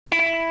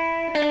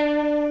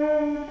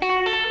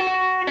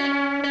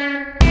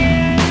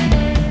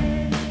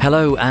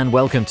Hello and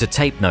welcome to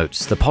Tape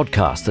Notes, the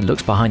podcast that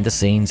looks behind the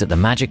scenes at the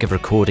magic of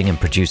recording and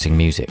producing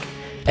music.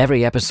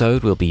 Every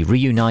episode we'll be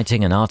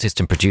reuniting an artist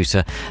and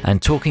producer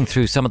and talking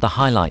through some of the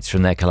highlights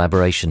from their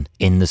collaboration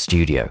in the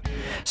studio.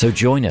 So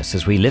join us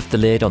as we lift the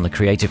lid on the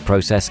creative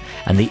process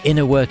and the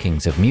inner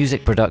workings of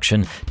music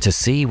production to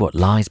see what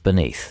lies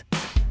beneath.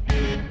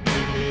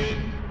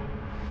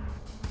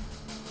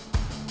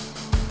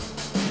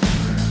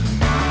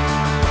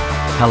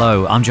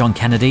 Hello, I'm John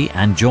Kennedy,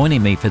 and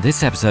joining me for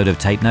this episode of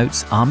Tape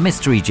Notes are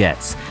Mystery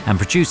Jets and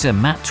producer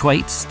Matt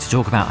Thwaites to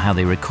talk about how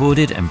they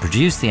recorded and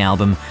produced the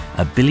album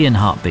A Billion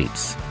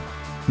Heartbeats.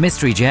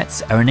 Mystery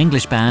Jets are an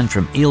English band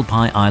from Eel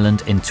Pie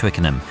Island in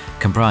Twickenham,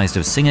 comprised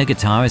of singer,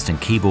 guitarist and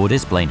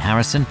keyboardist Blaine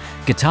Harrison,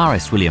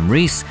 guitarist William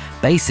Rees,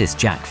 bassist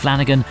Jack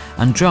Flanagan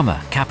and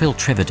drummer Kapil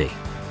Trivedi.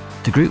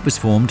 The group was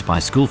formed by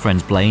school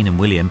friends Blaine and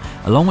William,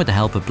 along with the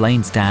help of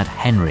Blaine's dad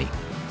Henry.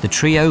 The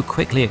trio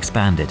quickly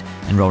expanded,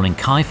 enrolling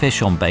Kai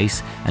Fish on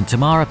bass and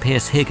Tamara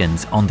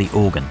Pierce-Higgins on the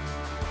organ.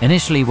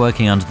 Initially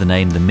working under the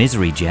name The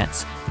Misery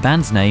Jets, the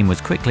band's name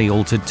was quickly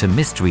altered to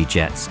Mystery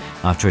Jets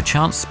after a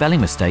chance spelling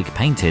mistake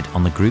painted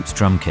on the group's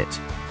drum kit.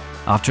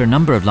 After a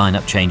number of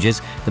lineup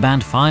changes, the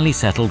band finally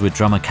settled with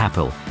drummer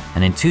Kapil,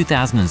 and in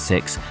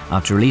 2006,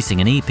 after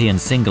releasing an EP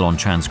and single on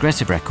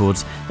Transgressive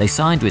Records, they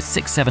signed with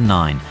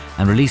 679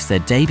 and released their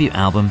debut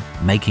album,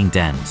 Making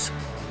Dens.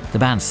 The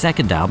band's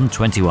second album,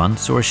 21,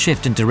 saw a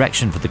shift in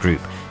direction for the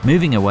group,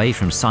 moving away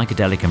from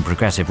psychedelic and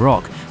progressive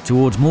rock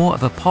towards more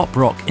of a pop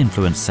rock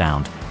influenced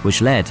sound,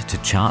 which led to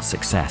chart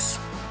success.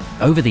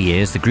 Over the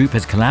years, the group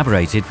has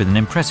collaborated with an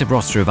impressive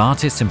roster of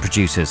artists and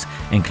producers,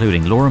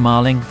 including Laura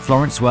Marling,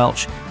 Florence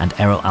Welch, and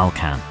Errol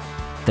Alkan.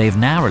 They have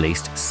now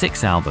released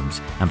 6 albums,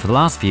 and for the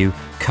last few,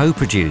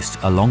 co-produced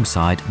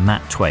alongside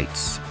Matt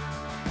Thwaites.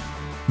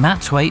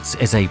 Matt Thwaites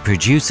is a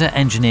producer,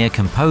 engineer,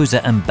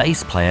 composer and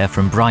bass player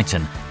from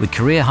Brighton, with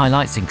career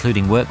highlights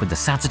including work with the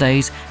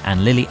Saturdays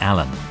and Lily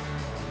Allen.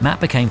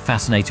 Matt became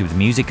fascinated with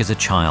music as a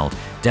child.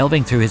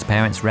 Delving through his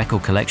parents'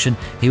 record collection,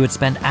 he would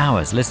spend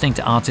hours listening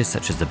to artists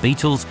such as the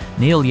Beatles,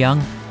 Neil Young,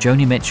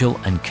 Joni Mitchell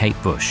and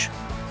Kate Bush.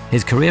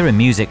 His career in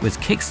music was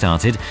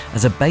kick-started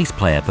as a bass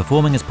player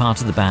performing as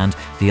part of the band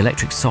The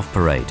Electric Soft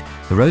Parade,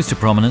 who rose to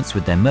prominence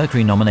with their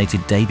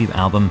Mercury-nominated debut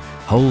album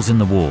Holes in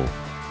the Wall.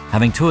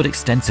 Having toured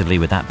extensively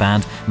with that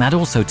band, Matt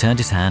also turned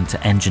his hand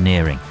to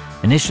engineering,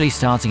 initially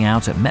starting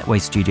out at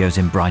Metway Studios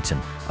in Brighton,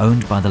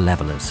 owned by the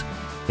Levellers.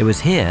 It was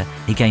here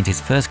he gained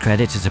his first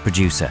credit as a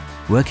producer,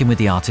 working with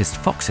the artist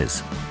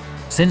Foxes.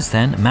 Since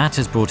then, Matt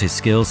has brought his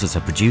skills as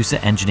a producer,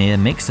 engineer,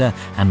 mixer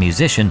and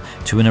musician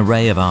to an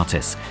array of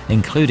artists,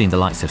 including the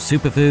likes of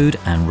Superfood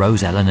and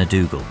Rose Eleanor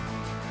Dougal.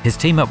 His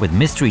team-up with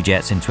Mystery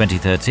Jets in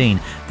 2013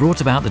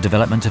 brought about the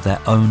development of their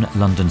own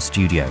London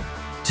studio.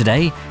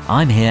 Today,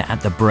 I'm here at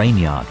the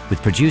Brainyard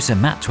with producer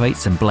Matt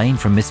Thwaites and Blaine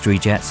from Mystery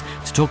Jets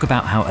to talk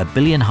about how A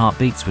Billion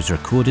Heartbeats was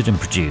recorded and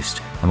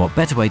produced. And what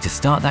better way to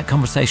start that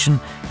conversation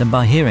than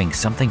by hearing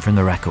something from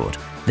the record.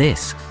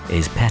 This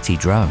is Petty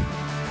Drone.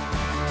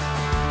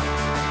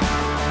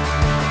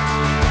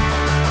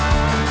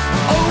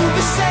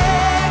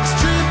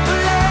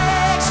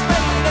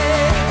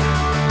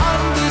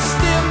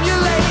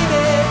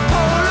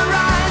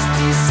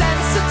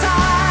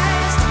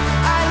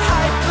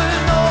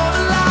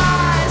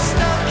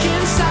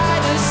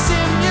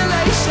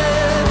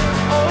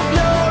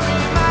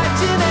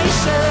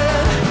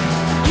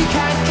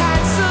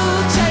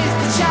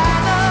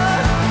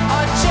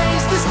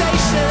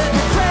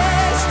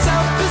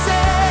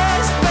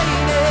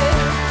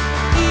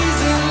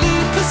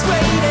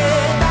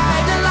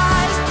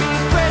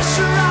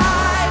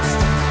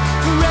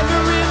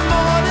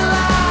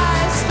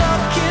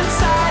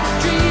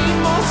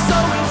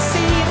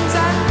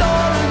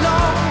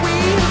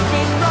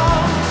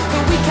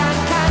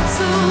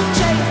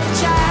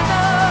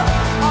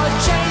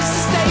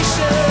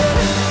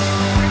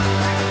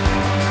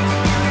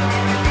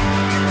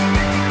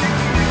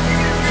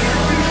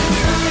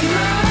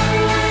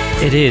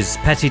 It is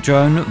Petty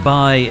Drone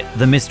by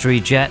the Mystery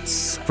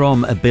Jets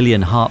from A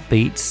Billion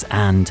Heartbeats,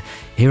 and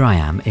here I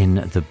am in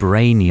the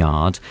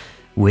Brainyard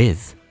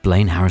with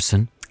Blaine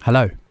Harrison.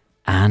 Hello.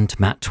 And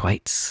Matt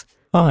Thwaites.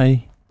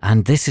 Hi.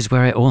 And this is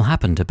where it all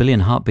happened. A Billion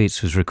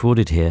Heartbeats was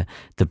recorded here.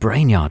 The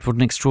Brainyard, what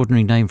an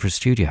extraordinary name for a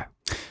studio.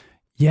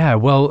 Yeah,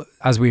 well,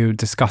 as we were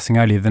discussing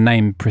earlier, the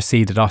name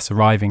preceded us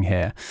arriving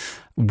here.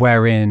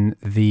 We're in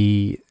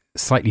the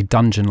slightly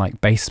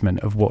dungeon-like basement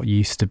of what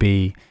used to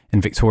be,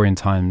 in Victorian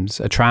times,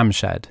 a tram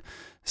shed.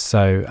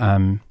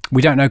 So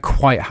we don't know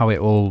quite how it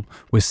all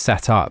was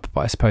set up,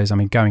 but I suppose,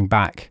 going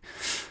back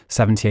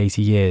 70,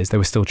 80 years, there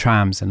were still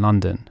trams in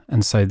London.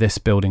 And so this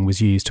building was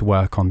used to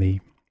work on the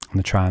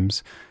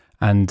trams.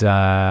 And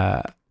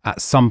at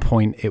some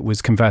point, it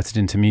was converted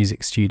into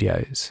music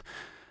studios.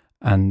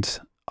 And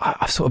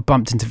I've sort of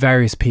bumped into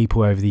various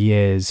people over the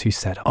years who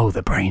said, "Oh,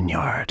 the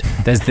Brainyard."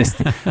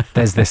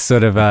 There's this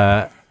sort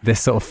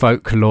of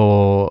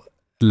folklore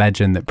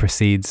legend that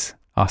precedes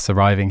us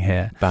arriving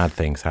here. Bad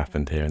things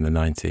happened here in the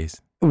 90s.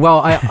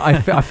 Well,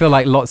 I feel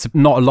like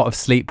not a lot of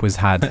sleep was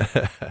had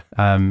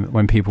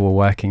when people were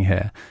working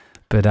here.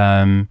 But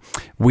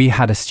we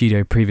had a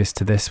studio previous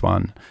to this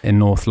one in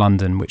North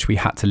London, which we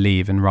had to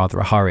leave in rather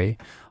a hurry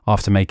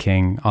after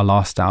making our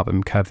last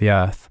album, Curve the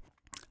Earth.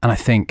 And I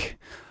think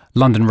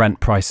London rent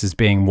prices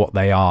being what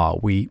they are,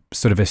 we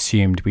sort of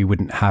assumed we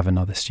wouldn't have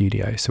another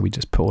studio. So we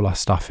just put all our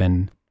stuff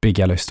in Big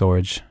Yellow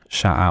storage.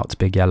 Shout out to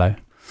Big Yellow.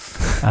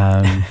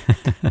 Big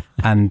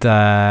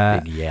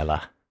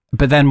Yellow.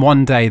 But then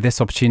one day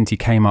this opportunity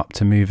came up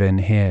to move in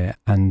here,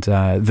 and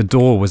the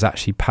door was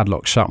actually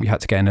padlocked shut. We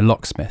had to get in a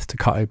locksmith to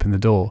cut open the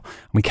door.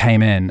 We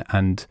came in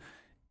and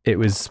it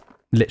was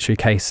literally a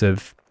case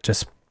of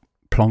just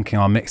plonking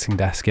our mixing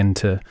desk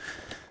into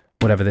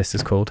whatever this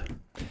is called. A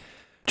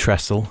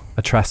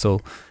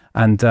trestle.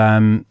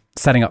 And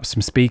setting up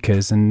some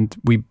speakers, and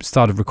we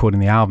started recording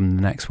the album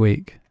the next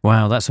week.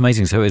 Wow, that's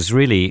amazing. So it's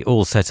really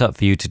all set up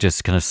for you to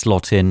just kind of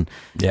slot in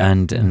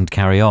and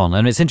carry on.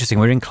 And it's interesting,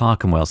 we're in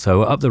Clerkenwell,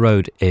 so up the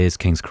road is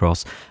King's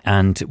Cross.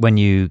 And when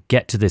you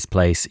get to this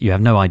place, you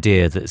have no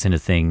idea that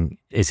Cinething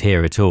is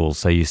here at all.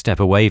 So you step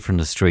away from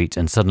the street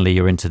and suddenly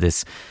you're into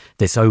this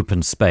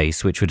open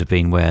space, which would have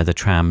been where the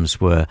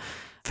trams were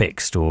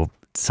fixed or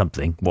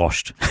something,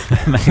 washed,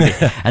 maybe.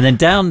 And then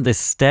down this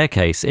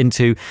staircase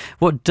into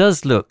what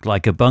does look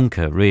like a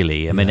bunker,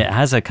 really. I mean, it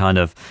has a kind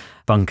of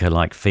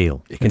bunker-like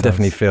feel. You can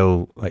definitely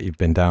feel like you've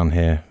been down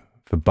here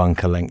for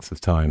bunker lengths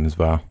of time as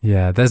well.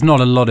 Yeah, there's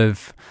not a lot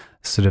of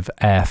sort of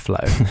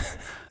airflow,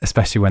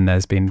 especially when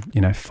there's been,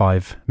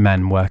 5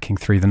 men working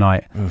through the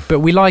night. Oof. But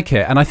we like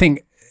it. And I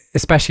think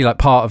especially like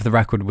part of the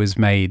record was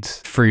made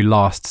through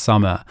last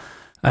summer.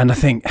 And I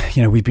think,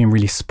 we've been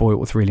really spoilt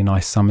with really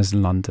nice summers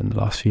in London the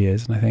last few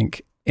years. And I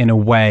think in a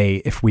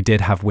way, if we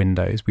did have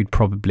windows, we'd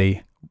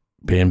probably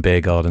be in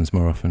beer gardens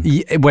more often.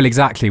 Yeah, well,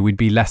 exactly. We'd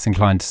be less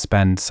inclined to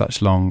spend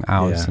such long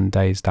hours and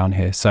days down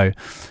here. So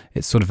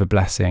it's sort of a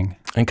blessing.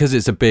 And because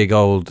it's a big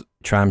old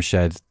tram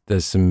shed,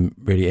 there's some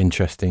really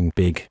interesting,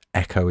 big,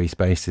 echoey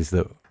spaces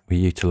that we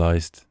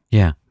utilised.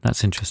 Yeah,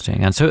 that's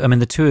interesting. And so, I mean,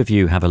 the two of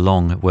you have a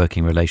long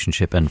working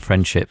relationship and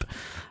friendship,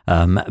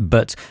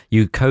 but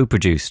you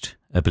co-produced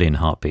A Billion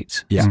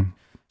Heartbeats. Yeah.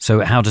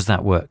 So how does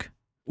that work?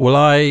 Well,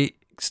 I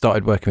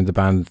started working with the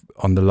band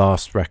on the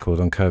last record,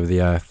 on Curve of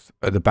the Earth.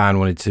 The band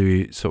wanted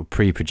to sort of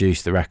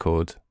pre-produce the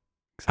record.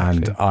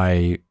 Exactly. And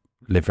I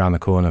lived around the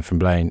corner from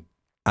Blaine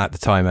at the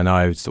time, and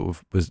I sort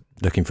of was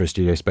looking for a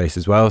studio space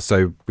as well.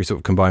 So we sort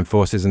of combined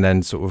forces, and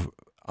then sort of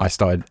I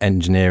started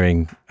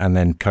engineering and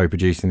then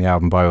co-producing the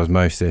album by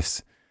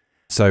osmosis.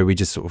 So we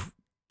just sort of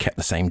kept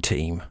the same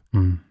team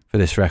for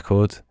this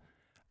record.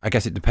 I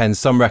guess it depends.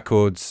 Some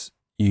records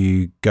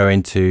you go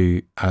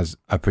into as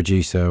a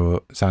producer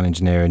or sound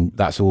engineer, and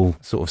that's all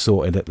sort of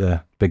sorted at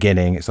the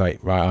beginning. It's like,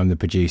 right, I'm the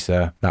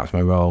producer, that's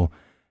my role.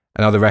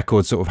 And other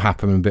records sort of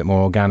happen a bit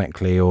more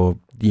organically, or,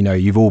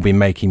 you've all been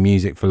making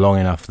music for long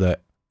enough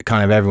that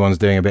kind of everyone's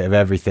doing a bit of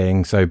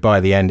everything. So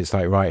by the end, it's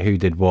like, right, who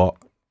did what?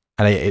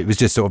 And it was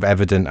just sort of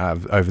evident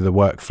over the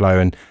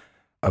workflow and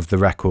of the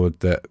record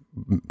that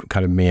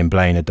kind of me and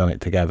Blaine had done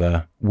it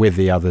together with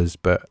the others,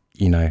 but,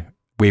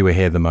 we were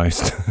here the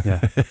most. Yeah.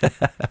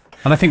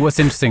 And I think what's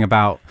interesting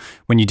about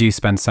when you do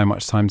spend so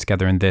much time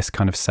together in this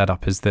kind of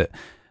setup is that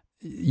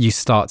you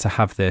start to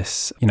have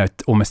this,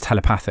 almost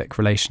telepathic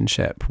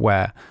relationship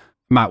where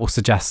Matt will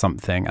suggest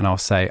something and I'll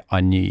say,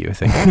 I knew you were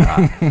thinking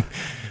that.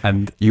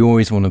 And you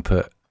always want to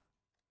put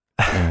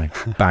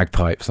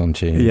bagpipes on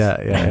tunes.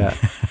 Yeah.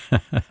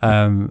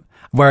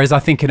 Whereas I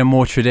think in a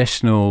more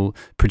traditional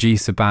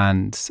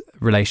producer-band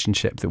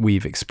relationship that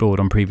we've explored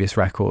on previous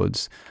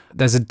records,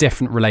 there's a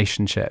different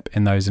relationship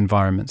in those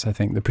environments. I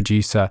think the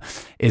producer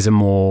is a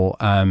more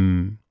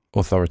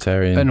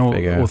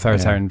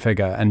authoritarian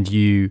figure, and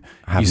you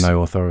have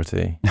no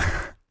authority.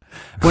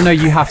 Well, no,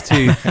 you have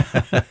to.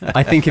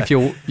 I think if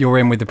you're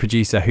in with the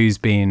producer who's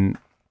been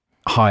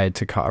hired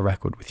to cut a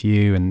record with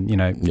you, and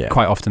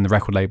quite often the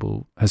record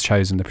label has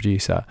chosen the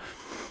producer.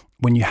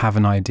 When you have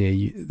an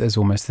idea, there's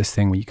almost this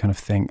thing where you kind of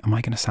think, am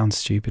I going to sound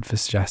stupid for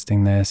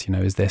suggesting this?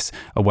 Is this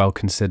a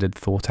well-considered,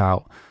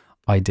 thought-out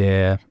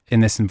idea? In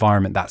this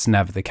environment, that's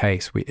never the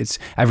case.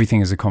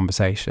 Everything is a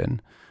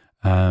conversation.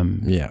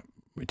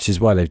 Which is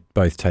why they've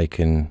both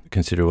taken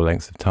considerable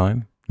lengths of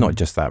time. Not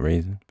just that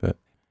reason, but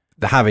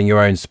having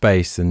your own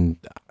space and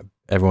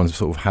everyone's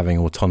sort of having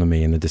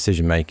autonomy in the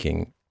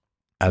decision-making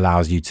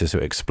allows you to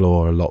sort of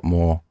explore a lot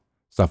more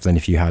stuff than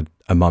if you had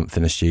a month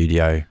in a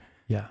studio.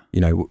 Yeah.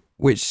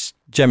 Which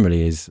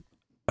generally is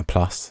a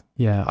plus.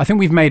 Yeah, I think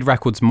we've made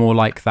records more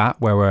like that,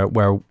 where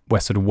we're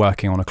sort of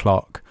working on a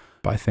clock.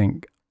 But I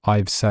think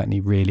I've certainly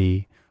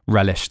really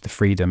relished the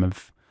freedom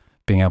of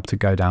being able to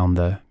go down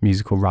the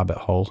musical rabbit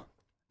hole,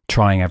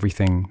 trying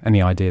everything,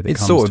 any idea that comes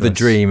to us. It's sort of the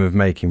dream of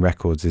making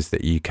records is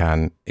that you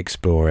can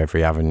explore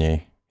every avenue.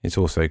 It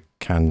also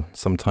can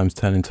sometimes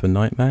turn into a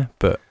nightmare,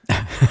 but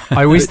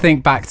I always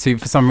think back to,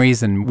 for some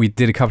reason, we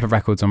did a couple of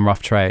records on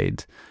Rough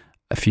Trade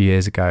a few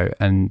years ago,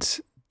 and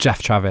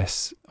Jeff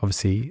Travis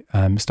obviously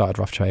started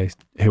Rough Trade,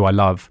 who I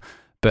love.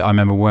 But I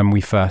remember when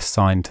we first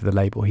signed to the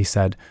label, he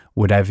said,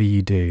 whatever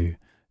you do,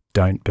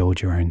 don't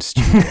build your own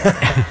studio.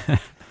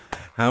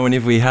 How many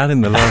have we had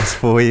in the last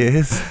 4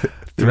 years?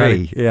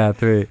 3. Yeah,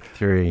 3.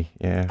 3,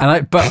 yeah.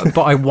 And but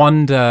I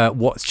wonder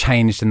what's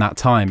changed in that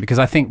time, because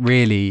I think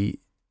really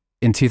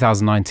in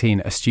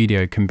 2019 a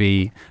studio can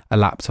be a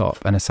laptop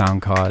and a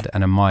sound card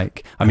and a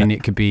mic. I mean,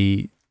 it could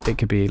be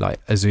like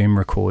a Zoom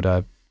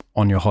recorder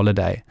on your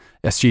holiday.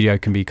 A studio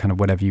can be kind of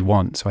whatever you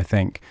want. So I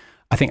think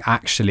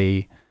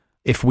actually,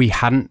 if we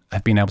hadn't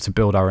have been able to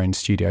build our own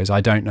studios,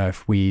 I don't know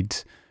if we'd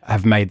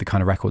have made the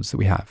kind of records that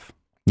we have.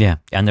 Yeah,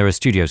 and there are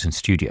studios and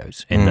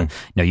studios.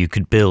 You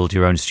could build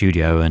your own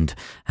studio and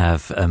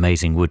have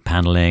amazing wood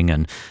paneling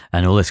and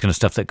all this kind of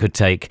stuff that could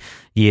take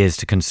years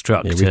to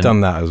construct. Yeah, we've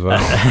done that as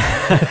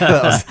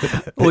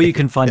well. Or you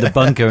can find a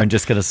bunker and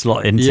just kind of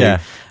slot into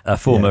a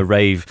former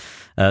rave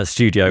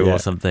studio or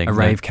something. A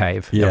rave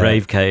cave. Yeah. A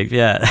rave cave,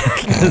 yeah.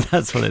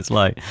 That's what it's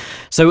like.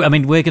 So, I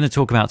mean, we're going to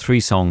talk about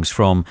 3 songs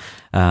from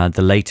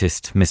the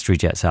latest Mystery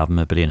Jets album,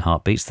 A Billion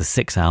Heartbeats, the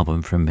 6th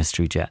album from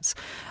Mystery Jets.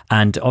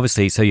 And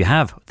obviously, so you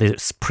have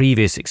this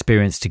previous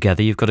experience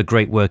together. You've got a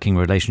great working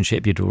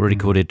relationship. You'd already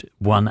recorded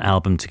 1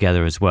 album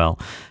together as well.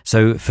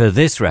 So for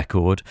this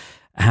record,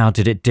 how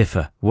did it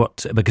differ?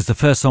 Because the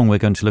first song we're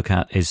going to look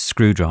at is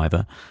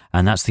Screwdriver,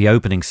 and that's the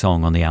opening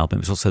song on the album.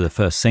 It's also the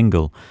first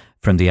single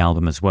from the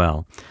album as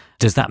well.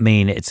 Does that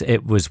mean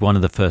it was one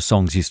of the first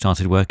songs you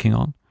started working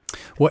on?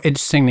 Well,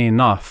 interestingly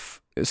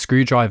enough,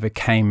 Screwdriver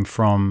came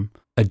from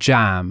a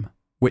jam,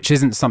 which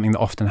isn't something that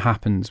often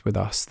happens with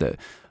us, that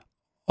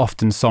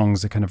often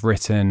songs are kind of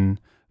written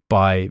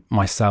by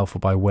myself or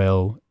by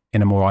Will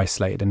in a more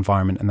isolated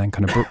environment and then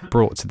kind of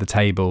brought to the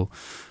table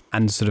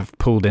and sort of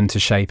pulled into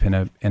shape in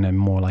a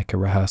more like a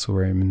rehearsal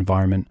room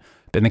environment.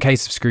 But in the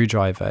case of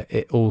Screwdriver,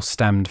 it all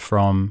stemmed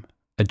from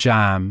a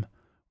jam,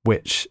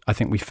 which I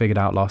think we figured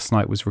out last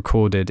night was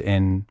recorded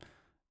in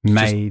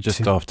May.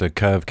 Just after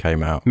Curve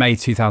came out. May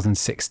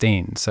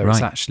 2016. So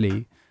It's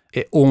actually,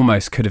 it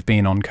almost could have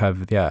been on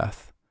Curve of the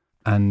Earth.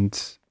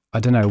 And I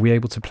don't know, were we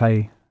able to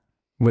play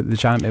with the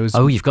jam? It was.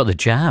 Oh, you've got the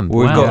jam.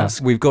 Well,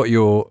 we've got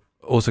your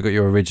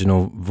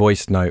original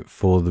voice note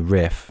for the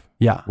riff.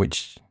 Yeah.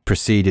 Which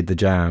preceded the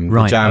jam.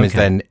 Right, the jam is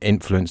then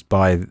influenced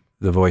by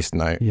the voice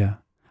note. Yeah.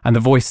 And the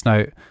voice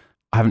note,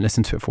 I haven't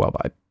listened to it for a while,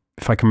 but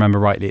if I can remember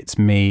rightly, it's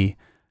me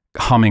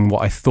humming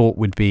what I thought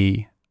would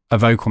be a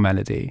vocal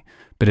melody,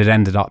 but it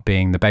ended up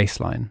being the bass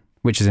line,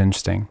 which is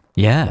interesting.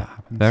 Yeah, that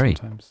happens very.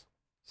 Sometimes.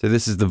 So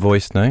this is the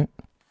voice note.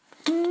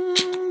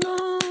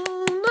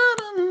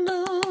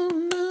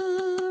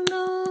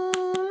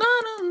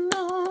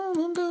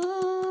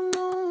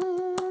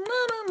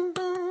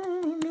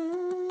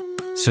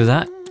 So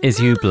that is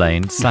you,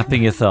 Blaine,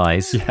 slapping your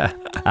thighs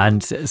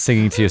and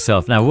singing to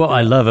yourself. Now, what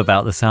I love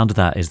about the sound of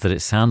that is that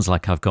it sounds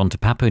like I've gone to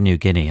Papua New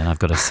Guinea and I've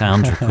got a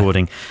sound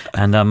recording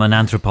and I'm an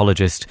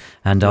anthropologist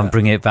and I'm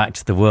bringing it back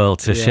to the world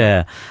to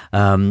share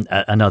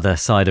another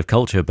side of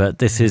culture. But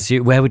this is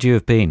you. Where would you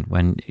have been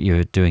when you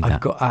were doing that?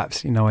 I've got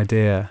absolutely no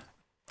idea.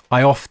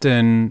 I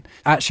often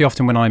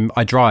when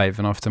I drive,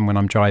 and often when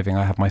I'm driving,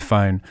 I have my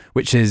phone,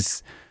 which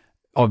is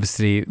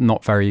obviously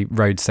not very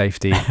road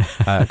safety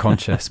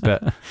conscious,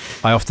 but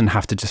I often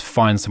have to just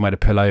find somewhere to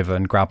pull over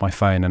and grab my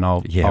phone and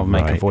I'll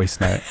make a voice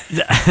note.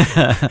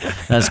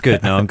 That's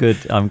good. No, I'm good.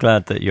 I'm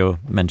glad that you're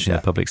mentioning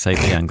the public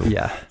safety angle.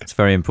 Yeah. It's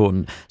very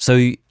important.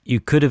 So you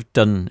could have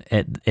done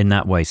it in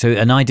that way. So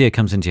an idea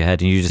comes into your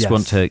head and you just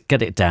want to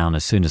get it down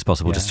as soon as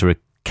possible, just to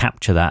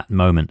capture that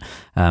moment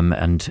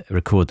and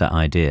record that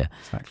idea.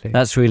 Exactly.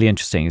 That's really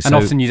interesting. And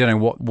often you don't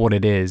know what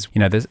it is. You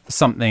know, there's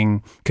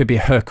something, could be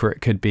a hook or it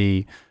could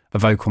be a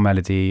vocal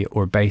melody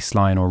or a bass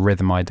line or a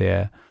rhythm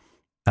idea.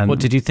 And what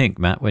did you think,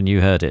 Matt, when you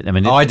heard it? I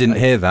mean, I didn't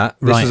hear that.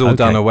 This was all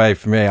done away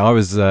from me. I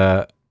was,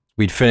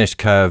 we'd finished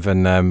Curve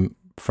and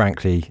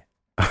frankly,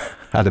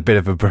 had a bit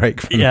of a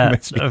break from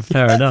the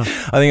fair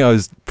enough. I think I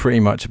was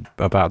pretty much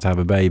about to have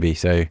a baby.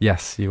 So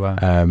yes, you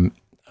were.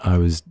 I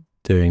was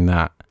doing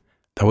that.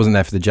 I wasn't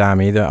there for the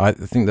jam either. I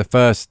think the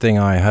first thing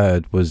I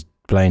heard was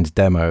Blaine's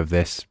demo of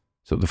this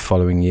sort of the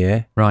following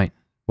year. Right.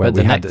 Where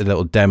we had a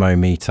little demo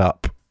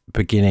meetup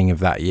beginning of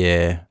that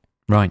year.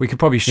 Right. We could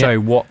probably show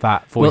what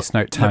that voice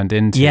note turned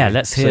into. Yeah,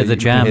 let's hear the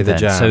jam then.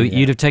 So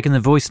you'd have taken the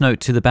voice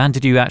note to the band.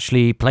 Did you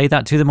actually play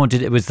that to them, or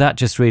was that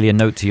just really a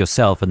note to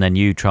yourself and then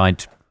you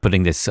tried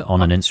putting this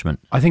on an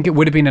instrument? I think it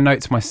would have been a note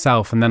to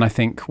myself, and then I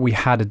think we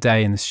had a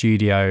day in the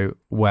studio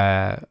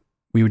where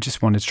we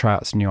just wanted to try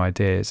out some new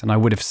ideas, and I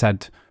would have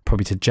said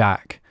probably to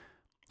Jack,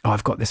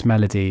 I've got this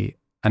melody,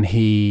 and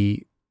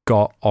he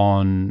got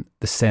on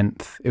the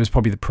synth. It was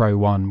probably the Pro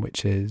 1,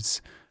 which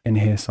is in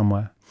here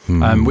somewhere.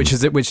 Which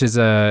is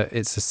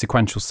it's a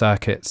sequential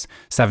circuits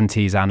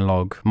 70s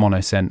analog mono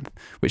synth,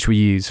 which we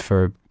use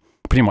for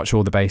pretty much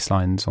all the bass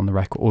lines on the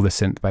record, all the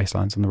synth bass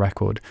lines on the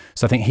record.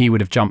 So I think he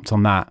would have jumped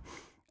on that,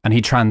 and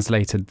he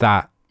translated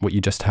that, what you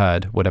just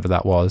heard, whatever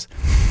that was,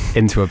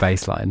 into a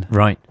bass line.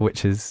 Right.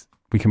 Which is,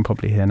 we can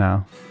probably hear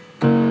now.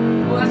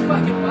 Well, that's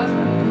quite a good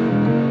buzz.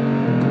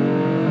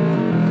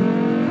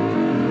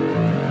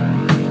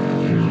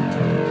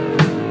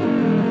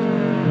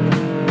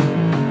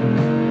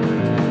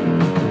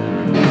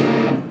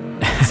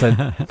 So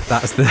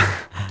that's the...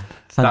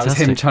 That was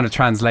him trying to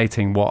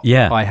translating what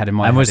I had in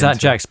mind. And was that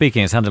Jack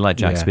speaking? It sounded like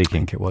Jack speaking. I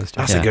think it was.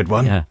 That's a good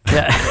one. Yeah.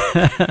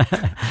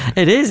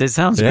 It is. It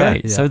sounds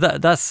great. Yeah. So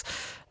that's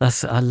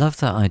I love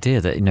that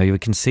idea that you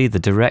can see the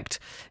direct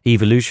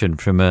evolution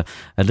from a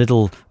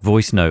little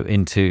voice note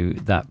into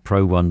that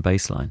Pro 1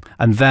 bass line.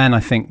 And then I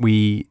think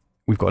we've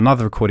got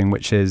another recording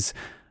which is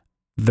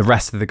the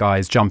rest of the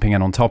guys jumping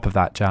in on top of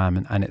that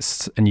jam,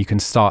 and you can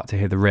start to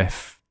hear the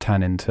riff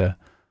turn into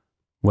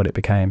what it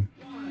became.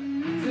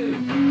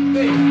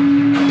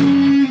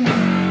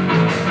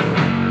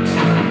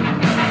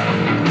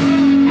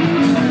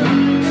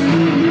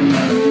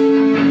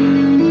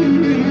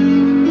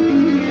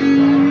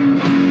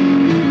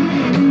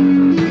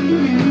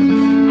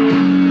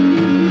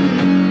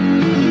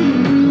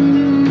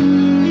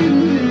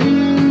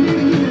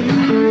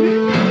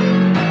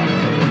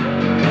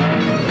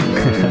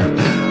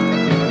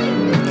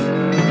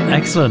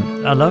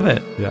 Excellent. I love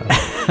it. Yeah.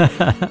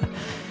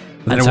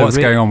 I don't know what's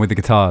going on with the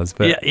guitars,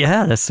 but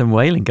yeah, there's some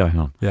wailing going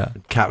on. Yeah.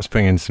 Cap's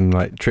bringing some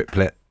like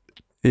triplet.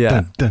 Yeah.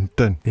 Dun, dun,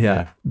 dun.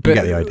 Yeah. You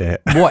get the idea.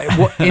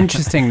 What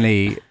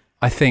interestingly,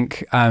 I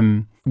think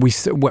when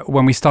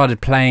we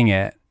started playing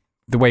it,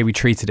 the way we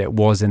treated it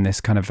was in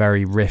this kind of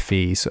very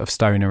riffy, sort of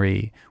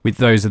stonery, with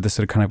those are the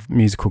sort of kind of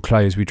musical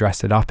clothes we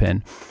dressed it up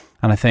in.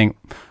 And I think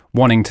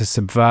wanting to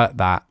subvert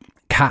that,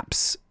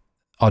 Caps,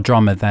 our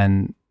drummer,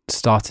 then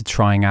started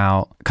trying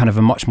out kind of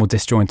a much more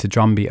disjointed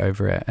drum beat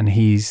over it, and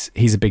he's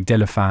a big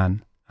Dilla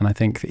fan, and I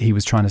think that he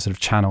was trying to sort of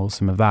channel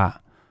some of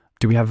that.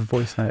 Do we have a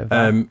voice note of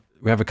that?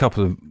 We have a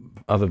couple of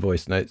other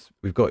voice notes.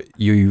 We've got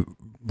you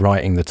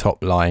writing the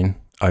top line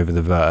over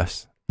the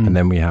verse, and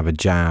then we have a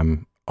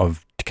jam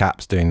of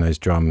Caps doing those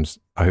drums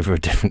over a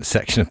different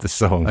section of the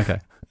song.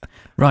 Okay.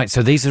 Right,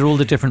 so these are all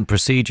the different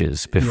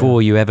procedures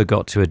before you ever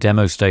got to a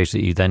demo stage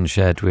that you then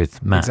shared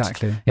with Matt.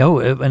 Exactly. Oh,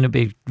 and it'd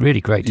be really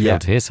great to be able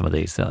to hear some of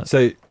these.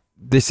 So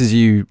this is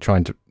you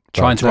trying to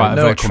write a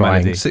vocal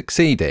melody.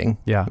 Succeeding.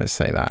 Yeah. Let's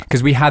say that.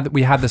 Because we had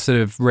the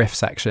sort of riff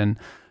section,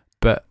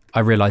 but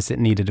I realised it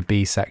needed a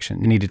B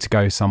section. It needed to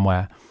go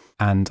somewhere.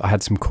 And I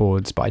had some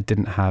chords, but I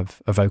didn't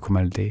have a vocal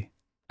melody,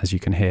 as you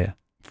can hear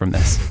from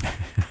this.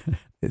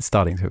 It's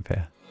starting to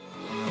appear.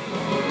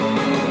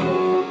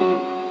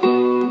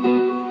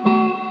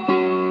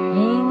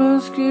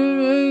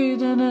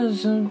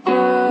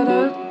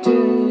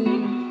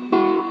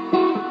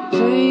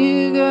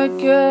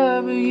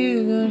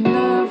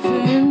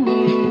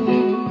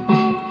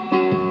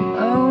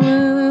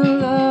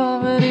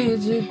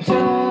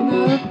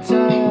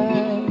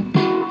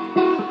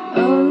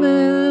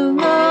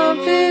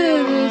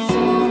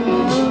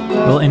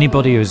 Well,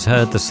 anybody who's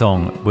heard the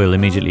song will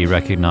immediately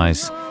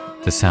recognise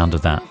the sound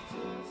of that,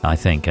 I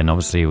think, and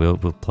obviously we'll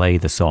play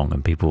the song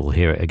and people will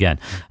hear it again.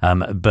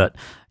 But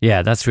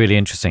yeah, that's really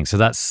interesting. So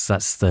that's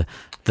the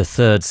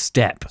third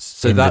step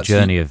in the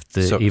journey of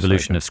the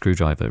evolution of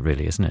Screwdriver,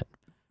 really, isn't it?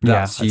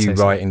 That's you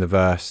writing the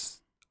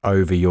verse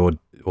over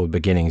or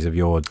beginnings of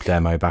your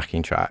demo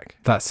backing track.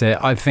 That's it.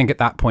 I think at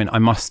that point I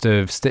must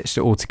have stitched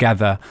it all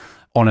together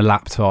on a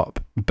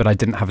laptop, but I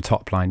didn't have a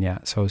top line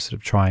yet, so I was sort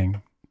of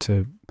trying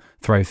to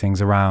throw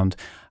things around.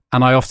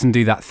 And I often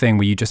do that thing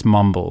where you just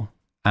mumble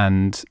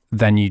and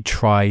then you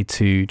try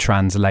to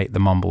translate the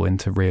mumble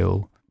into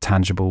real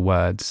tangible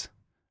words.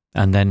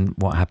 And then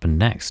what happened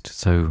next?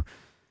 So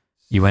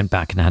you went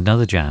back and had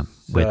another jam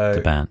with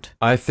the band.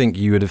 I think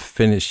you would have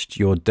finished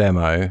your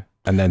demo,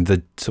 and then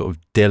the sort of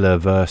Dilla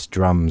verse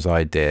drums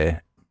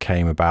idea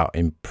came about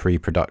in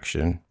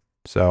pre-production.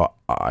 So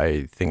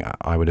I think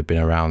I would have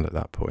been around at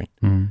that point.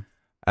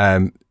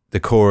 The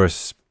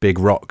chorus, big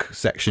rock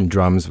section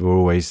drums were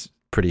always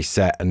pretty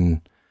set and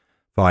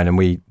fine, and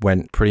we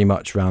went pretty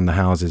much around the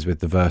houses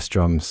with the verse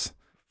drums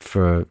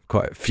for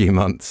quite a few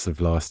months of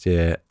last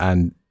year,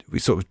 and we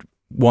sort of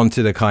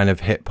wanted a kind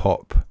of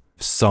hip-hop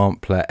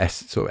sampler,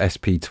 sort of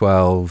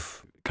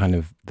SP12, kind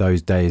of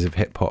those days of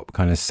hip-hop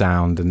kind of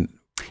sound, and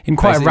in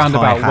quite a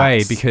roundabout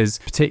way, because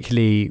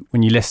particularly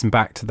when you listen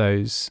back to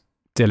those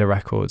Dilla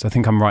records, I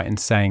think I'm right in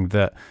saying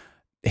that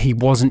he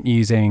wasn't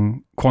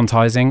using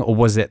quantizing, or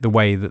was it the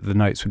way that the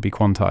notes would be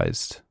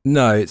quantized?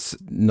 No, it's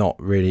not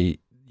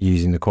really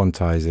using the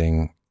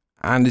quantizing,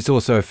 and it's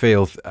also a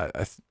feel.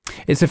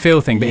 It's a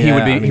feel thing, but he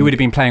would have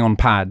been playing on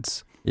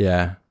pads.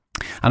 Yeah,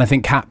 and I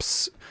think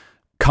Caps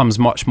comes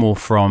much more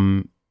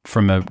from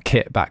a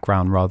kit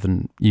background rather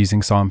than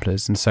using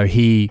samplers, and so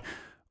he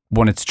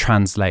wanted to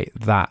translate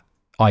that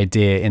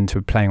idea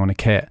into playing on a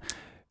kit.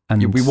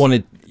 And we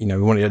wanted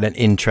an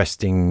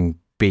interesting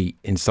beat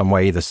in some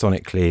way, either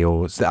sonically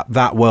or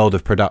that world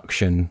of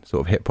production,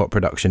 sort of hip hop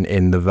production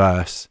in the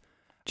verse,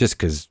 just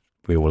because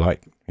we were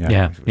like,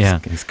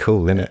 it's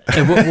cool, isn't it?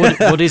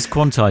 What is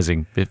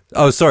quantizing?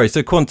 Oh, sorry.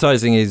 So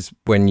quantizing is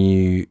when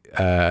you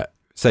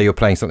say you're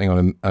playing something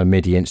on a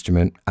MIDI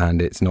instrument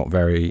and it's not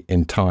very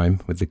in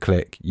time with the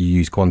click. You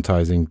use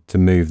quantizing to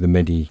move the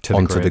MIDI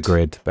onto the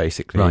grid,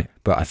 basically. Right.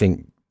 But I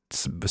think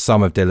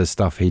some of Dilla's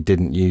stuff, he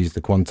didn't use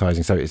the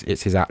quantizing, so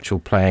it's his actual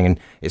playing, and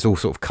it's all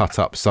sort of cut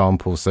up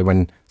samples, so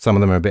when some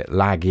of them are a bit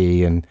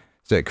laggy, and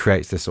so it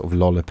creates this sort of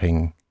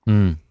lolloping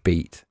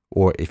beat,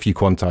 or if you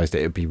quantized it,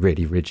 it'd be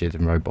really rigid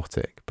and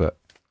robotic. But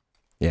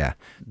yeah,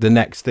 the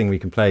next thing we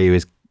can play you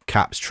is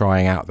Caps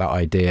trying out that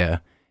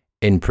idea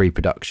in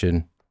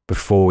pre-production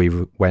before we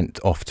went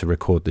off to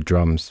record the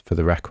drums for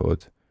the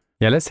record.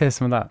 Yeah, let's hear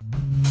some of that.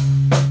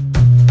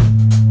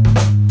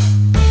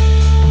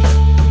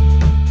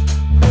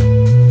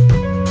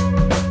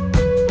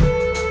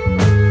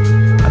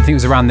 I think it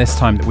was around this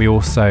time that we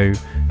also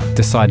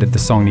decided the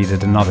song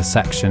needed another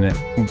section,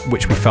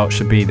 which we felt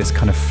should be this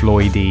kind of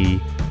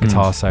Floyd-y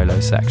guitar solo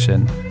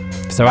section.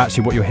 So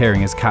actually what you're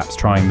hearing is Caps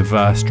trying the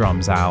verse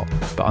drums out,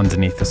 but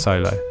underneath the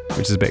solo,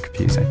 which is a bit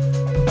confusing.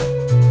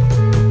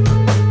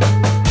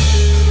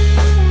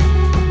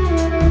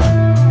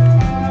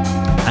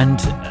 And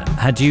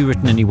had you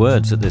written any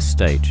words at this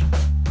stage?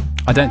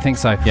 I don't think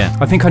so. Yeah.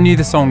 I think I knew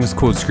the song was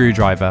called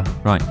Screwdriver.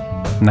 Right.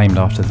 Named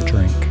after the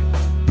drink.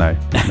 No,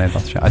 not named after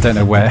the drink. I don't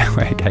know where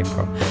it came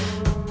from.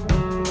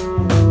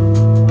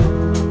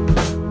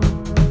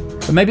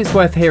 But maybe it's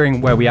worth hearing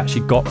where we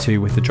actually got to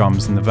with the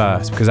drums and the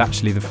verse, because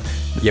actually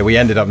we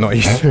ended up not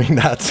doing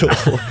that at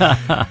all.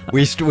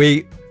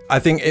 I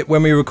think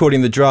when we were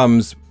recording the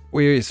drums,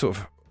 we were sort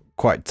of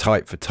quite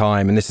tight for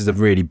time, and this is a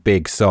really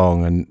big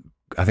song, and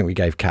I think we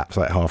gave Caps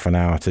like half an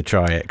hour to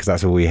try it because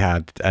that's all we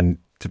had. And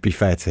to be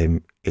fair to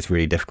him, it's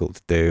really difficult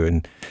to do.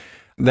 And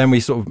then we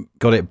sort of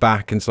got it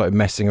back and started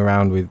messing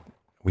around with.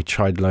 We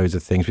tried loads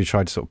of things. We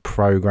tried to sort of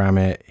program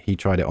it. He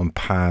tried it on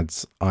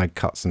pads. I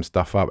cut some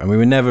stuff up, and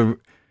we're not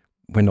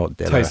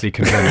Dilla. Totally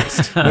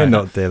convinced. We're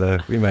not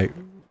Dilla. We make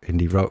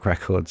indie rock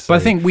records. So.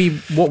 But I think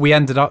what we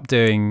ended up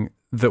doing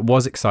that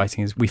was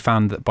exciting is we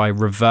found that by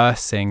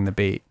reversing the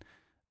beat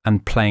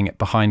and playing it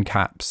behind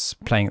Caps,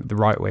 playing it the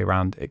right way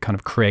around, it kind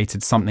of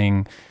created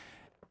something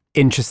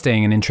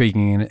interesting and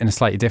intriguing in a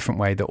slightly different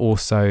way that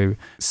also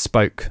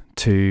spoke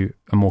to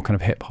a more kind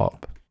of hip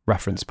hop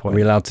reference point. Are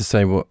we allowed to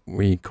say what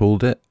we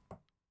called it?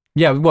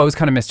 Yeah, well, it was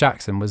kind of Miss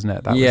Jackson, wasn't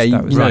it?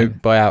 That was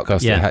right. By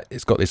Outcast,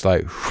 it's got this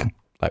like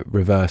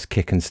reverse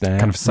kick and snare.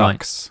 Kind of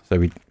sucks. So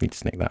we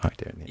just nicked that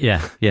idea.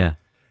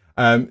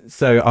 Yeah.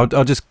 So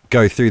I'll just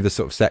go through the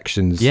sort of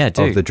sections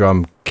of the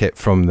drum kit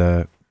from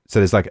the. So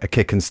there's like a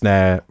kick and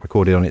snare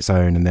recorded on its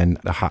own, and then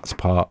the hats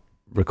part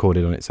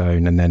recorded on its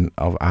own, and then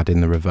I'll add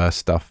in the reverse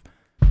stuff.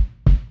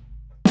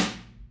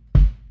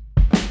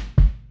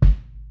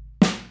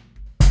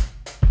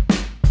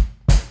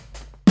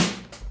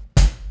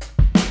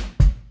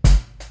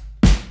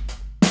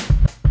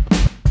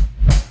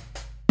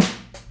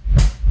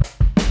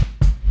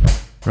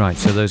 Right,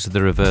 so those are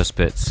the reverse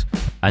bits.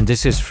 And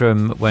this is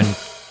from when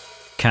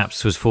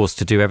Caps was forced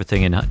to do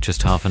everything in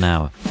just half an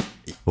hour.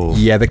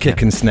 The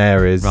kick and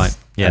snare is right.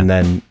 Yeah. And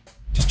then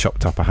just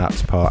chopped up a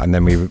hats part, and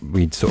then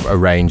we sort of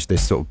arranged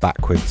this sort of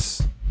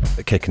backwards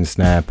kick and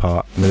snare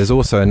part. And there's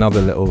also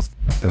another there was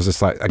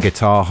just like a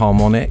guitar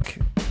harmonic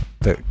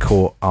that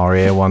caught our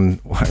ear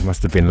it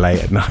must have been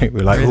late at night.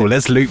 We're like, really?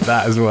 Let's loop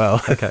that as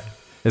well. Okay.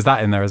 Is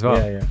that in there as well?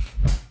 Yeah.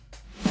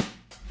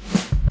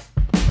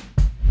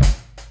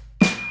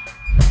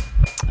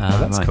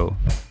 That's cool.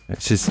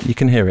 It's just, you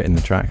can hear it in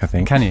the track, I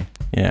think. Can you?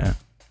 Yeah.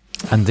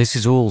 And this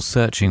is all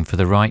searching for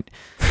the right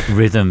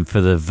rhythm for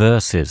the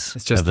verses.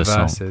 It's just of the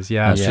verses, song.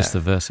 yeah. It's just the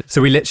verses.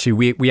 So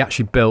we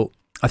actually built,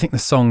 I think the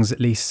song's at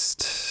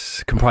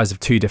least comprised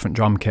of 2 different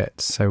drum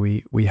kits. So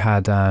we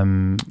had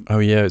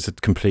it's a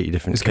completely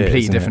different kit. It's a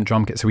completely different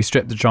drum kit. So we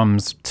stripped the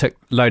drums,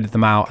 loaded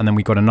them out, and then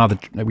we got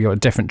a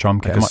different drum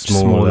kit, like a much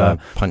smaller,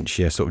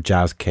 punchier sort of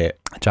jazz kit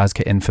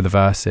in for the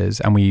verses,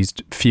 and we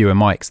used fewer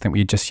mics. I think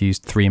we just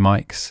used 3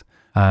 mics.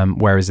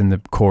 Whereas in the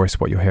chorus,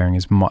 what you're hearing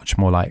is much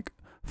more like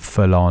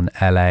full-on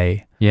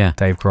LA,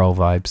 Dave Grohl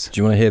vibes.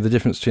 Do you want to hear the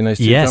difference between those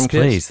 2 drum kits? Yes,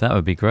 please. please. That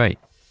would be great.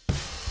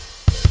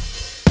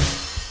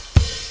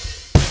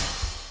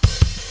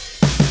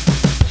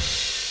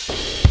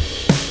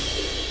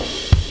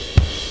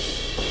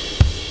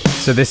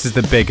 So this is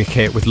the bigger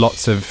kit with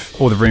lots of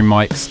all the room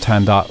mics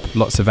turned up,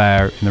 lots of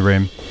air in the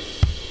room.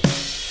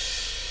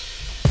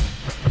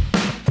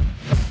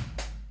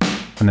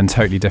 And then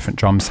totally different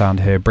drum sound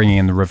here, bringing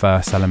in the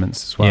reverse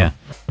elements as well. Yeah.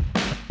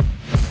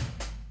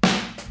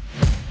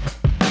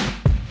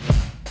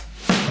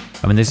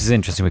 I mean, this is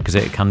interesting because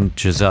it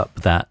conjures up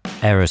that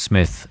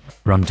Aerosmith,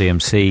 Run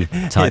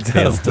DMC type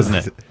feel, doesn't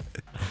it?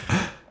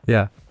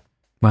 Yeah.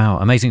 Wow,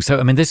 amazing. So,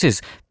 I mean, this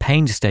is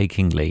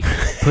painstakingly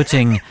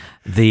putting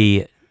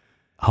the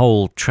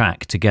whole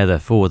track together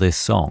for this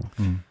song.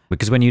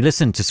 Because when you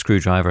listen to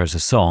Screwdriver as a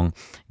song,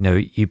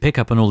 you pick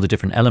up on all the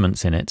different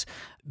elements in it,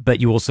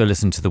 but you also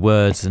listen to the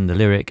words and the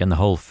lyric and the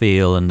whole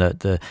feel and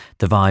the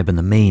vibe and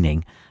the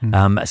meaning.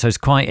 So it's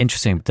quite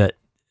interesting that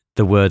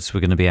the words were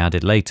going to be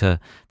added later,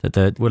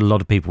 that what a lot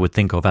of people would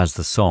think of as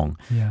the song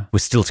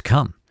was still to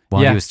come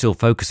while you were still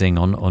focusing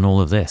on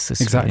all of this.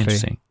 This is really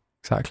interesting.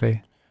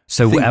 Exactly.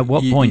 So at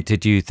what point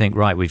did you think,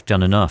 right, we've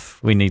done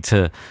enough, we need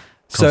to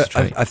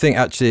concentrate? So I think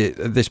actually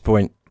at this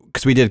point,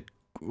 because we did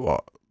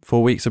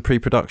 4 weeks of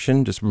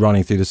pre-production, just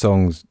running through the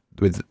songs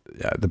with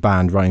the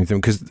band running through,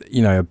 because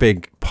a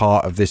big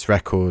part of this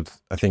record,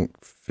 I think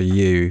for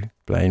you,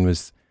 Blaine,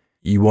 was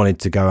you wanted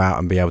to go out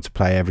and be able to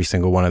play every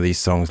single one of these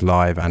songs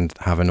live and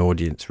have an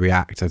audience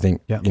react. I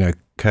think,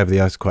 Curve of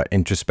the Earth is quite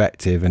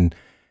introspective and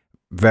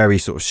very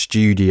sort of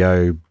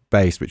studio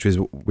based, which was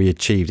we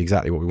achieved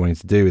exactly what we wanted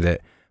to do with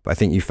it. But I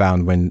think you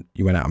found when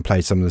you went out and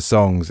played some of the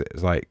songs, it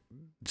was like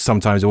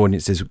sometimes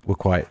audiences were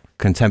quite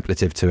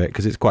contemplative to it,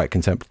 because it's quite a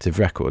contemplative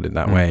record in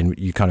that way, and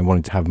you kind of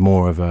wanted to have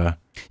more of a...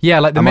 Yeah,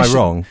 like Am I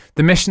wrong?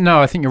 The mission...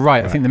 No, I think you're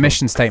right. I think the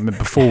mission statement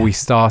before we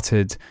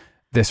started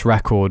this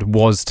record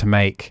was to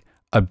make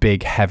a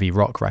big, heavy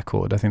rock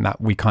record. I think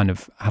that we kind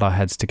of had our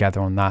heads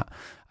together on that.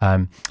 I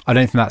don't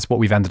think that's what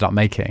we've ended up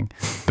making,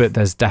 but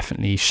there's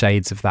definitely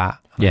shades of that.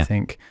 And I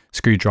think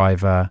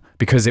Screwdriver,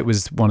 because it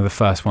was one of the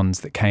first ones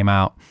that came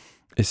out,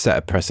 it set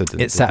a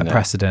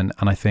precedent.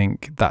 And I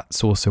think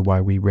that's also why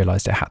we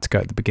realised it had to go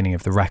at the beginning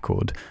of the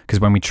record,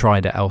 because when we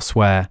tried it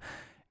elsewhere,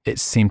 it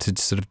seemed to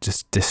sort of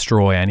just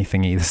destroy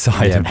anything either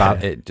side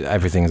of it.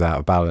 Everything's out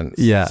of balance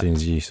as soon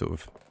as you sort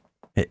of...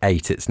 It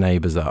ate its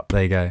neighbours up.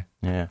 There you go.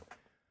 Yeah.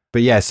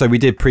 But yeah, so we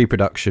did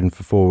pre-production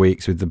for 4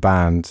 weeks with the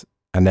band,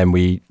 and then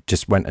we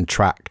just went and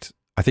tracked.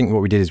 I think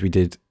what we did is we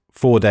did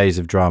 4 days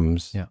of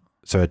drums,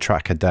 so a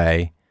track a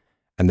day,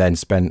 and then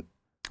spent...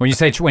 When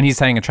he's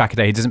saying a track a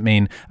day, he doesn't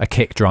mean a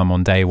kick drum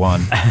on day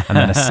one and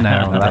then a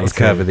snare on day two. That was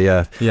Curve of the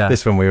Earth. Yeah.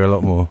 This one we were a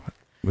lot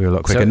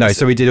quicker.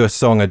 So we did a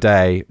song a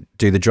day,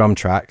 do the drum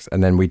tracks,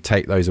 and then we'd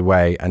take those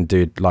away and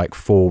do like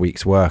 4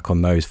 weeks work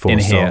on those four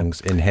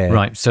songs in here.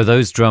 Right. So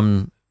those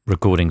drum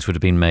recordings would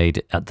have been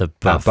made at the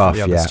Buff,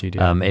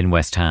 studio in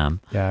West Ham.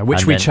 Yeah,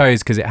 which we chose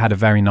because it had a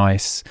very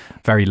nice,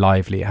 very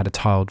lively. It had a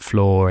tiled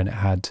floor and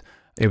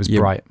it was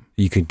bright.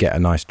 You could get a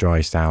nice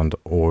dry sound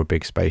or a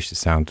big spacious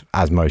sound,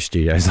 as most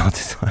studios are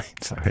designed.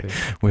 Exactly.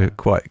 We're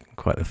quite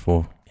the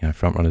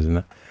front runners in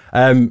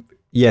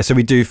that. So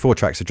we do 4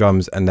 tracks of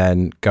drums and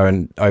then go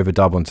and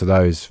overdub onto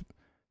those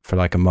for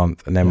like a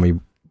month, and then we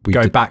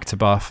go back to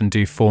Buff and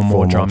do 4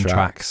 more drum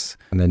tracks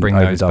and then bring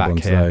those back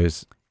onto here.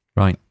 Those.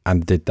 Right.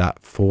 And did that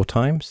 4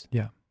 times.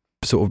 Yeah.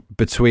 Sort of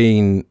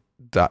between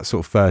that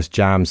sort of first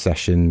jam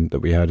session that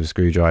we heard of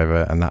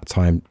Screwdriver and that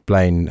time,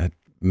 Blaine had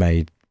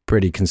made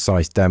pretty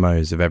concise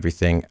demos of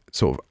everything,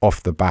 sort of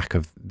off the back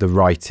of the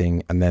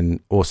writing and then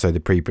also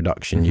the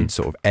pre-production. You'd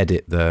sort of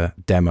edit the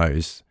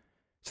demos.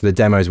 So the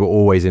demos were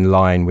always in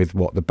line with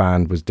what the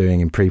band was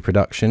doing in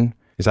pre-production.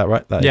 Is that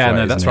right?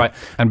 That's right.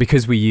 And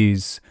because we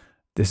use,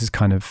 this is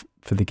kind of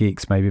for the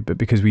geeks maybe, but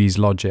because we use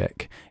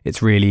Logic,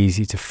 it's really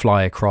easy to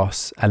fly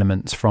across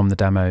elements from the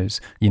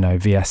demos,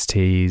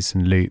 VSTs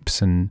and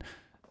loops. And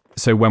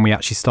so when we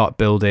actually start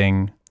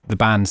building the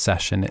band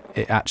session,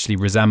 it actually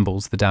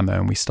resembles the demo,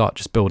 and we start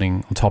just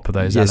building on top of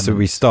those elements. So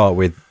we start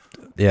with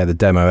the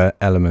demo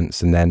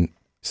elements, and then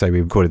say we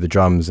recorded the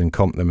drums and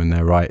comp them and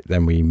they're right,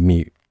 then we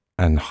mute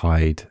and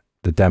hide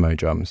the demo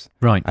drums.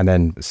 Right. And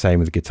then same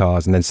with the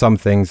guitars. And then some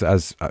things,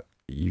 as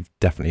you've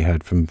definitely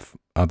heard from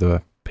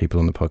other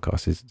people on the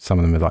podcast, is some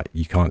of them are like,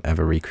 you can't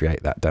ever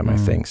recreate that demo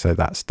thing, so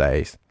that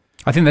stays.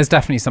 I think there's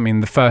definitely something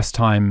the first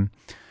time,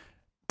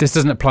 this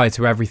doesn't apply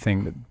to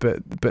everything,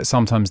 but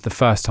sometimes the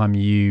first time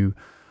you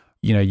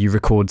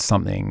record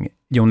something,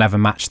 you'll never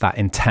match that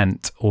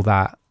intent or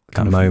that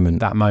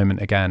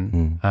moment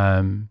again.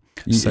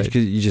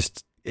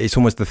 It's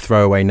almost the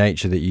throwaway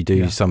nature that you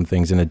do some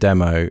things in a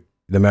demo.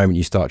 The moment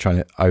you start trying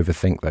to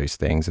overthink those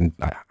things and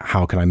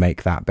how can I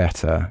make that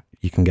better,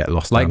 you can get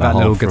lost. Like that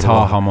little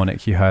guitar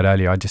harmonic you heard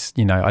earlier. I just,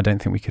 I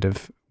don't think we could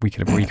have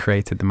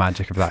recreated the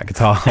magic of that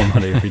guitar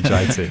harmonic if we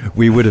tried to.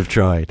 We would have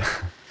tried.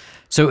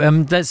 So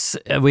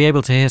are we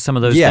able to hear some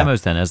of those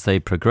demos then as they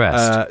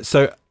progressed?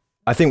 So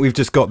I think we've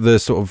just got the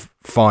sort of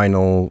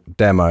final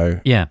demo.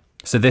 Yeah.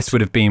 So this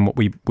would have been what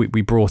we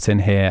brought in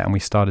here, and we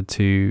started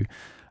to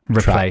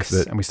replace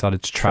and we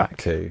started to track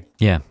to.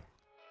 Yeah.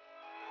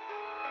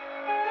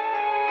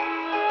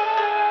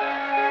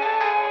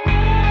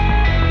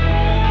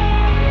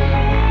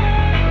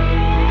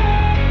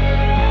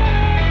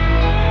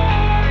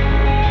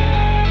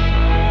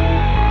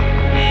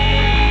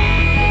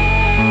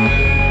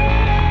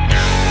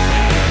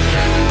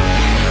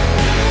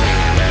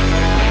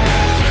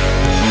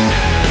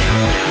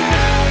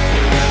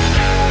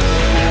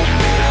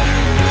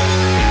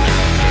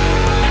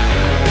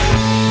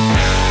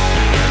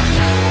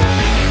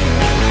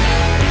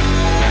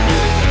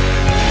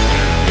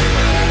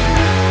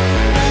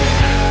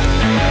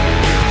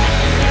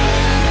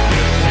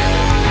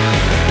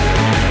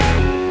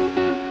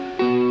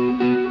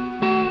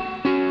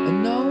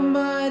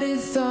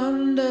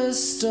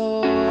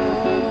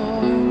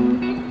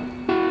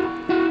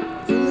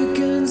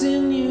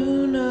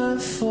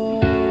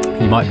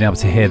 Might be able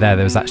to hear there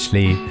was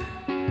actually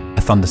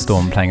a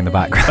thunderstorm playing in the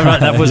background. Oh, right,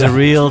 that was a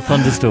real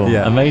thunderstorm.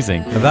 Yeah.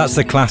 Amazing. And that's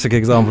a classic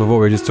example of what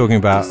we were just talking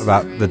about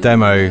the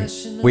demo. I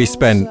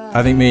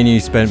think me and you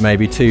spent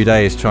maybe 2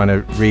 days trying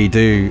to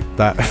redo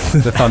that,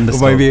 the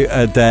thunderstorm. Maybe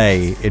a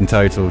day in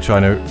total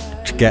trying to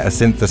get a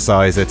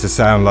synthesizer to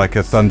sound like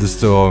a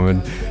thunderstorm,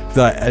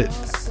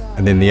 and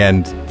And in the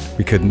end,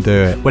 we couldn't do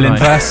it. Well, in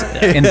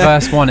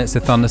verse 1, it's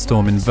a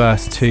thunderstorm. In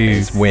verse 2,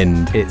 it's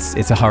wind.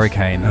 It's a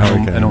hurricane,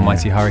 an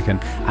almighty hurricane.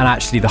 And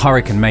actually, the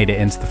hurricane made it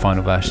into the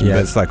final version. Yeah,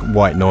 it's like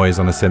white noise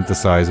on a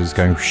synthesizer. It's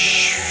going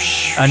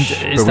shh. And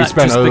is that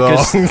just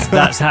because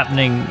that's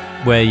happening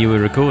where you were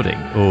recording,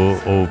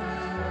 or?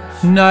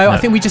 No, I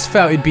think we just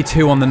felt it'd be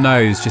too on the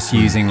nose, just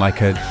using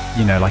like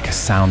a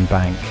sound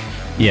bank,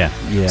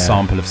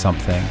 sample of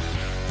something.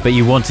 But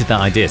you wanted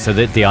that idea, so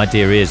the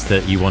idea is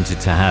that you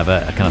wanted to have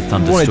a kind of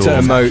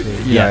thunderstorm. Wanted to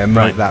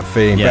emote that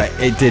feeling, but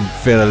it did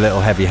feel a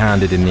little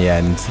heavy-handed in the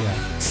end.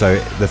 Yeah. So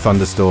the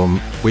thunderstorm,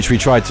 which we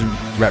tried to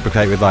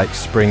replicate with like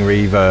spring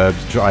reverb.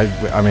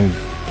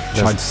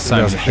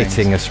 I was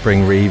hitting a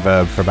spring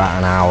reverb for about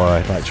an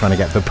hour, like trying to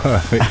get the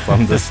perfect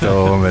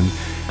thunderstorm, and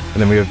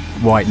then we have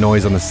white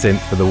noise on the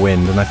synth for the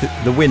wind, and I think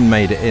the wind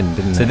made it in,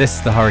 didn't it? So this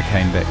is the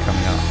hurricane bit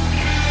coming up.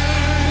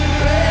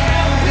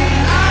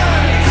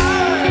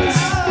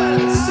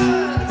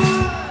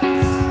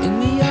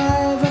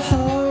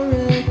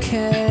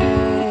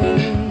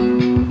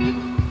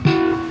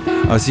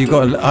 Oh,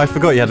 so I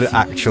forgot you had an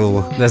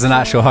actual... There's an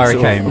actual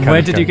hurricane.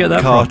 Where did you get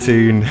that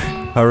cartoon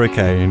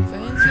hurricane?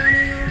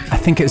 I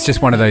think it's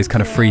just one of those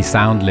kind of free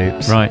sound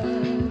loops. Right.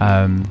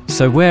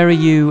 So where are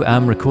you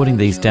recording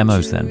these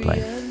demos then,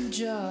 Blaine?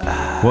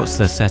 What's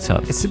the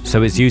setup?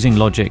 So it's using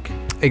Logic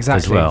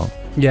as well?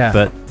 Yeah.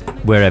 But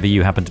wherever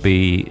you happen to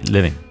be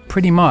living?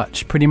 Pretty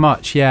much,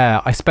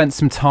 yeah. I spent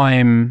some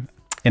time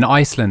in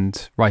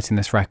Iceland writing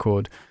this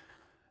record.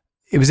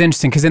 It was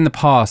interesting because in the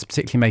past,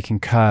 particularly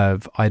making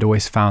Curve, I'd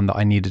always found that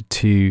I needed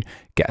to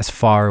get as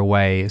far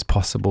away as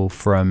possible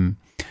from,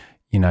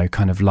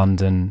 kind of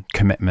London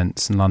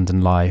commitments and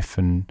London life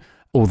and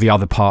all the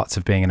other parts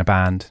of being in a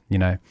band,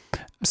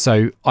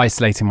 So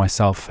isolating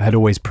myself had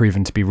always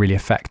proven to be really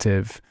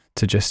effective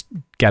to just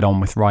get on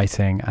with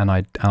writing, and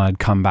I'd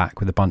come back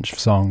with a bunch of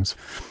songs.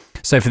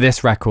 So for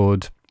this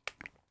record,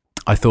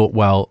 I thought,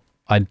 well,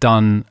 I'd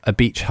done a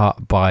beach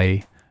hut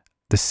by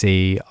the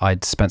sea.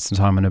 I'd spent some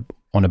time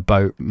on a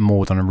boat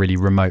moored on a really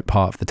remote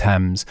part of the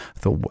Thames. I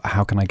thought,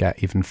 how can I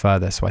get even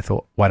further? So I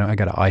thought, why don't I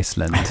go to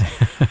Iceland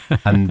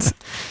and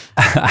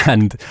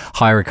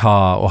hire a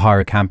car or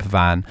hire a camper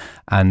van?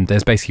 And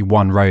there's basically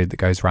one road that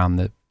goes around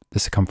the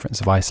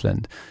circumference of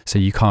Iceland, so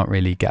you can't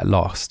really get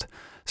lost.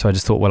 So I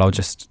just thought, well, I'll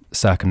just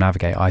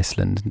circumnavigate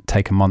Iceland and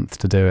take a month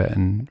to do it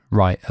and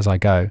write as I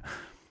go.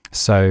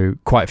 So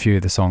quite a few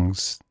of the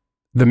songs,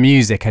 the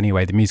music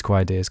anyway, the musical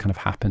ideas kind of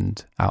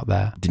happened out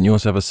there. Didn't you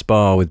also have a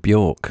spa with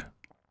Bjork?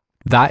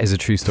 That is a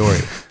true story.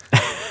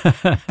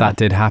 That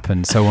did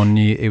happen. So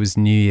it was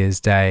New Year's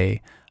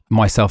Day.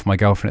 Myself and my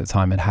girlfriend at the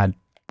time had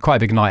quite a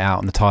big night out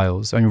on the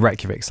tiles. I mean,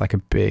 Reykjavik's like a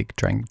big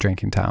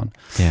drinking town.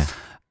 Yeah.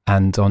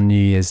 And on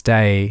New Year's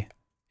Day,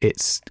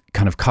 it's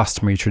kind of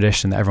customary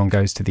tradition that everyone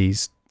goes to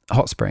these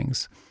hot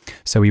springs.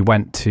 So we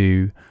went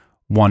to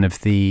one of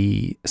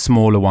the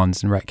smaller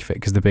ones in Reykjavik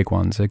because the big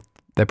ones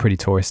they're pretty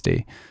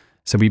touristy.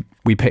 So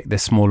we picked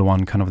this smaller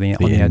one, kind of on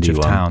the edge of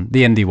town,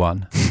 the indie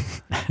one.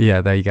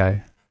 Yeah, there you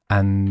go.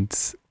 And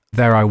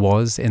there I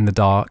was in the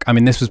dark. I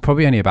mean, this was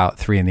probably only about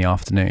 3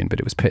 p.m, but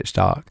it was pitch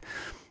dark,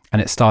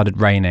 and it started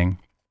raining,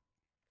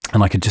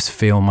 and I could just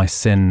feel my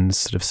sins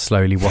sort of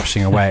slowly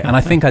washing away. And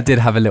I think I did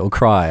have a little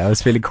cry. I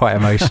was feeling quite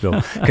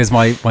emotional because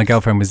my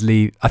girlfriend was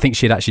I think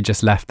she'd actually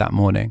just left that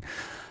morning.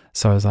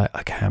 So I was like,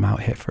 okay, I'm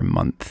out here for a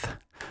month.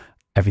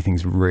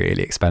 Everything's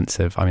really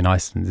expensive. I mean,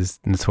 Iceland is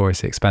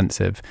notoriously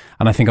expensive.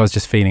 And I think I was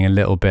just feeling a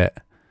little bit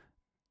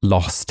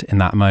lost in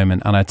that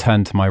moment. And I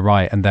turned to my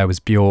right, and there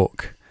was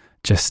Bjork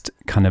just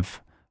kind of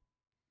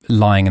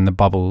lying in the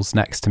bubbles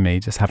next to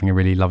me, just having a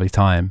really lovely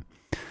time.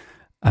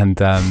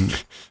 And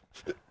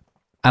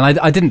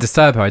I didn't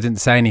disturb her. I didn't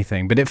say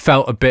anything, but it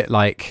felt a bit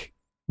like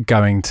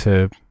going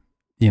to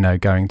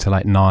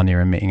like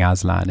Narnia and meeting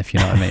Aslan, if you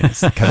know what I mean.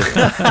 It's kind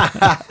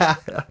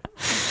of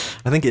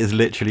I think it is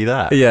literally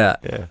that. Yeah.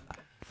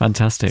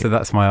 Fantastic. So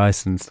that's my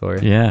Iceland story.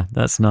 Yeah,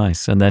 that's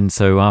nice. And then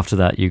so after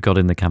that, you got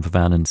in the camper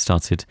van and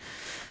started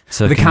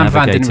the camper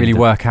van didn't really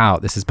work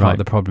out. This is part of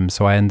the problem.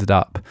 So I ended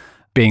up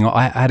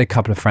I had a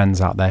couple of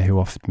friends out there who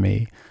offered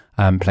me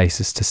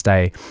places to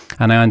stay,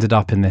 and I ended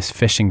up in this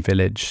fishing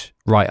village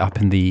right up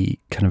in the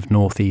kind of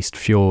northeast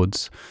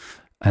fjords,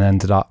 and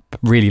ended up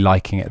really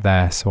liking it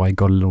there. So I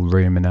got a little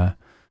room in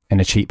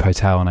a cheap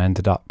hotel, and I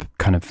ended up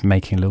kind of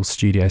making a little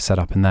studio set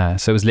up in there.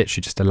 So it was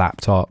literally just a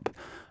laptop,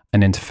 an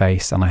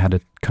interface, and I had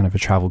a kind of a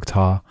travel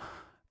guitar,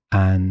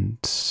 and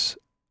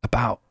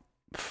about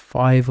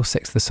 5 or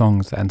 6 of the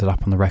songs that ended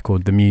up on the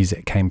record, the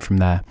music came from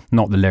there,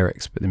 not the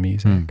lyrics, but the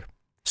music.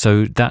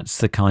 So that's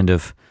the kind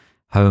of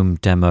home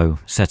demo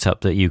setup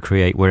that you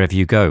create wherever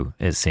you go,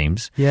 it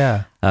seems.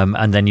 Yeah.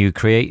 And then you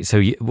create,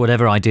 so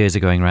whatever ideas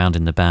are going around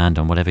in the band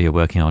on whatever you're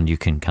working on, you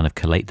can kind of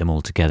collate them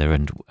all together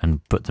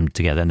and put them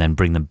together and then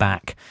bring them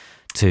back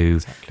to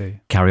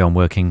carry on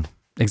working.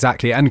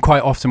 Exactly. And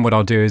quite often what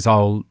I'll do is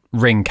I'll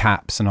ring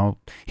Caps, and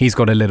he's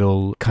got a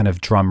little kind of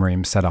drum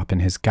room set up in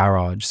his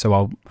garage.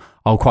 So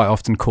I'll quite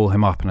often call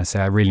him up and I say,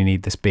 I really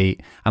need this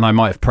beat. And I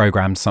might have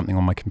programmed something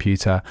on my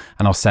computer,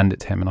 and I'll send it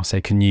to him and I'll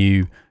say, can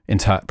you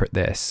interpret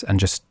this and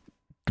just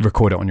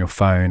record it on your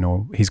phone?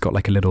 Or he's got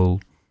like a little,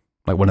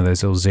 like one of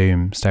those little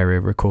Zoom stereo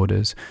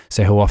recorders.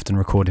 So he'll often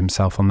record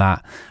himself on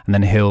that, and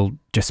then he'll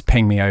just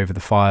ping me over the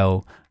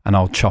file and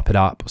I'll chop it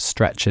up,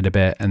 stretch it a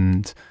bit,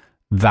 and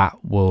that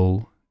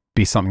will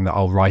be something that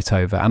I'll write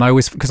over. And I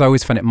always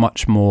find it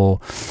much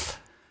more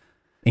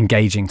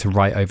engaging to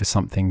write over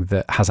something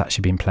that has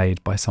actually been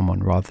played by someone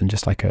rather than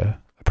just like a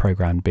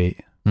programmed beat.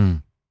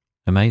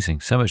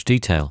 Amazing. So much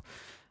detail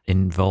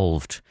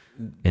involved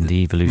in the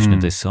evolution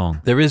of this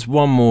song. There is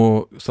one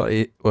more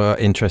slightly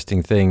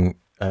interesting thing,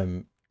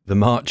 the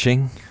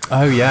marching.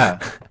 Oh yeah.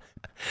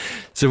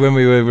 So when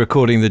we were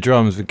recording the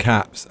drums with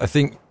Caps, I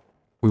think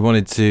we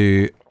wanted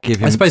to give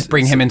him, I suppose,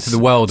 bring him into the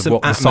world of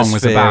what the song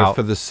was about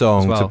for the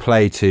song to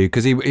play to,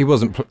 because he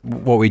wasn't.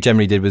 What we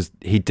generally did was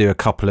he'd do a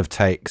couple of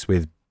takes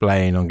with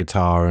Blaine on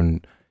guitar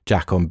and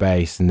Jack on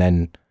bass, and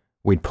then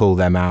we'd pull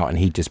them out and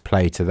he'd just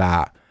play to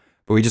that.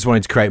 But we just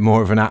wanted to create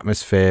more of an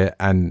atmosphere,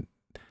 and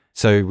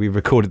so we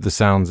recorded the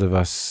sounds of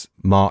us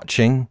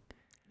marching,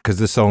 because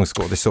the song's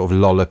got this sort of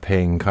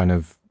lolloping kind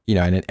of,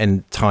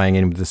 and tying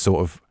in with the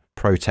sort of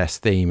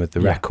protest theme of the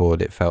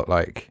record. It felt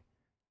like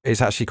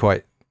it's actually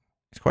quite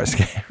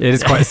scary. It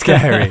is quite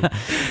scary.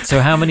 So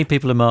how many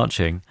people are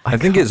marching? I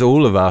think it's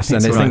all of us,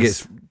 and I think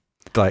it's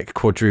like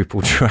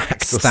quadruple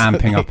tracked,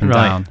 stamping up and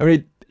down. I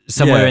mean,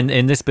 somewhere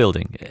in this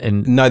building.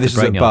 No, this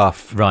was at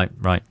Buff. Right.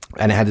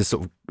 And it had this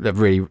sort of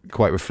really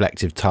quite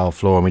reflective tile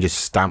floor, and we just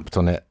stamped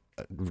on it,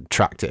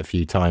 tracked it a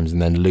few times,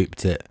 and then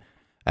looped it.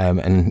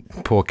 And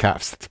poor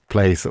Caps to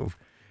play sort of.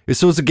 It's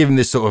sort of given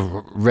this sort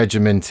of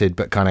regimented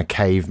but kind of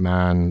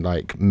caveman,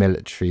 like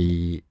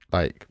military,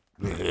 like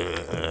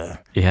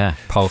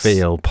pulse,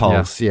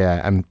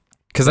 and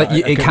because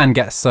it can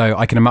get so.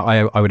 I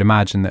would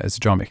imagine that as a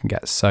drum, it can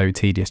get so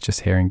tedious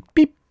just hearing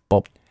beep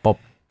bop bop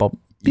bop.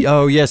 Beep.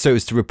 Oh yeah, so it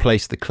was to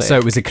replace the click. So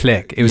it was a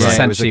click. It was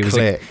essentially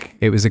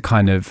it was a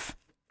kind of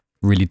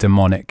really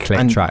demonic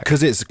click track.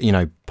 Because it's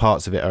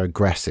parts of it are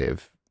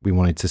aggressive. We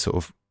wanted to sort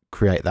of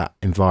create that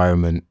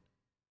environment,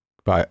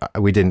 but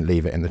we didn't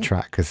leave it in the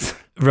track because.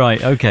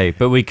 Right, okay,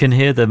 but we can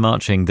hear the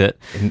marching that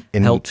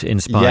helped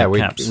inspire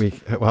Caps. He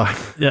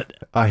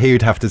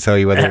would have to tell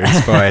you whether it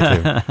inspired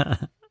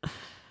him.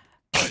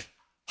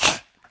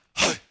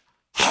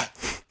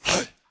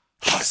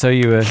 So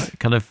you were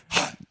kind of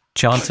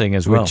chanting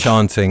as well. We're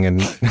chanting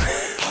and...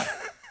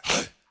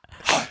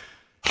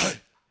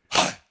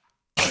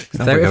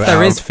 If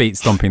there is feet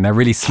stomping, they're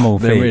really small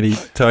feet. They're really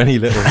tiny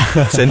little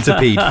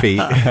centipede feet.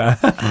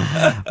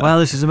 Wow,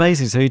 this is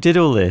amazing. So you did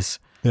all this.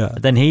 Yeah.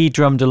 Then he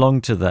drummed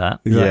along to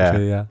that.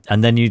 Exactly, yeah.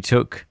 And then you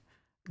took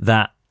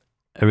that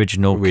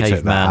original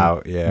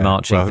caveman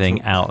marching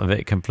thing out of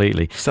it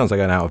completely. Sounds like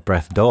an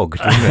out-of-breath dog,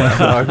 doesn't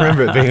it? I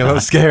remember it being a lot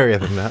scarier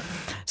than that.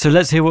 So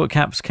let's hear what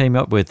Caps came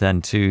up with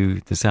then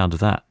to the sound of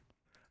that.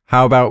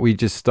 How about we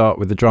just start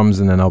with the drums,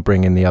 and then I'll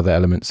bring in the other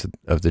elements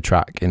of the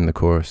track in the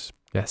chorus.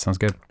 Yeah, sounds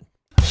good.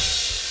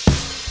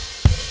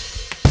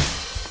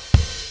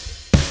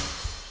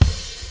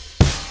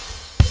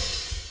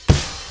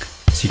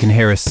 So you can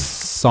hear a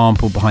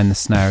sample behind the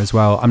snare as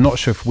well. I'm not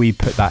sure if we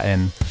put that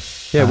in.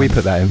 Yeah, we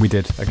put that in. We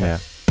did. Okay. Yeah.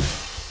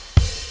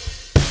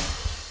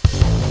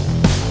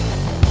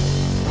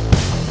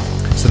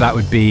 So that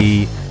would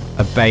be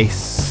a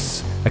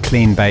bass, a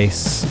clean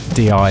bass,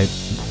 DI,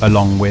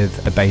 along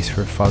with a bass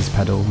for a fuzz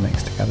pedal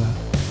mixed together.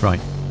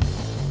 Right.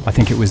 I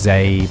think it was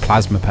a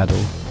plasma pedal,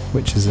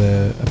 which is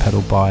a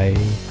pedal by...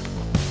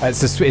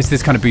 It's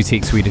this kind of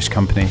boutique Swedish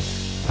company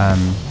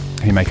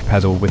who make a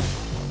pedal with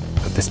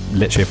this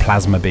literally a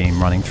plasma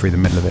beam running through the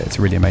middle of it. It's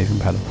a really amazing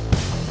pedal.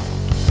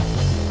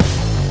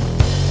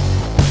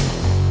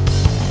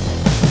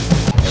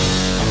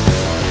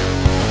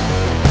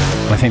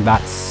 I think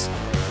that's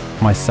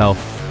myself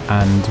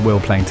and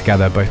Will playing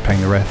together, both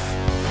playing the riff.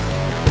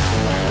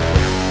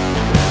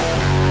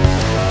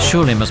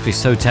 Surely it must be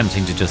so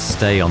tempting to just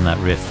stay on that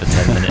riff for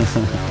 10 minutes.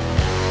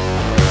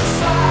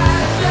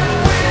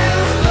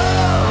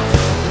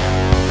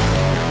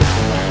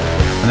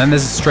 And then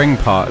there's a string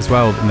part as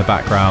well in the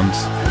background.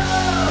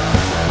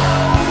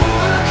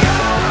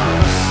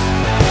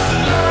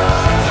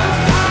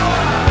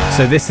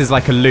 So this is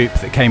like a loop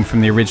that came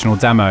from the original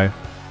demo.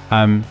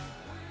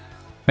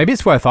 Maybe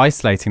it's worth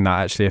isolating that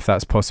actually, if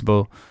that's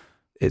possible.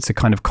 It's a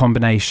kind of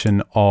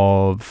combination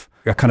of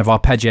a kind of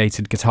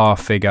arpeggiated guitar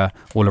figure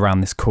all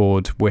around this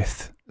chord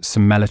with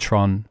some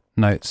mellotron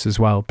notes as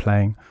well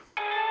playing.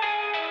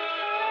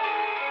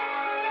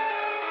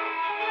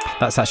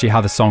 That's actually how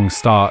the song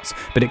starts,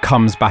 but it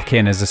comes back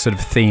in as a sort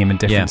of theme in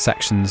different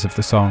sections of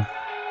the song.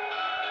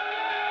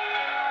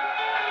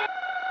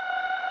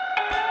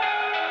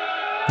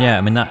 Yeah,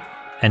 I mean, that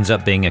ends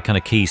up being a kind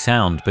of key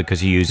sound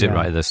because you use it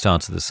right at the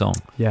start of the song.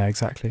 Yeah,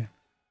 exactly.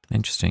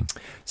 Interesting.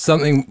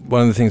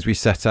 One of the things we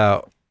set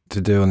out to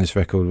do on this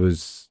record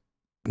was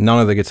none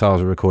of the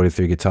guitars were recorded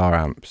through guitar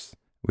amps,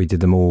 we did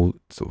them all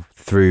sort of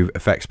through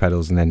effects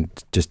pedals and then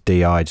just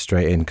DI'd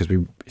straight in, because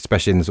we,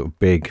 especially in the sort of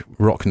big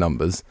rock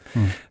numbers,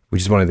 we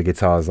just wanted the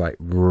guitars like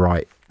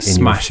right in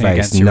smashing your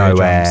face, against your no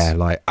eardrums. air,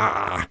 like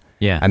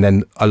Yeah. And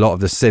then a lot of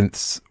the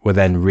synths were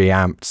then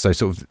reamped, so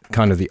sort of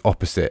kind of the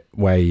opposite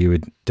way you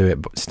would do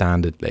it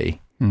standardly.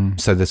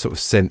 So the sort of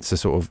synths are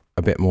sort of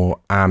a bit more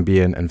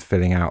ambient and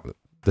filling out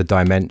the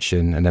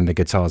dimension, and then the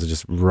guitars are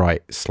just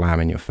right slam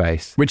in your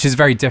face. Which is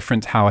very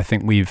different to how I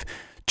think we've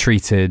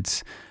treated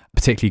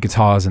particularly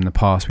guitars in the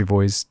past. We've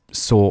always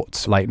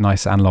sought like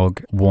nice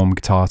analog, warm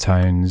guitar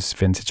tones,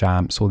 vintage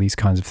amps, all these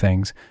kinds of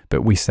things.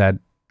 But we said,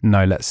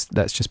 no, let's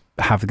just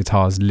have the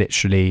guitars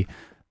literally,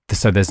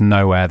 so there's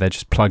no air, they're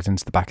just plugged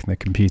into the back of the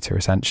computer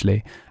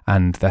essentially,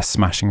 and they're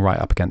smashing right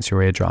up against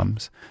your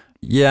eardrums.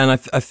 Yeah, and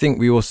I think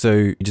we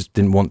also just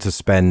didn't want to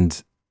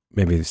spend,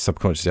 maybe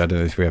subconsciously, I don't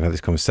know if we ever had this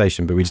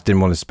conversation, but we just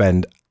didn't want to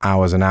spend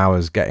hours and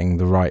hours getting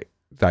the right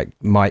like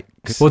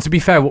mics. Well, to be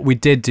fair, what we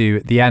did do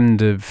at the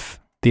end of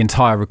the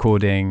entire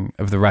recording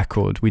of the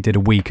record, we did a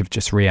week of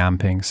just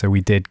reamping. So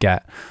we did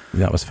get...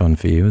 That was fun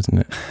for you, wasn't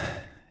it?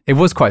 It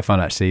was quite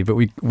fun actually, but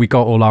we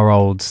got all our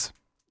old,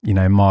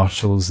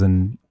 Marshalls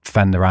and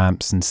Fender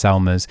amps and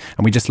Selmers,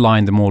 and we just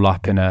lined them all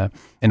up in a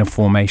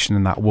formation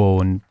in that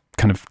wall and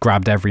kind of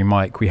grabbed every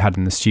mic we had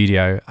in the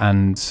studio,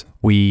 and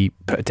we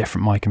put a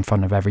different mic in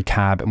front of every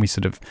cab, and we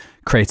sort of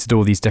created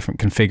all these different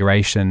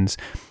configurations.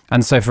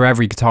 And so for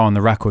every guitar on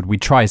the record, we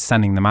tried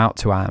sending them out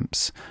to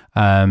amps,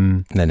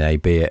 and then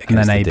A/B it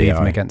against the DI.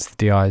 them against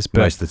the DIs.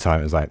 But most of the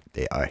time it was like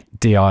DI.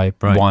 DI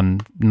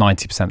won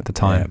 90% of the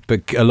time. Yeah,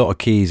 but a lot of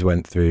keys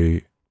went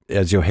through.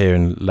 As you'll hear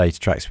in later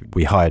tracks,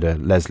 we hired a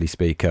Leslie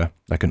speaker,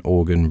 like an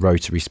organ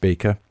rotary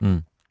speaker,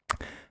 and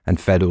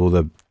fed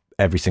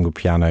every single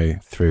piano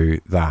through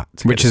that.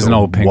 Which is an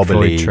old Pink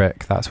Floyd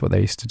trick. That's what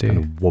they used to do. Kind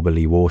of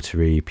wobbly,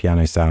 watery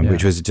piano sound, Yeah.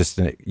 which was just,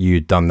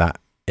 you'd done that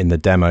in the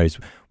demos.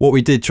 What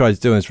we did try to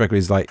do on this record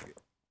is like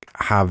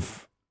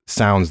have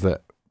sounds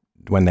that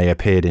when they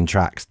appeared in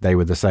tracks, they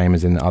were the same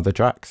as in the other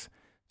tracks,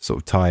 sort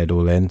of tie it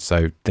all in.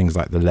 So things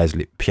like the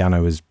Leslie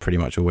piano was pretty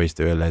much always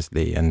through a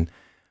Leslie, and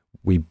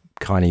we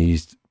kind of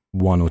used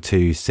one or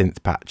two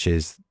synth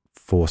patches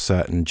for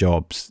certain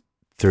jobs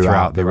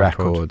throughout the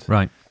record.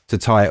 Right. To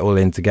tie it all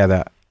in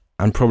together,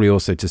 and probably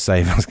also to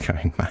save us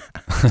going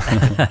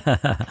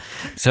mad.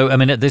 So, I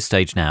mean, at this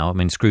stage now,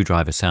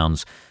 Screwdriver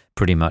sounds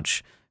pretty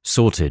much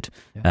sorted.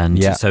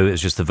 And so it's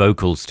just the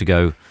vocals to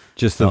go.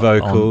 Just the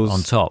vocals.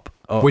 On top.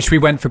 Which we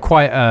went for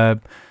quite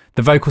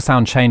the vocal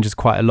sound changes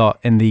quite a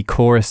lot. In the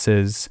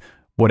choruses,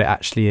 what it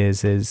actually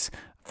is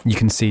you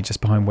can see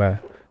just behind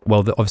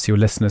obviously your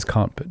listeners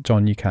can't, but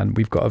John, you can.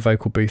 We've got a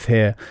vocal booth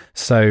here.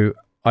 So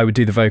I would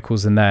do the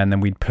vocals in there, and then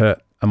we'd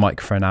put a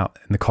microphone out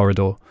in the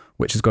corridor,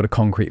 which has got a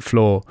concrete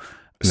floor.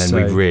 And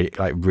then we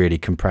really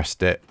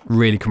compressed it.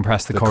 Really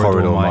compressed the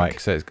corridor mic.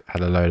 So it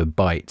had a load of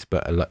bite,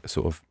 but a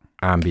sort of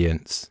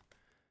ambience.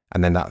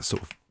 And then that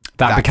sort of...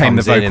 That became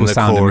the vocal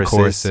sound in the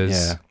choruses.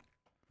 Yeah.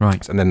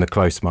 Right. And then the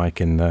close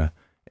mic in the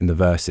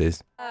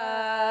verses.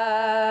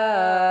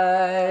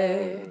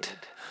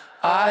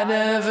 I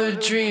never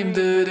dreamed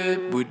that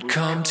it would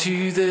come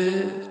to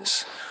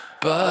this,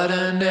 but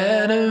an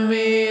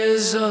enemy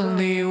is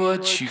only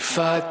what you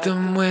fight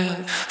them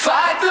with.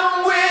 Fight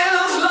them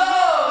with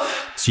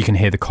love. So you can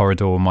hear the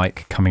corridor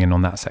mic coming in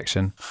on that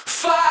section.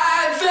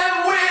 Fight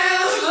them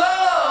with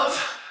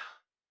love.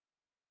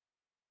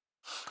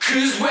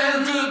 'Cause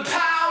when the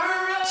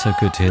power of... So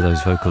good to hear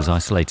those vocals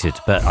isolated.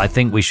 But I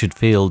think we should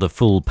feel the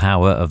full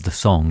power of the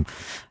song,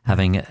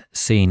 having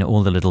seen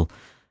all the little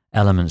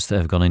elements that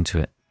have gone into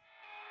it.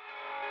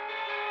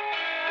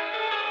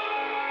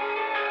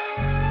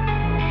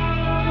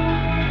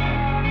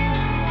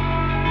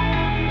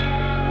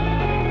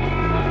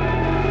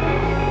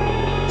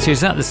 So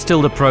is that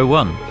still the Pro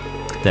 1?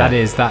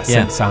 There? That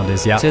synth sound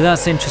is, yeah. So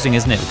that's interesting,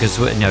 isn't it? Because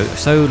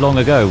so long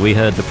ago we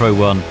heard the Pro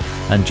 1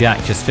 and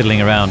Jack just fiddling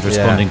around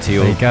responding to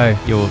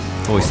your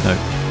voice note.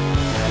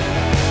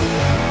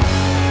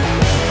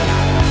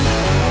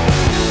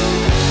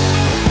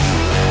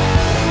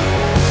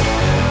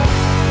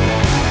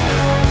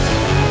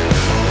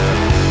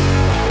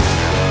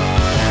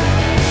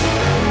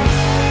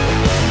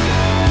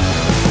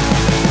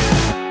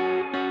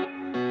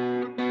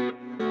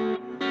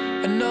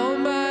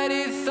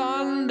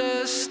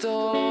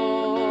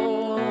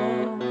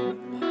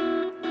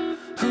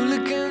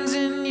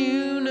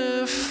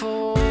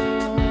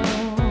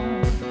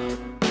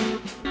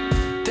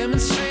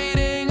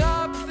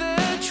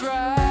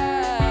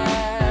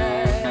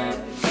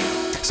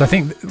 So I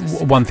think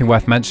one thing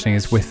worth mentioning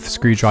is with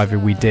Screwdriver,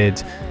 we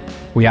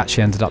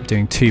actually ended up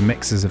doing 2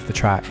 mixes of the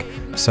track.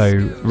 So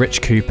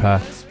Rich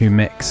Cooper,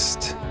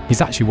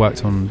 he's actually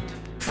worked on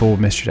 4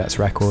 Mystery Jets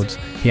records.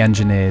 He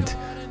engineered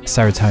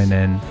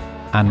Serotonin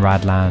and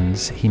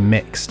Radlands. He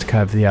mixed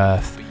Curve of the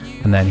Earth,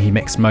 and then he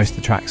mixed most of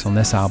the tracks on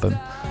this album.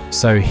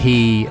 So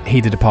he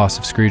did a pass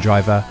of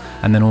Screwdriver,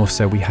 and then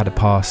also we had a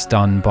pass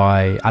done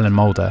by Alan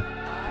Moulder,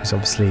 who's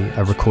obviously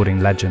a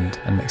recording legend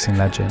and mixing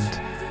legend.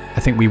 I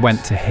think we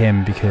went to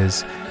him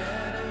because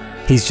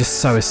he's just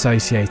so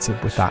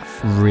associated with that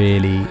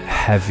really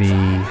heavy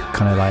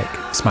kind of like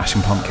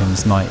Smashing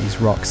Pumpkins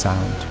 90s rock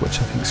sound, which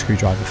I think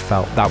Screwdriver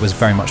felt. That was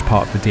very much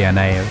part of the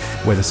DNA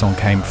of where the song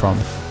came from.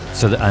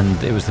 So,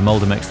 and it was the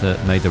Mulder Mix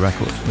that made the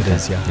record? It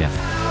is, yeah.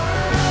 Yeah.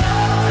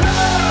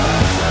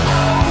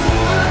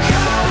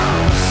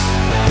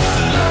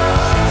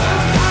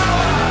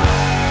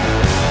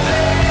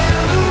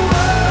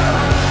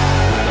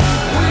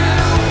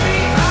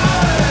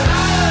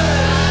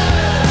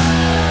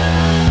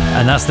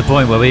 And that's the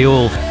point where we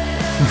all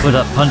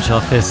punch our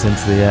fists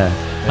into the air.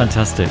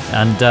 Fantastic.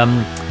 And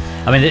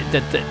I mean,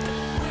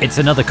 it's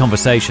another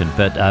conversation,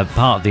 but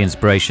part of the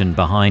inspiration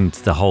behind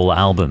the whole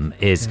album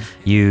is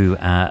you,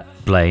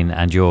 Blaine,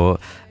 and your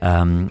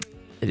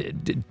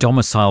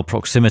domicile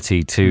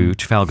proximity to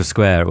Trafalgar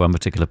Square at one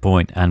particular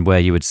point, and where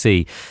you would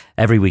see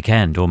every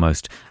weekend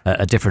almost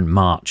a different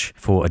march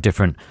for a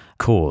different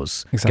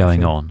cause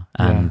going on.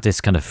 And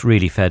this kind of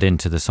really fed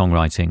into the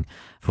songwriting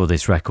for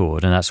this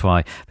record, and that's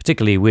why,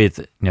 particularly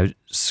with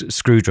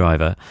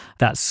Screwdriver,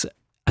 that's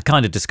a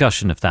kind of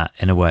discussion of that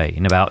in a way,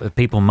 about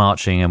people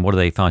marching and what are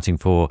they fighting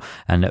for,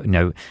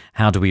 and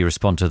how do we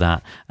respond to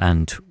that,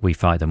 and we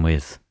fight them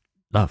with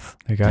love.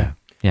 There you go.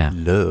 Yeah.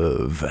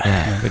 Love.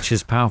 Yeah, which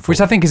is powerful.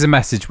 Which I think is a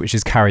message which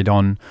is carried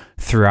on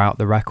throughout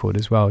the record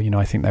as well.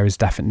 I think there is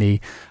definitely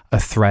a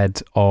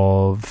thread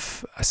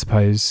of, I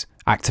suppose,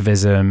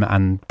 activism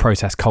and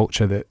protest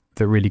culture that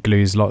really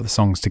glues a lot of the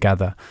songs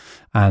together.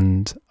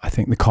 And I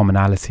think the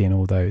commonality in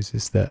all those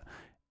is that,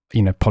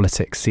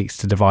 politics seeks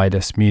to divide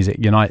us, music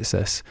unites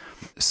us.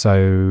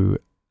 So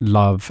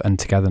love and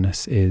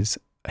togetherness is,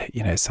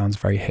 it sounds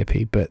very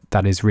hippie, but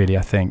that is really,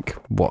 I think,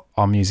 what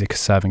our music is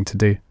serving to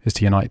do, is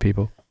to unite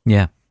people.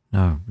 Yeah.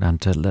 No,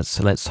 and let's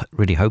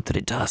really hope that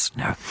it does.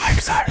 No, I hope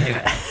so.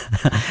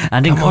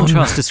 And in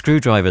contrast to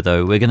Screwdriver,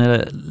 though, we're going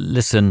to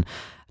listen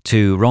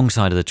to Wrong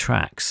Side of the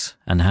Tracks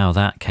and how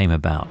that came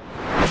about.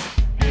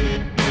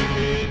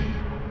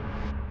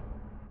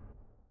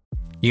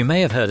 You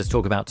may have heard us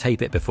talk about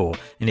Tape It before,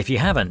 and if you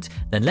haven't,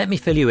 then let me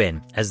fill you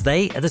in, as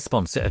they are the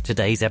sponsor of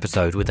today's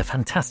episode with a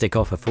fantastic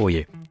offer for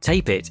you.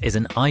 Tape It is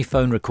an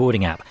iPhone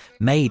recording app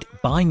made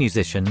by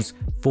musicians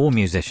for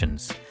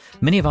musicians.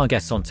 Many of our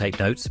guests on Tape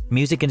Notes,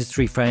 music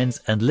industry friends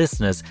and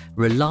listeners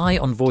rely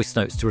on voice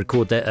notes to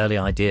record their early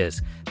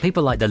ideas.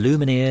 People like the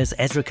Lumineers,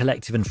 Ezra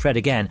Collective and Fred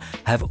Again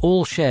have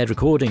all shared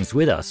recordings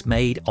with us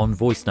made on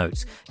voice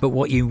notes. But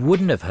what you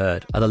wouldn't have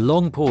heard are the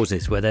long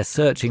pauses where they're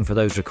searching for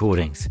those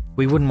recordings.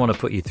 We wouldn't want to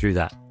put you through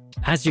that.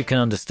 As you can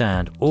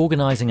understand,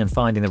 organising and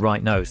finding the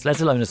right notes,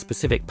 let alone a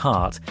specific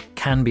part,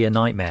 can be a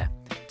nightmare.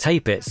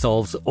 Tape It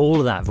solves all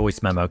of that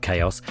voice memo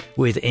chaos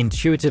with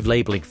intuitive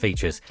labelling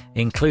features,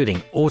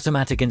 including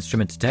automatic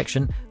instrument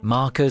detection,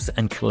 markers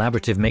and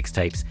collaborative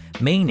mixtapes,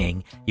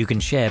 meaning you can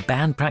share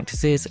band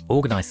practices,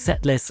 organise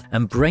set lists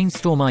and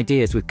brainstorm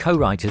ideas with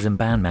co-writers and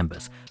band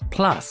members.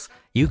 Plus,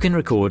 you can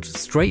record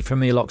straight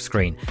from your lock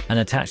screen and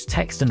attach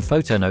text and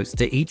photo notes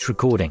to each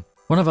recording.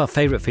 One of our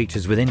favourite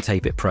features within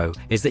Tape It Pro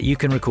is that you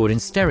can record in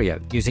stereo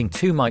using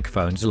 2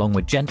 microphones along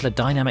with gentler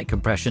dynamic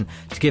compression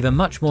to give a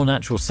much more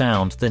natural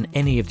sound than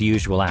any of the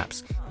usual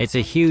apps. It's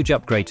a huge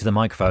upgrade to the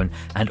microphone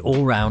and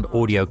all-round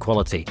audio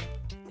quality.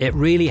 It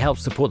really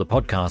helps support the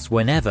podcast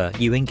whenever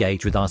you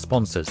engage with our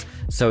sponsors.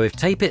 So if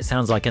Tape It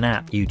sounds like an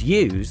app you'd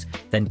use,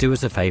 then do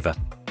us a favour.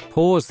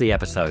 Pause the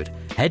episode,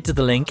 head to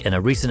the link in a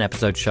recent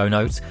episode show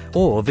notes,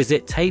 or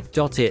visit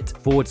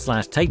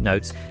tape.it/tape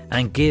notes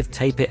and give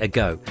Tape It a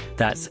go.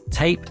 That's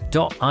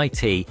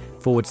tape.it/tape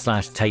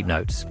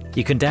notes.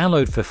 You can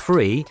download for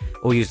free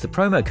or use the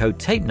promo code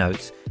Tape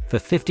Notes for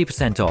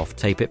 50% off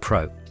Tape It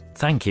Pro.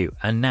 Thank you,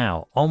 and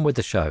now on with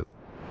the show.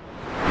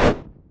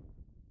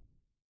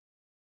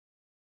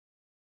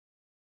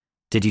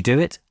 Did you do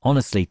it?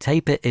 Honestly,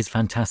 Tape It is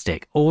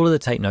fantastic. All of the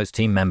Tape Notes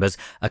team members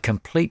are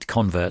complete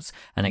converts,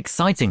 and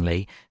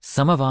excitingly,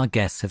 some of our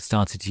guests have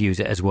started to use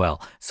it as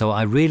well. So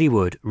I really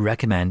would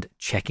recommend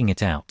checking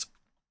it out.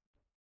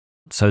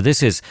 So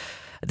this is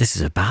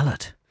a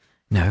ballad.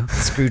 No,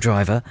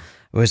 Screwdriver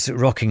was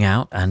rocking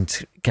out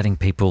and getting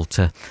people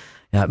to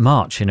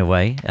march in a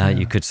way,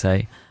 you could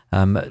say.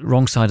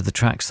 Wrong Side of the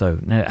Tracks, though.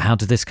 Now, how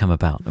did this come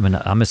about? I mean,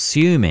 I'm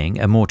assuming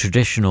a more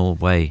traditional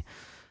way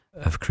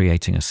of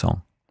creating a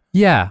song.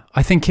 Yeah,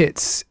 I think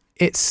it's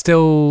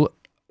still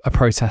a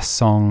protest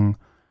song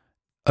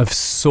of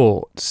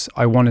sorts.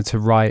 I wanted to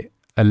write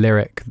a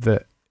lyric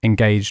that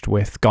engaged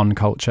with gun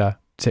culture,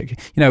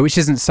 which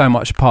isn't so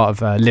much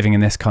part of living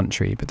in this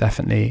country, but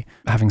definitely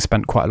having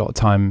spent quite a lot of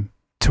time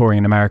touring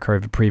in America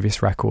over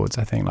previous records,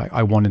 I think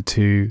I wanted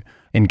to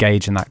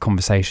engage in that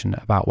conversation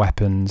about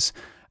weapons.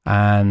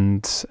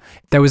 And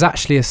there was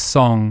actually a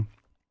song,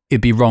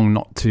 it'd be wrong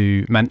not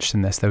to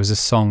mention this, there was a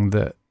song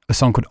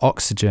called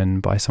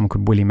Oxygen by someone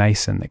called Willie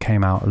Mason that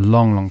came out a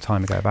long, long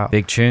time ago.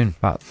 Big tune.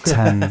 About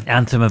 10.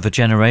 Anthem of a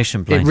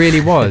generation, Blaine. It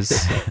really was.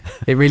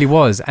 It really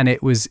was. And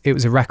it was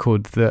a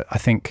record that I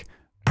think,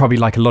 probably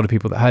like a lot of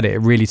people that heard it, it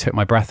really took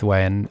my breath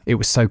away. And it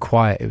was so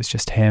quiet. It was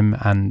just him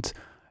and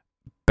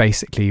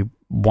basically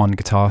one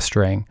guitar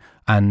string.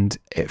 and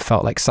it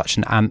felt like such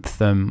an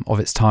anthem of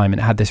its time, and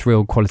it had this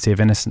real quality of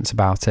innocence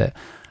about it.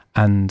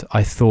 And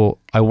I thought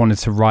I wanted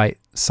to write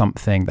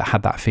something that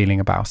had that feeling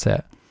about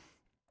it.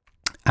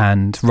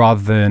 And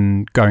rather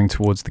than going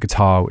towards the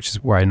guitar, which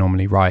is where I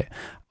normally write,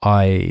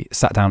 I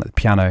sat down at the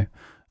piano,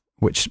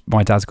 which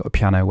my dad's got a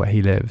piano where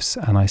he lives,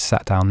 and I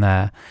sat down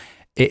there.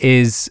 It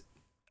is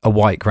a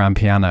white grand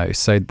piano,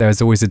 so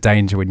there's always a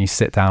danger when you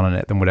sit down on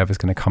it, then whatever's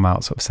going to come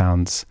out sort of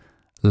sounds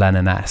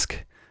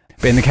Lennon-esque.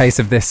 But in the case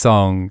of this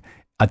song,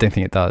 I don't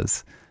think it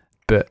does.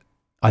 But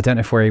I don't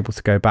know if we're able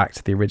to go back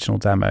to the original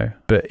demo,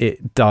 but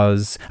it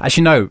does.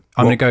 Actually, no,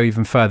 I'm going to go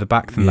even further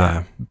back than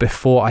that.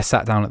 Before I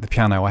sat down at the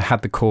piano, I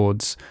had the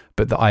chords,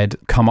 but that I had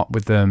come up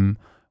with them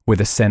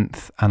with a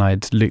synth, and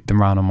I'd looped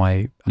them around on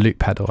my loop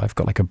pedal. I've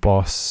got like a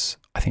Boss,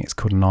 I think it's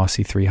called an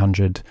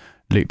RC300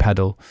 loop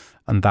pedal,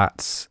 and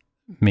that's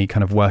me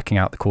kind of working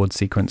out the chord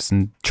sequence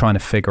and trying to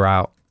figure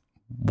out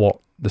what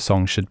the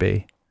song should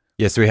be.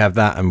 Yeah, so we have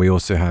that, and we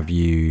also have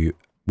you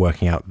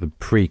working out the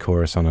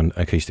pre-chorus on an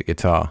acoustic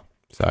guitar.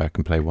 So I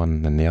can play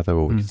one and the other,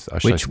 or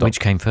which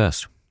came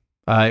first?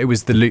 It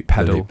was the loop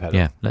pedal. The loop pedal.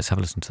 Yeah, let's have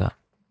a listen to that.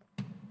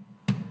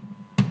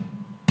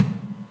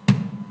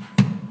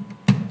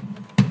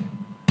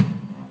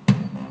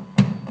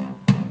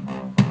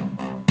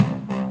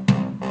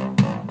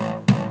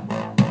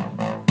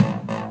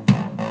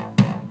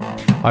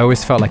 I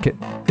always felt like it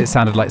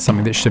sounded like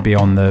something that should be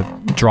on the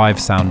Drive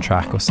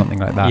soundtrack or something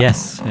like that.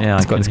 Yes, yeah.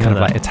 It's got this kind of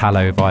like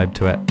Italo vibe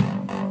to it.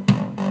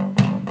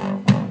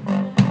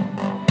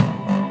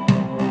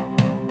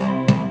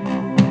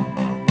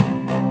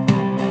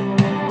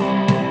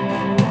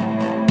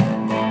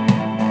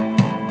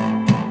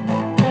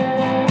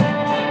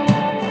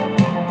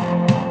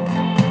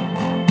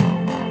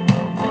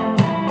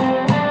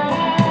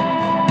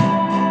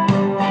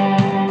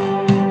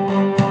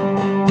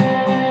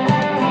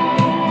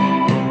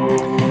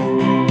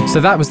 So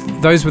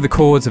those were the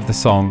chords of the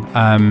song,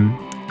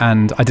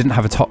 and I didn't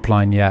have a top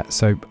line yet.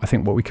 So I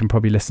think what we can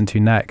probably listen to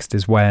next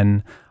is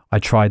when I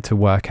tried to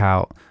work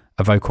out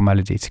a vocal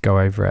melody to go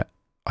over it.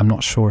 I'm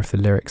not sure if the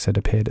lyrics had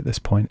appeared at this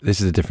point.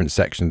 This is a different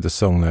section of the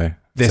song, though.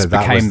 This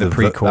became the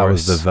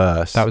pre-chorus. That was the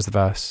verse. That was the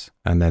verse.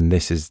 And then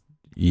this is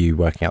you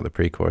working out the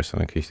pre-chorus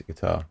on acoustic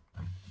guitar.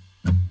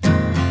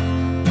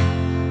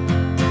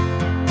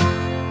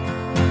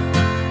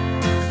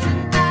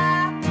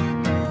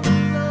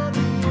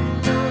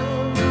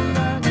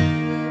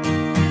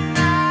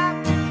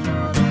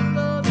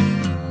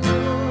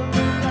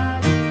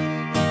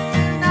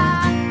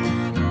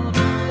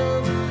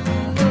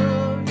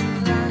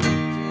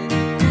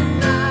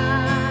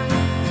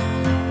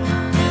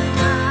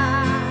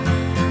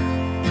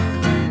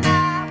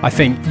 I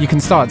think you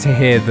can start to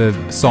hear the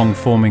song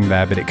forming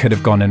there, but it could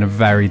have gone in a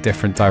very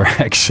different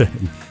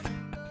direction.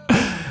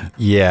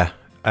 Yeah.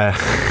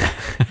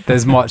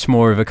 There's much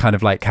more of a kind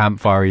of like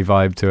campfire-y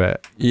vibe to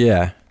it.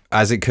 Yeah,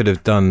 as it could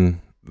have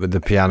done with the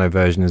piano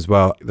version as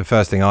well. The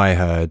first thing I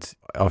heard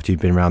after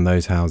you'd been around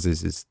those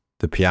houses is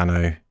the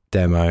piano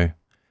demo.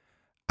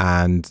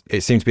 And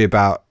it seemed to be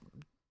about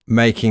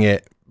making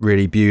it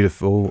really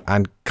beautiful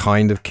and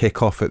kind of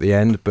kick off at the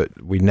end,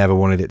 but we never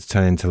wanted it to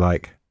turn into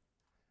like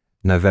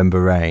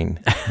November Rain,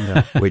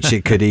 which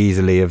it could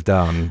easily have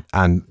done.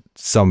 And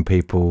some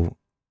people,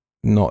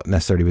 not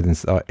necessarily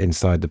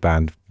inside the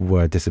band,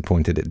 were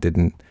disappointed it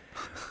didn't.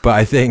 But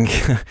I think,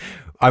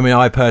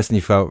 I personally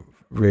felt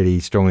really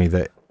strongly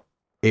that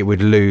it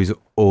would lose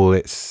all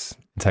its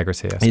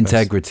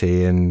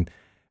integrity, and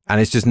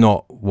it's just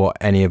not what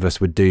any of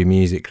us would do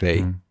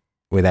musically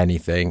with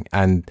anything.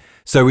 And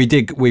so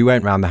we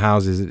went round the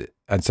houses,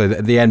 and so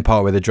the end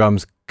part where the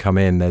drums come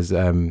in, there's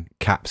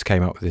Caps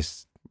came up with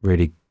this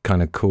really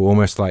kind of cool,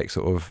 almost like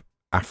sort of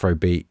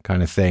Afrobeat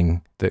kind of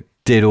thing that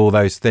did all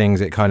those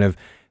things. It kind of,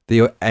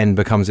 the end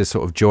becomes this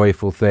sort of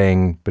joyful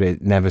thing, but it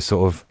never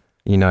sort of,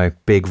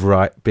 big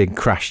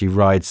crashy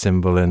ride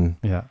cymbal and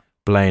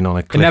Blaine on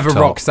a cliff. It never top.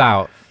 rocks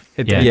out.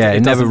 It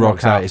never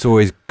rocks out. It's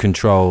always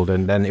controlled.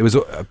 And then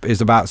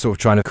it's about sort of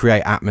trying to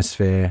create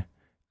atmosphere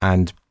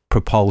and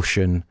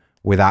propulsion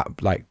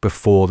without, like,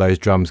 before those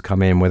drums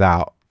come in,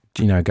 without,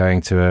 going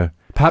to a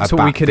Perhaps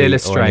what we could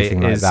illustrate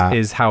like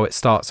is how it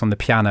starts on the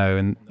piano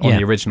and on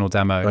the original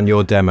demo. On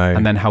your demo.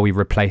 And then how we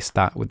replace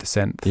that with the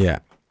synth. Yeah.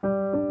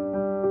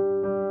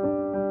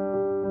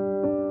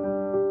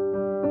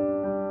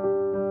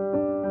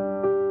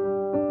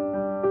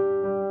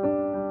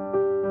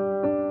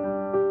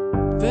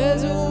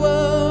 There's a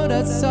world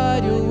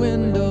outside your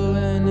window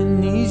and it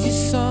needs your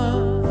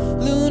sun.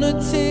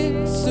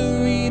 Lunatics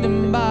are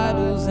reading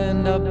Bibles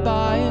and are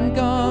buying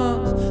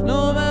guns.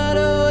 No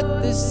matter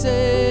what they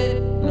say,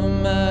 no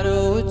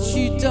matter what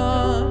you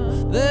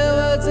done, their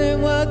words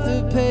ain't worth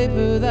the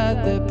paper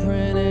that they're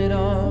printed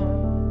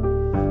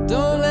on.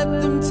 Don't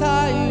let them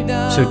tie you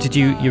down. So did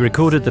you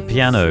recorded the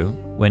piano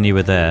when you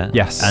were there?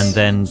 Yes. And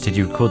then did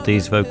you record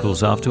these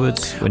vocals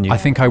afterwards? I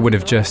think I would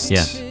have just...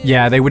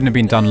 Yeah, they wouldn't have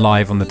been done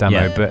live on the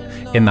demo, but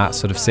in that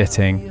sort of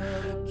sitting.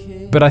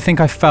 But I think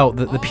I felt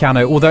that the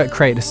piano, although it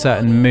created a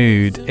certain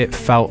mood, it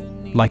felt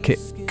like it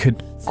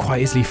could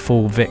quite easily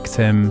fall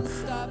victim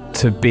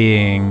to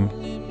being...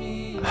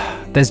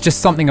 There's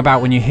just something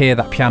about when you hear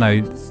that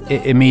piano,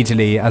 it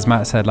immediately, as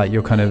Matt said, like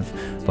your kind of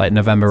like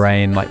November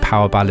Rain, like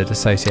power ballad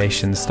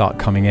associations start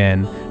coming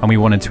in, and we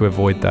wanted to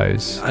avoid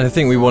those. And I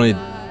think we wanted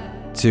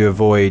to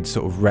avoid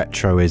sort of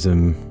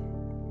retroism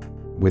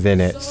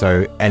within it,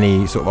 so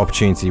any sort of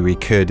opportunity we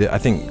could, I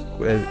think,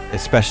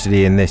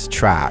 especially in this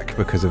track,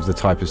 because of the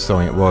type of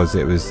song it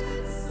was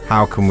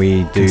how can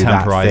we do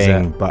that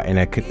thing but in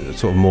a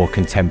sort of more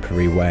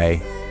contemporary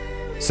way.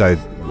 So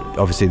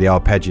obviously the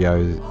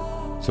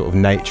arpeggio sort of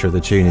nature of the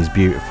tune is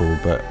beautiful,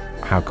 but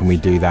how can we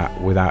do that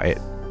without it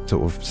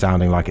sort of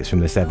sounding like it's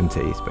from the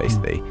 70s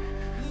basically.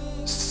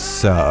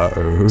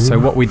 So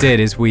what we did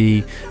is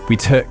we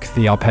took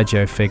the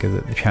arpeggio figure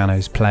that the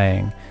piano's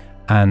playing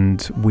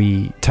and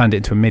we turned it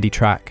into a MIDI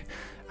track,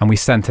 and we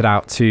sent it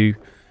out to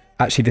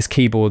actually this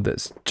keyboard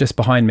that's just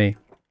behind me,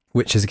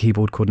 which is a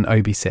keyboard called an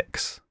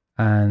OB6.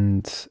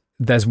 And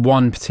there's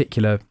one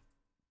particular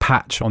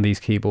patch on these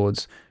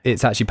keyboards.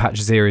 It's actually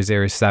patch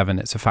 007.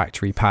 It's a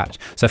factory patch.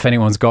 So if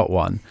anyone's got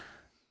one,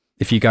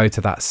 if you go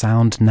to that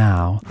Sound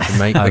Now, to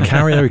make the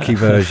karaoke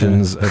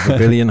versions of A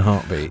Billion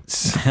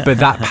Heartbeats. But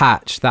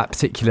that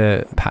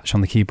particular patch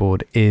on the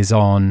keyboard is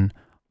on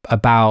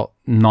about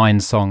 9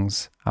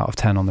 songs out of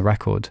 10 on the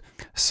record.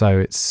 So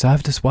it's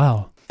served us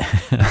well.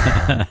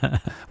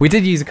 We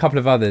did use a couple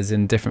of others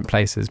in different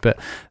places, but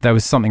there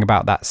was something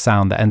about that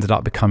sound that ended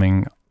up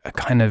becoming a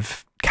kind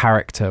of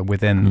character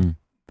within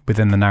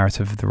the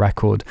narrative of the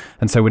record.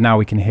 And so now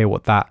we can hear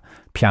what that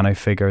piano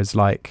figure is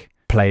like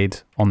played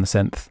on the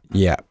synth.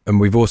 Yeah, and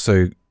we've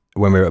also,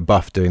 when we were at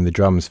Buff doing the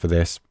drums for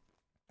this,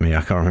 I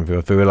can't remember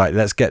if we were like,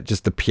 let's get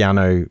just the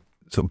piano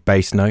sort of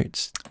bass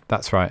notes.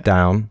 That's right.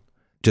 Down,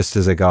 just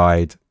as a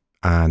guide,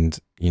 and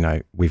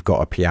we've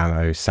got a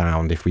piano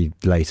sound if we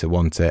later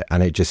want it,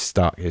 and it just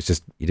stuck. It's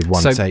just you did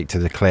one take to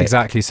the click.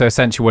 Exactly. So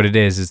essentially, what it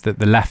is that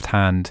the left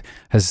hand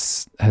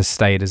has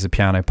stayed as a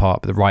piano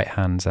part, but the right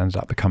hand's ended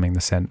up becoming the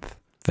synth.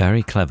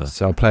 Very clever.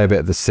 So I'll play a bit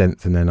of the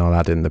synth and then I'll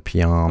add in the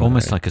piano.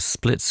 Almost like a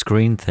split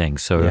screen thing.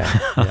 So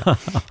yeah.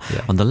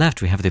 On the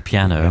left we have the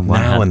piano, and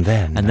now and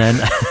then,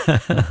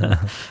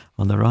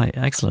 on the right,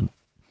 excellent,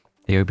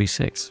 the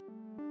OB6.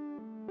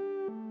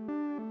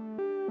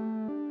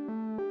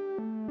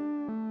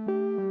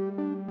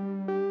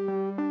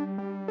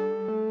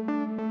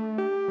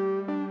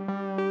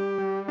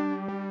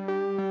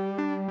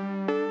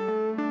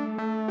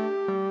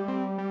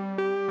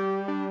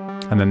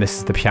 And then this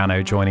is the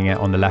piano joining it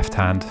on the left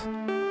hand.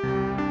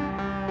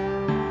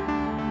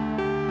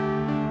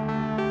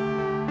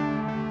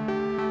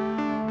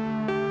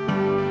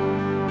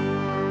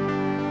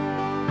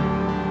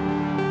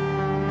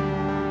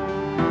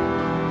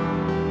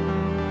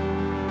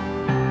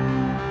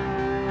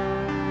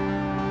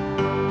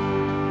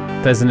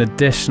 There's an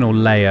additional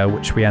layer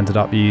which we ended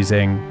up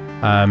using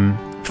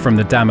from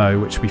the demo,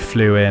 which we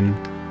flew in,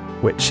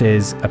 which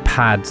is a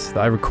pad that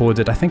I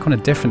recorded, I think on a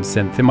different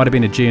synth. It might have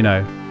been a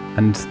Juno.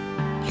 And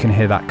you can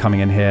hear that coming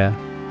in here.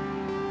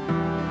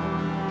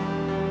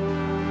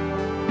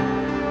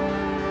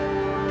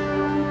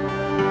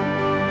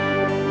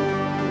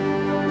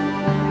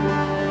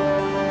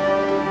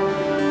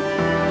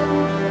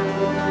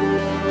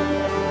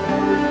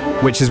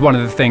 Which is one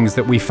of the things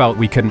that we felt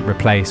we couldn't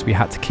replace. We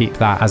had to keep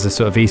that as a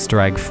sort of Easter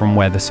egg from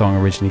where the song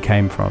originally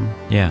came from.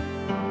 Yeah.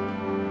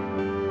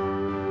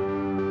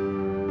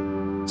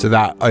 So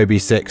that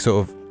OB6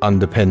 sort of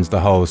underpins the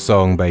whole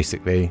song,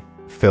 basically.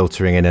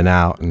 Filtering in and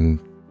out and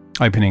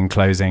opening and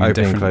closing and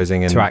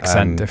to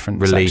accent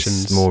different release,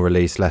 sections. More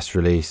release, less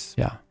release.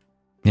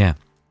 Yeah,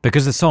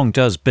 because the song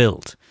does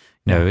build.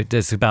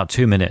 It's about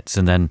 2 minutes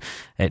and then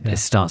it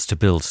starts to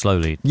build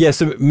slowly. Yeah,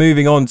 so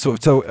moving on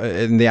sort of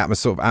in the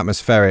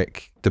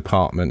atmospheric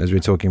department, as we're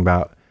talking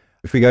about,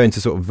 if we go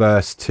into sort of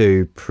verse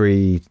 2,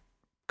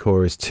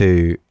 pre-chorus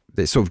 2,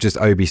 it's sort of just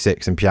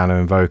OB6 and piano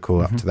and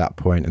vocal up to that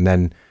point, and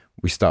then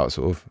we start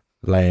sort of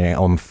laying it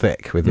on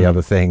thick with the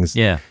other things.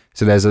 Yeah.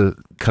 So there's a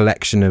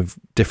collection of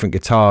different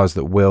guitars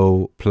that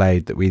Will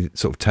played that we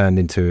sort of turned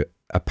into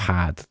a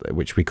pad,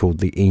 which we called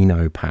the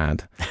Eno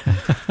pad.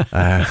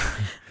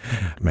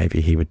 Maybe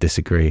he would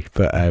disagree,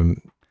 but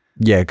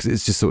because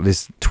it's just sort of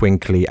this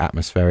twinkly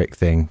atmospheric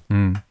thing.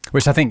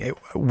 Which I think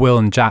Will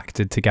and Jack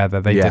did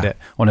together. They did it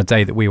on a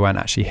day that we weren't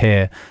actually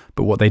here,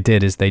 but what they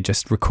did is they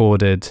just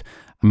recorded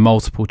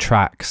multiple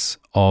tracks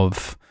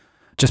of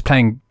just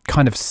playing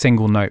kind of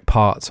single note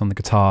parts on the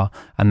guitar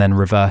and then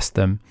reversed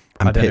them.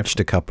 And pitched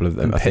a couple of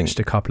them.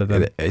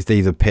 It's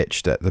either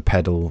pitched at the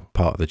pedal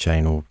part of the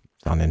chain or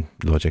done in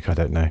Logic, I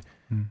don't know.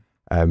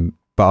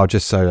 But I'll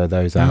just solo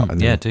those out and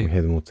then we'll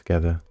hear them all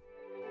together.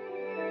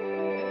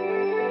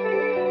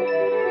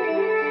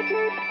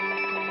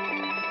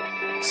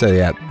 So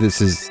yeah,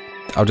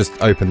 I'll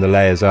just open the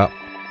layers up.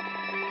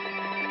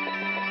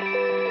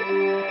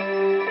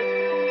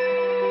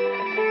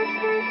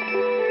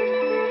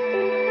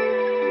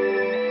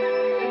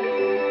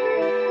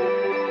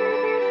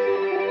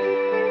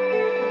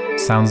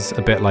 Sounds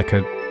a bit like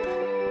a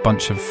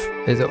bunch of,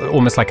 it's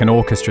almost like an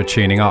orchestra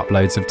tuning up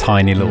loads of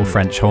tiny little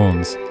French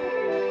horns.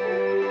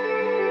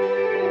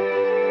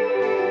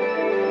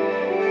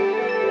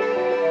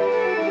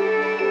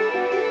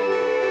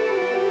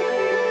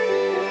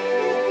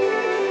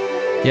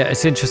 Yeah,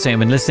 it's interesting. I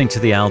mean, listening to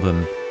the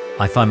album,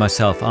 I find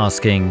myself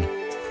asking,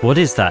 what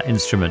is that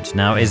instrument?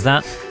 Now, is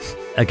that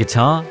a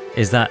guitar?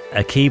 Is that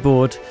a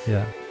keyboard?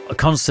 Yeah.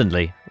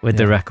 Constantly with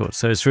the record.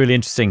 So it's really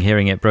interesting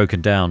hearing it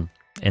broken down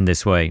in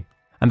this way.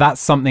 And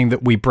that's something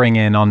that we bring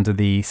in under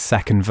the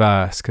second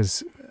verse,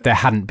 because there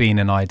hadn't been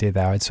an idea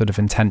there. I'd sort of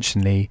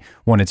intentionally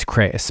wanted to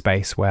create a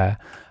space where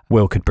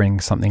Will could bring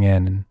something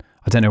in. And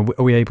I don't know,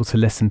 are we able to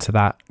listen to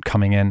that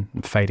coming in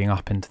and fading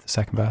up into the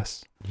second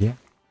verse? Yeah.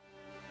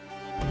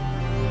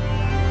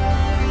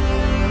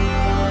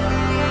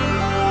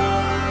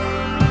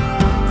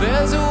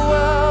 There's a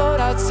world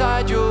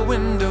outside your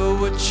window,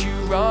 what you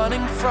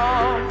running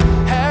from?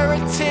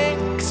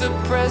 Heretics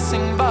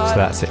oppressing bodies. So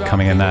that's it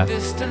coming in there.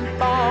 Distant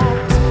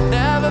bombs.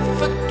 Never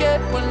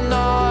forget we're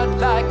not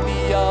like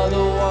the other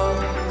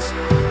ones.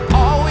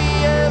 All we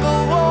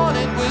ever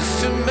wanted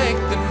was to make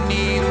the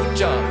needle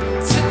jump.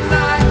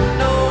 Tonight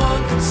no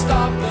one can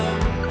stop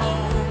them.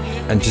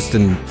 And just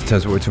in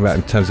terms of what we're talking about,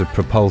 in terms of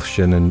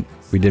propulsion, and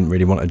we didn't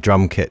really want a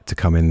drum kit to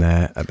come in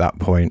there at that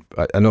point,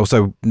 and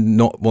also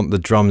not want the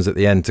drums at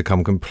the end to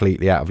come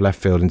completely out of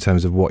left field in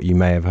terms of what you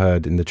may have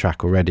heard in the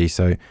track already.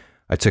 So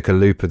I took a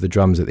loop of the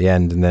drums at the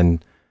end and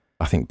then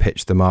I think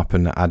pitched them up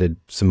and added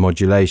some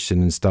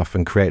modulation and stuff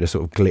and created a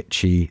sort of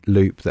glitchy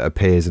loop that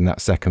appears in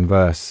that second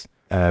verse.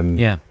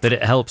 But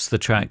it helps the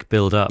track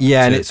build up.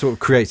 Yeah, and it sort of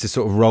creates a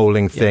sort of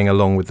rolling thing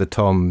along with the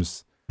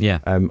toms. Yeah.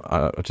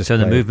 So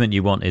the movement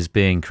you want is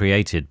being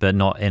created, but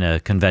not in a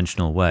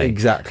conventional way.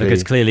 Exactly.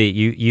 Because clearly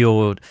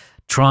you're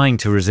trying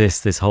to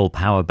resist this whole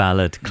power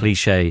ballad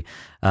cliche.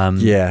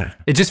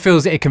 It just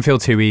feels, it can feel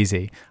too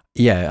easy.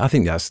 Yeah, I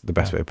think that's the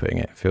best way of putting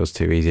it. It feels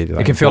too easy.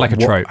 It can feel like a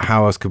trope.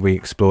 How else could we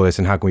explore this,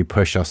 and how can we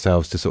push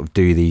ourselves to sort of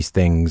do these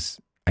things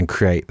and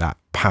create that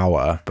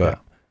power, but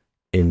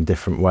in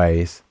different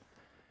ways?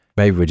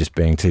 Maybe we're just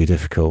being too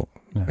difficult.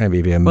 Yeah. Maybe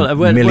it'd be a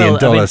 $1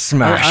 million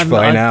smash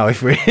by now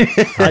if we...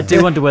 I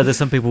do wonder whether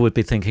some people would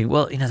be thinking,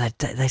 well,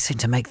 they seem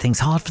to make things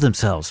hard for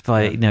themselves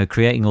by,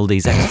 creating all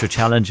these extra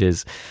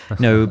challenges.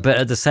 But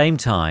at the same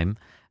time,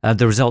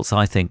 the results,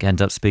 I think,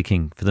 end up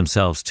speaking for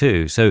themselves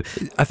too. So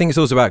I think it's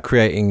also about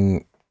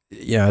creating,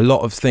 a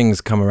lot of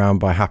things come around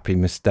by happy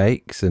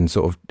mistakes and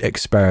sort of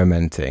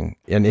experimenting.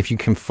 And if you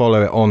can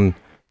follow it on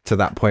to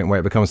that point where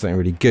it becomes something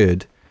really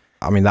good,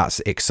 I mean, that's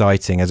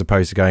exciting, as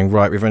opposed to going,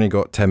 right, we've only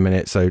got 10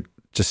 minutes, so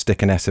just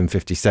stick an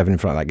SM57 in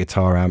front of that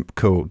guitar amp.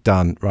 Cool,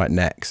 done, right,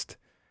 next.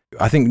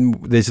 I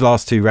think these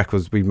last two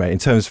records we've made, in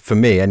terms, for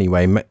me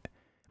anyway,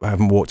 I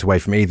haven't walked away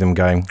from either of them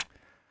going,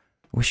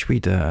 wish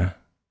we'd done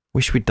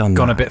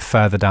gone a bit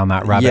further down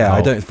that rabbit hole. Yeah,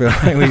 I don't feel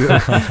like we...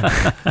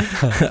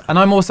 And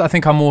I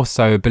think I'm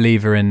also a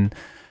believer in,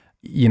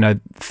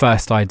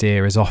 first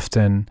idea is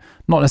often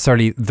not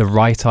necessarily the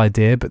right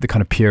idea, but the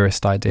kind of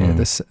purest idea.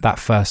 That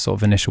first sort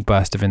of initial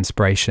burst of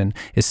inspiration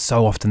is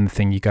so often the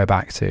thing you go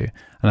back to.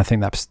 And I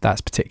think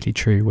that's particularly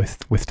true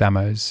with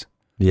demos.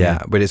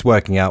 Yeah, but it's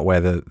working out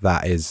whether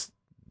that is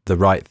the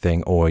right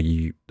thing or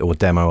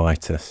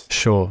demoitis.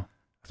 Sure.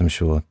 I'm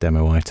sure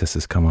demoitis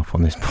has come up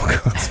on this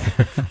podcast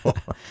before.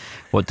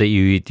 What, that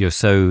you're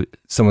so...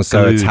 Someone's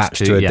so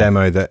attached to a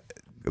demo that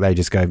they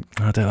just go,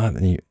 I don't like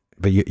the new...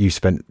 But you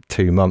spent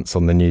 2 months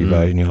on the new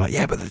version. You're like,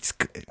 yeah, but it's...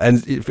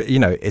 And,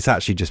 it's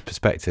actually just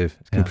perspective.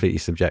 It's completely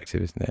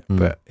subjective, isn't it?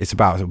 But it's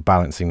about sort of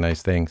balancing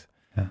those things.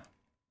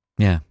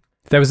 Yeah.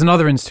 There was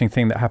another interesting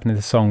thing that happened in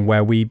the song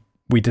where we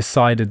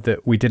decided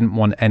that we didn't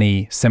want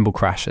any cymbal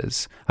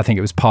crashes. I think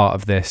it was part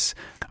of this,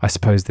 I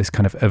suppose, this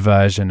kind of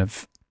aversion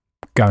of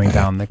going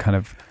down the kind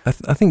of...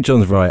 I think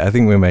John's right. I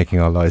think we're making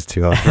our lives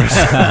too hard for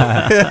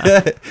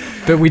us.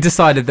 But we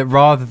decided that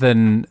rather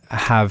than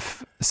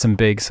have some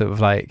big sort of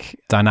like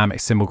dynamic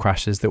cymbal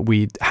crashes,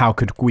 how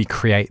could we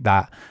create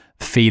that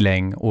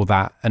feeling or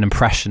an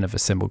impression of a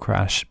cymbal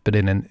crash, but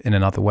in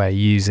another way,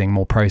 using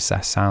more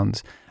processed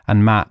sounds.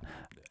 And Matt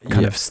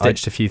kind of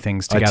stitched a few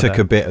things together. I took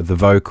a bit of the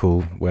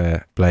vocal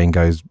where Blaine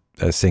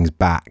sings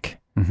back.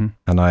 Mm-hmm.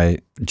 And I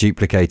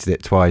duplicated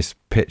it twice,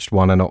 pitched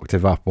one an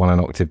octave up, one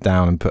an octave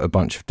down, and put a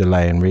bunch of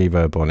delay and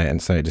reverb on it,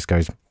 and so it just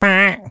goes sort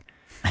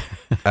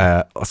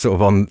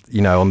of on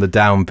the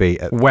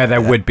downbeat where there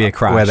would be a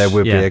crash.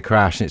 Be a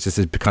crash, and it's just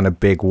this kind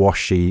of big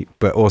washy,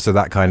 but also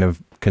that kind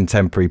of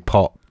contemporary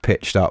pop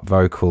pitched up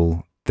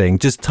vocal thing,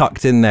 just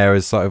tucked in there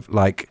as sort of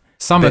like.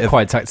 Some are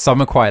quite tight,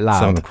 some are quite loud.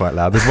 Some are quite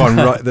loud. There's one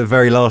right. The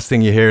very last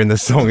thing you hear in the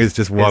song is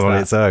just one on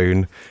its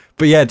own.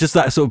 But yeah, just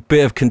that sort of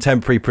bit of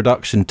contemporary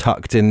production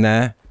tucked in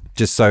there,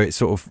 just so it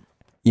sort of,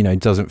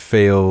 doesn't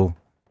feel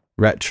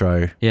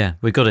retro. Yeah,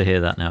 we've got to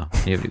hear that now.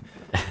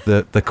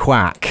 the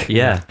quack.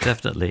 Yeah,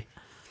 definitely.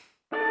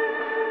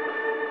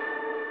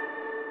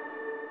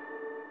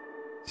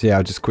 So yeah,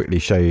 I'll just quickly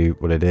show you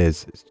what it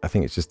is. I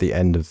think it's just the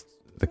end of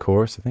the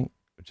chorus, I think.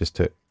 I just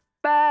took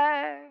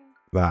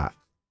that.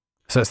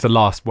 So it's the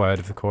last word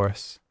of the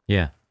chorus.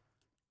 Yeah.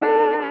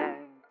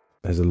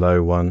 There's a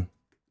low one,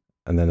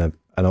 and then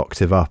an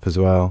octave up as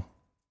well.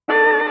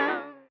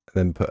 And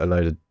then put a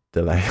load of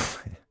delay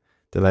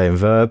and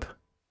verb.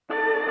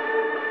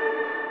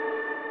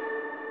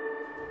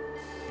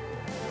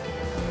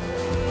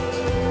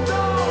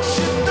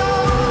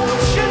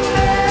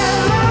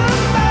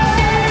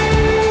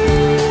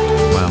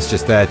 Well, it's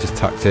just there, just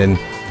tucked in.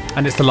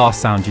 And it's the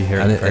last sound you hear.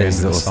 And it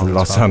is also the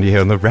last sound you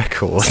hear on the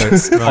record. So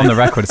it's on the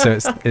record, so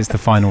it's the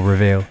final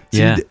reveal.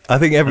 Yeah. I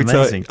think every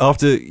Amazing. time,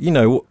 after,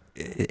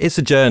 it's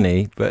a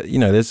journey, but,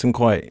 there's some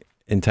quite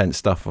intense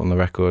stuff on the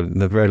record. And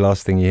the very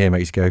last thing you hear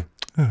makes you go,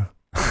 oh.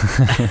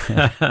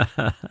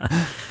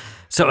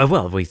 So,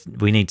 well,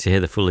 we need to hear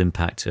the full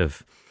impact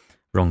of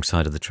Wrong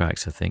Side of the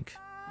Tracks, I think.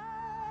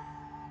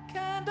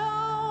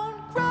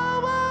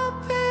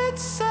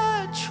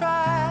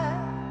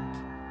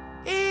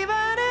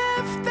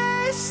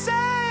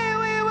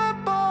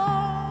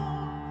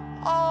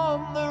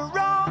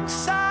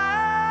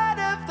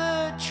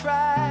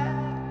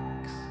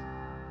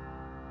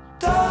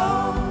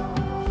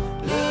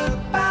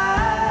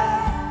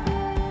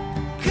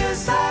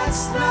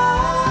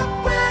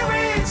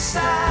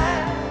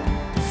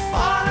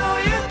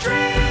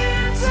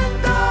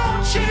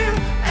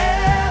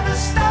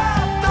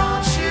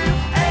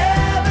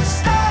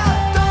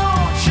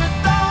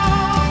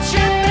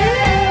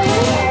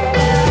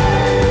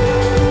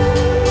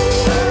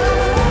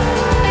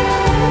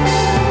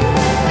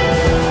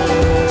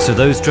 So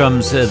those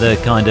drums are the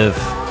kind of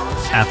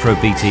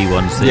Afrobeaty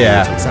ones that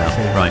you're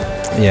talking about. Right.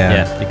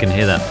 Yeah, you can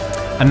hear that.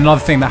 And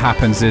another thing that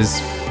happens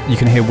is you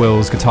can hear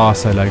Will's guitar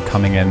solo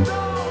coming in.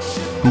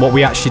 And what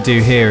we actually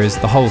do here is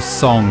the whole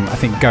song, I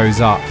think,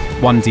 goes up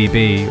 1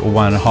 dB or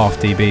 1.5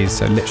 dB,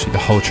 so literally the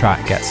whole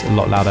track gets a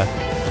lot louder.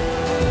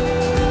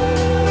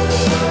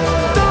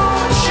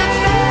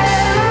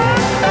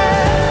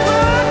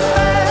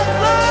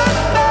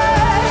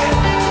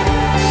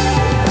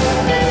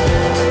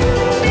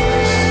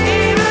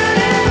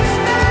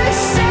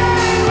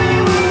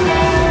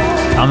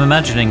 I'm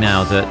imagining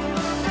now that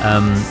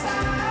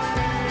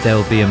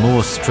there'll be a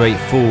more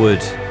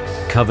straightforward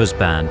covers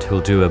band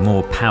who'll do a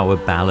more power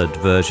ballad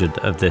version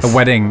of this. A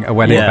wedding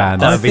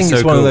band. I think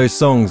it's one of those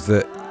songs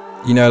that,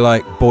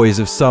 like Boys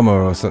of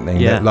Summer or something,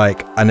 that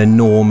like an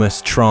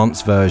enormous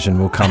trance version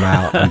will come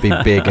out and be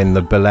big in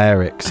the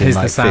Balearics in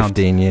like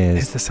 15 years.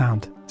 Here's the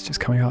sound. It's just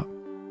coming up.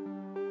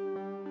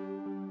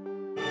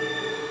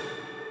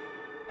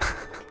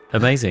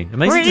 Amazing to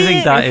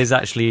think that is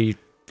actually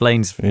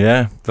Blaine's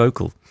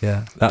vocal.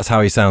 Yeah, that's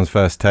how he sounds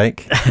first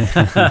take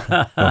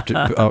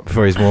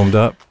before he's warmed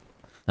up.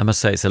 I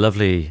must say it's a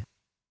lovely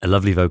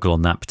vocal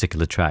on that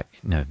particular track.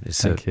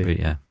 It's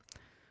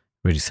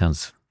really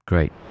sounds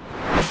great.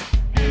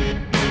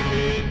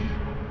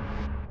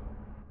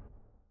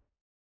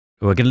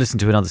 We're going to listen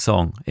to another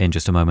song in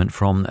just a moment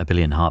from A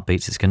Billion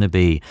Heartbeats. It's going to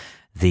be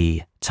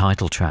the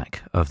title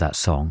track of that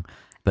song.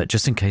 But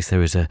just in case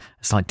there is a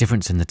slight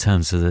difference in the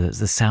terms of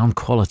the sound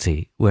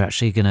quality, we're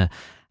actually going to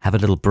have a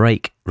little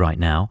break right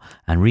now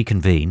and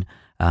reconvene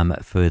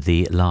for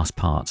the last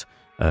part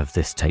of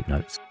this Tape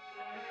Notes.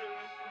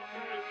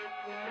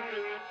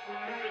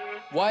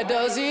 Why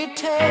does it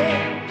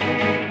take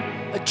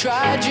a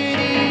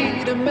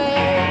tragedy to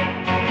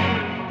make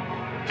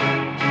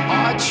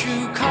our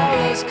true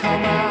colors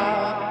come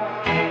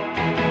out?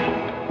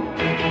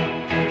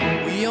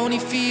 We only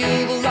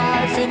feel the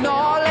life in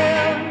our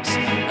limbs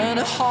and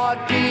a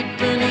heartbeat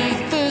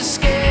beneath the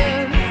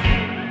skin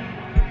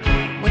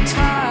when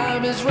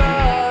time is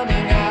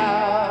running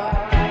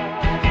out.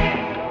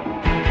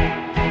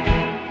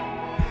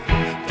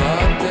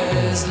 But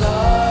there's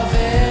love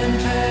in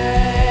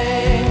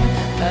pain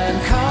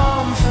and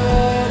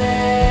comfort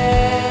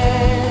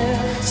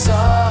in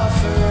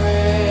suffering.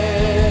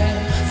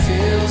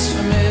 Feels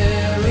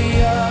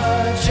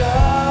familiar,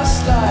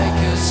 just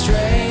like a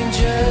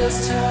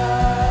stranger's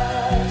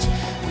touch.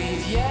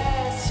 We've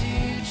yet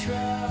to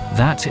try.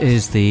 That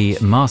is the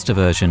master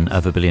version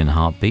of A Billion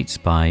Heartbeats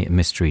by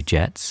Mystery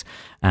Jets,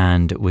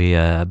 and we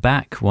are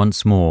back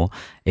once more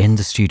in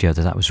the studio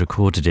that was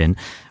recorded in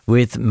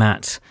with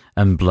Matt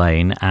and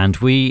Blaine. And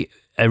we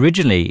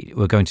originally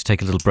were going to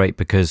take a little break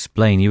because,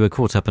 Blaine, you were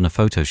caught up in a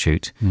photo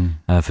shoot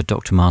for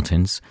Dr.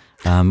 Martens,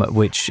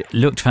 which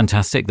looked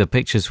fantastic. The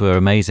pictures were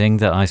amazing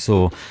that I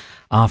saw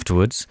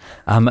afterwards.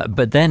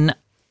 But then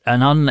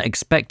an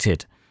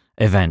unexpected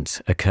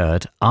event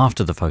occurred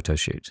after the photo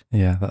shoot.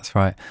 Yeah, that's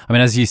right. I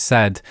mean, as you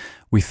said,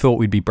 we thought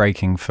we'd be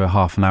breaking for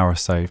half an hour or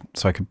so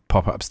I could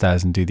pop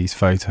upstairs and do these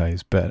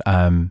photos. But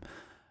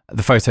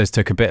the photos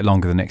took a bit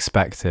longer than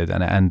expected,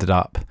 and it ended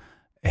up,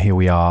 here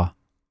we are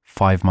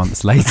 5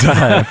 months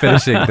later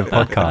finishing the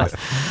podcast,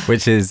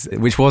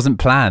 which wasn't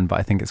planned, but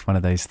I think it's one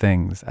of those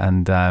things.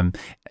 And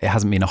it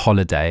hasn't been a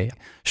holiday.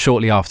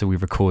 Shortly after we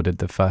recorded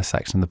the first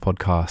section of the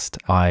podcast,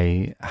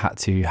 I had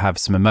to have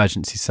some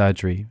emergency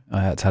surgery.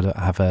 I had to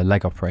have a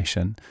leg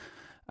operation,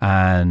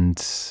 and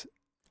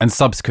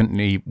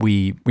subsequently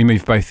we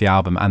moved both the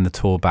album and the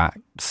tour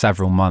back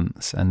several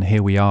months, and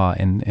here we are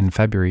in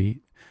February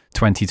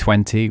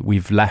 2020.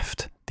 We've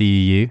left the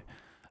EU.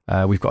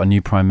 We've got a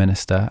new Prime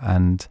Minister,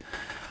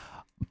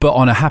 but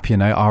on a happier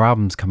note, our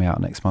album's coming out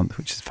next month,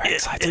 which is very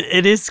exciting.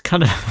 It is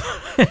kind of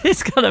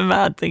it's kind of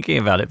mad thinking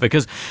about it,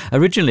 because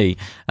originally,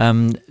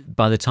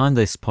 by the time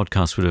this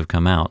podcast would have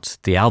come out,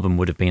 the album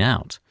would have been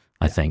out,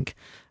 I think.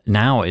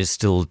 Now it's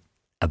still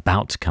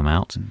about to come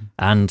out.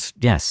 And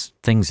yes,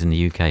 things in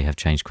the UK have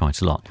changed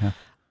quite a lot. Yeah.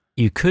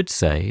 You could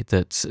say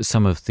that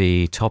some of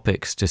the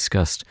topics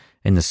discussed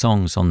in the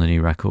songs on the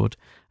new record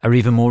are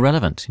even more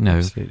relevant.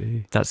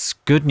 Absolutely. That's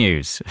good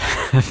news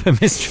for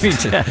Mystery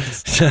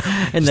Jets.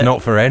 It's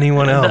not for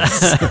anyone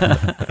else.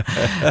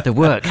 The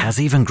work has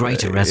even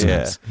greater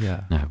resonance.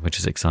 Yeah. No, which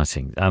is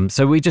exciting.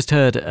 So we just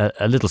heard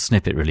a little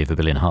snippet, really, of A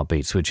Billion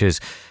Heartbeats, which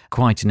is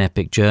quite an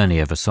epic journey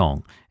of a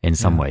song in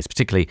some ways,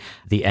 particularly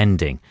the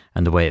ending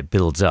and the way it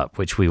builds up,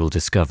 which we will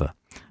discover.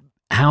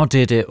 How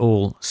did it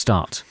all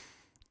start?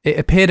 It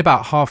appeared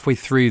about halfway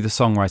through the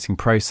songwriting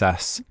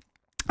process.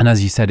 And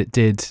as you said, it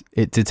did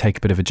take a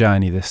bit of a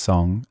journey, this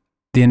song.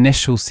 The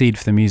initial seed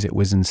for the music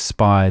was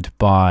inspired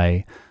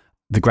by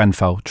the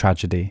Grenfell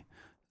tragedy.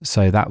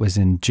 So that was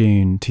in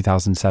June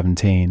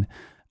 2017.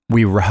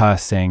 We were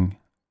rehearsing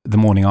the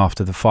morning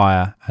after the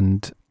fire,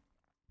 and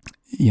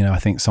I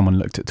think someone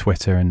looked at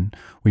Twitter and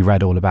we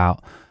read all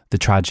about the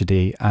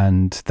tragedy.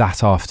 And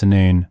that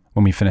afternoon,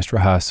 when we finished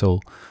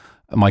rehearsal,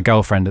 my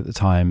girlfriend at the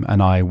time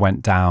and I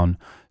went down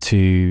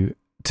to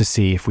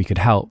see if we could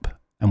help.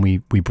 And we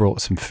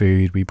brought some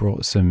food, we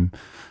brought some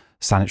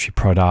sanitary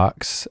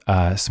products,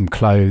 some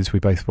clothes. We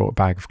both brought a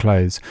bag of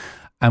clothes.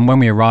 And when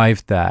we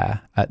arrived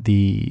there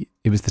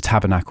it was the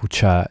Tabernacle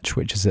Church,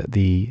 which is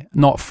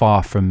not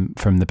far from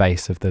the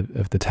base of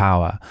the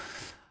tower.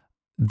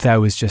 There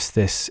was just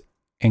this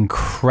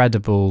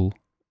incredible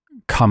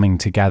coming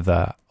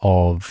together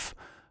of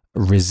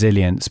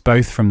resilience,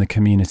 both from the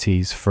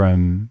communities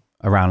from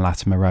around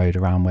Latimer Road,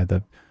 around where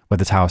the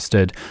tower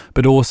stood,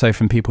 but also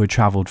from people who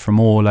travelled from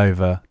all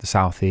over the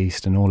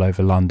southeast and all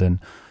over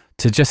London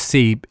to just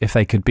see if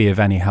they could be of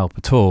any help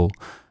at all.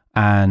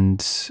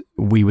 And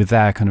we were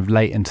there kind of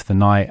late into the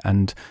night,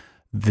 and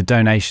the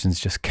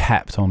donations just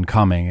kept on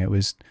coming. It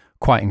was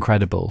quite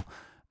incredible.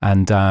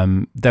 And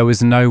there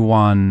was no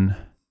one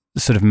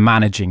sort of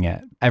managing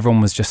it.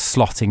 Everyone was just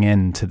slotting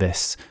into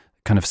this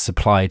kind of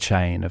supply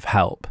chain of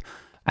help.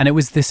 And it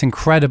was this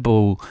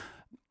incredible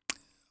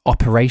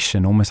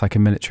operation, almost like a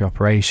military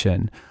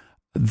operation,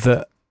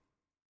 that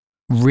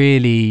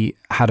really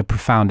had a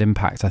profound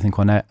impact, I think,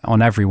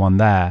 on everyone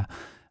there.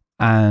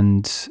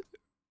 And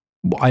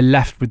I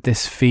left with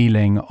this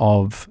feeling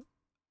of,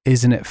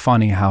 isn't it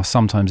funny how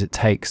sometimes it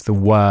takes the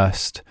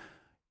worst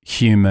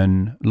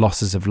human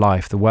losses of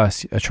life, the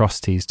worst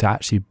atrocities, to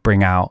actually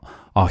bring out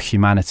our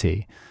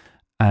humanity.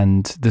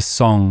 And the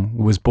song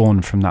was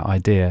born from that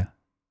idea.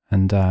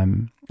 And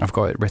I've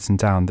got it written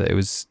down that it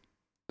was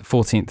the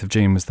 14th of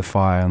June was the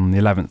fire, and the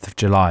 11th of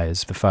July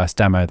is the first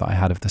demo that I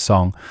had of the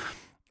song.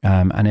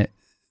 And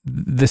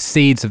the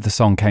seeds of the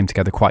song came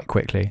together quite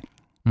quickly.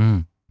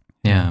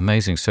 Yeah,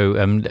 amazing. So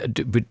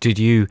did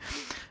you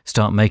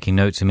start making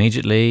notes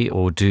immediately,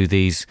 or do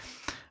these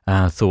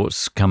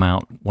thoughts come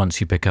out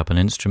once you pick up an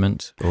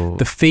instrument? Or?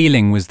 The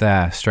feeling was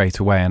there straight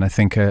away. And I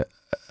think a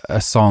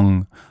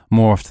song,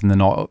 more often than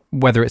not,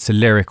 whether it's a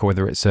lyric or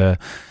whether it's a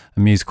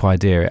musical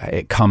idea,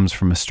 it comes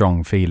from a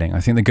strong feeling. I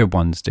think the good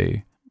ones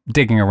do.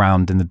 Digging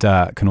around in the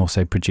dirt can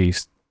also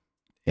produce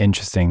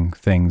interesting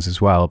things as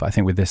well. But I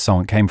think with this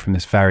song, it came from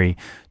this very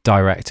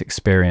direct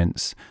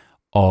experience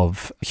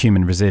of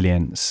human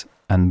resilience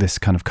and this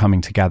kind of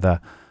coming together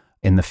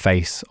in the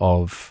face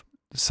of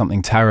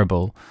something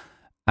terrible.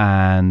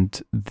 And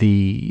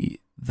the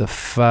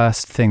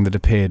first thing that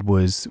appeared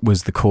was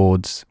the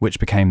chords, which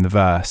became the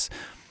verse.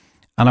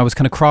 And I was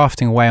kind of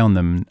crafting away on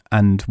them.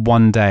 And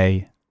one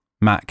day,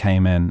 Matt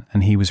came in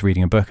and he was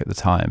reading a book at the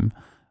time,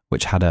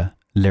 which had a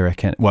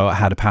lyric in, well, it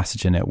had a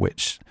passage in it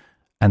which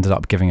ended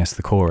up giving us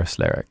the chorus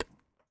lyric.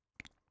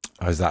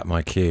 Oh, is that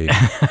my cue?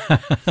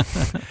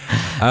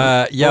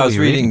 I was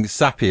reading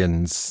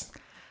Sapiens.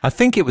 I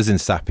think it was in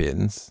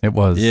Sapiens. It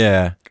was.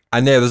 Yeah.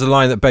 And there's a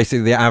line that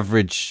basically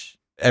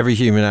every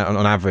human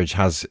on average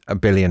has 1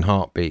 billion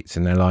heartbeats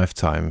in their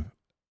lifetime.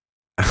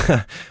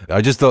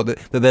 I just thought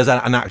that there's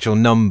an actual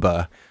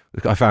number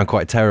I found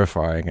quite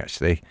terrifying,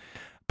 actually.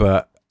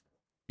 But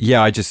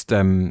yeah, I just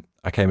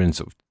I came in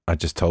and I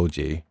just told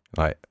you,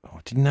 like, oh,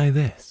 did you know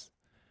this?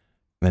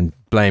 And then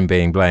Blaine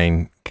being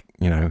Blaine,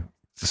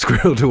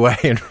 squirreled away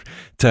and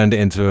turned it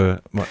into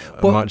a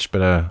much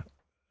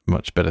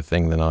better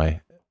thing than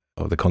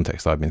the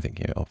context I've been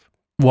thinking of.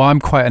 Well, I'm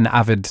quite an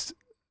avid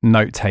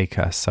note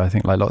taker, so I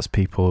think like lots of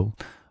people,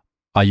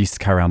 I used to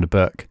carry around a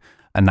book,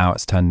 and now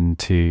it's turned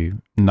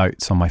into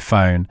notes on my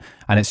phone,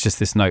 and it's just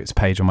this notes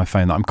page on my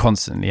phone that I'm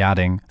constantly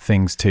adding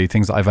things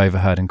that I've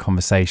overheard in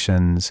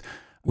conversations.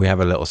 We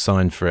have a little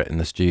sign for it in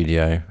the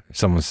studio. If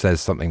someone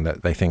says something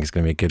that they think is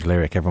going to be a good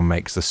lyric, everyone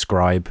makes a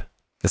scribe.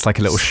 It's like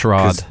a little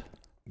shroud.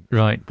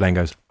 Right. Blaine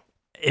goes,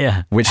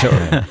 yeah. Which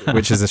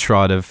is a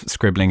shroud of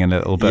scribbling in a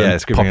little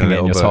book, popping it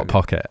in your top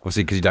pocket.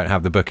 Obviously, because you don't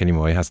have the book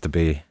anymore, it has to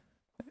be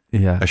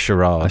a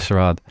charade. A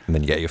charade. And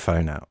then you get your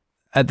phone out.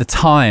 at the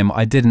time,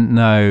 I didn't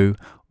know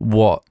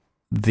what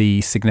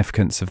the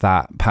significance of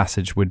that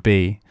passage would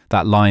be,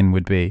 that line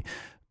would be.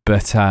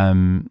 But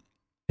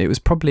it was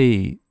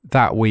probably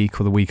that week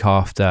or the week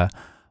after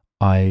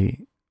I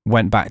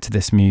went back to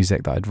this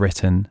music that I'd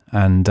written,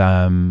 and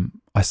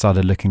I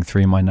started looking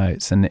through my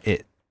notes, and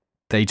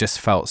they just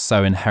felt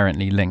so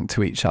inherently linked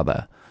to each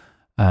other.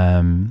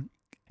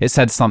 It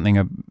said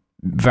something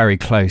very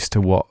close to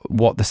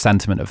what the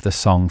sentiment of the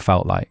song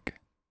felt like.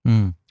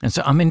 And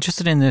so I'm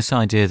interested in this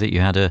idea that you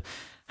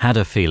had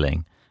a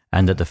feeling,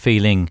 and that the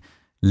feeling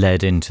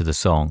led into the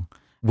song.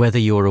 Whether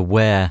you're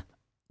aware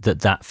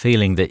that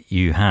feeling that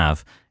you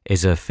have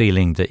is a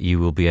feeling that you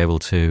will be able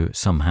to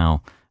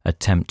somehow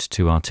attempt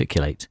to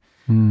articulate.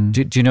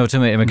 Do you know what I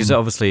mean? Because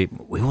obviously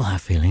we all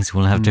have feelings,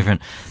 we'll have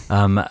different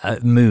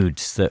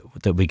moods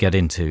that we get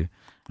into,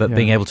 but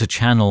being able to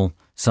channel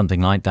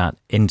something like that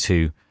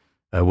into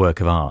a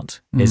work of art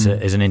is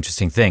an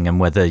interesting thing. And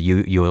whether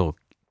you're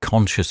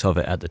conscious of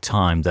it at the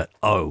time, that,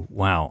 oh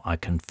wow, I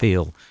can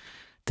feel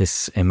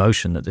this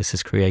emotion that this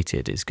has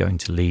created is going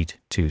to lead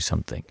to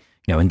something,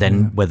 and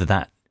then whether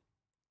that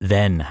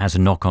then has a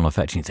knock-on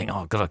effect and you think,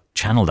 oh, I've got to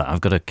channel that,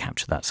 I've got to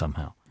capture that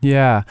somehow.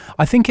 Yeah,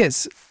 I think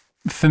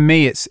for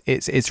me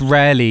it's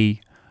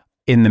rarely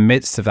in the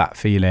midst of that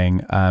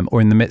feeling or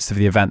in the midst of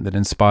the event that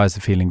inspires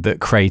the feeling that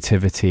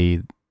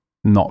creativity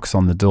knocks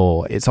on the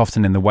door. It's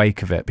often in the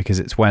wake of it, because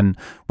it's when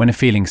a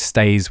feeling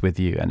stays with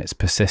you and it's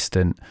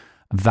persistent,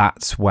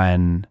 that's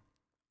when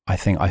I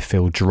think I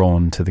feel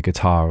drawn to the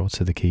guitar or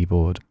to the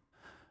keyboard.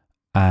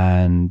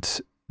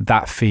 And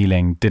that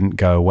feeling didn't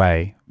go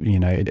away.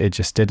 It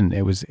just didn't.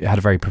 It had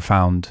a very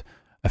profound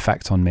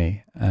effect on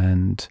me.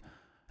 And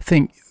I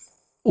think,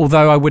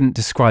 although I wouldn't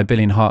describe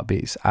Billion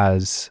Heartbeats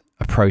as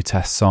a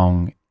protest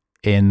song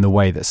in the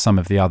way that some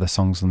of the other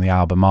songs on the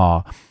album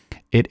are,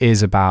 it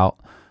is about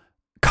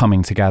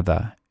coming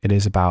together. It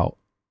is about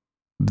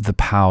the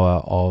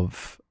power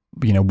of,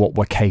 what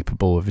we're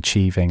capable of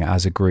achieving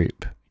as a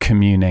group,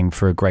 communing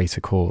for a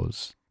greater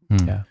cause.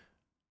 Yeah.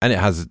 And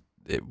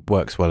it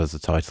works well as a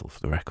title for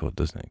the record,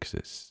 doesn't it?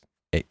 Because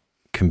it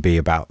can be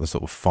about the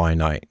sort of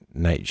finite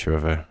nature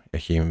of a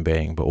human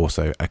being, but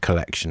also a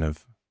collection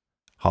of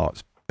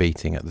hearts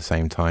beating at the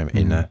same time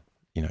in a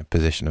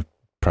position of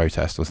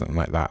protest or something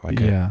like that, like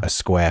a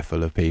square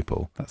full of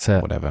people. That's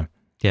it. Whatever.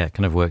 Yeah, it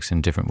kind of works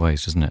in different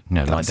ways, doesn't it?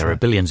 Like there are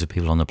billions of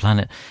people on the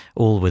planet,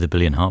 all with a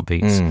billion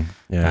heartbeats,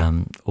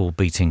 all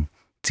beating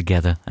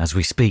together as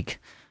we speak.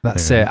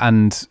 That's it.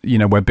 And,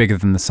 we're bigger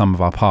than the sum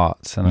of our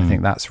parts. And I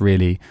think that's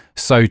really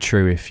so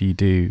true if you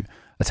do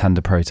attend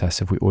a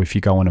protest, or if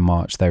you go on a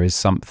march. There is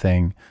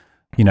something,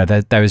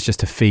 there is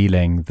just a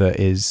feeling that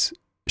is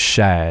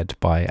shared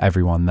by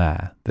everyone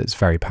there that's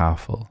very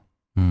powerful.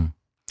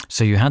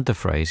 So you had the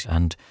phrase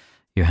and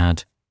you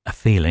had a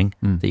feeling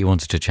that you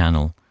wanted to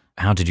channel.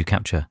 How did you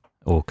capture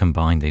or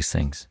combine these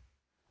things?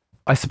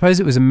 I suppose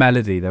it was a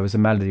melody. There was a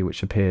melody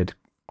which appeared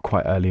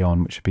quite early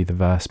on, which would be the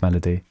verse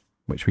melody,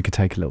 which we could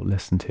take a little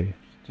listen to.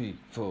 3,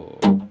 4.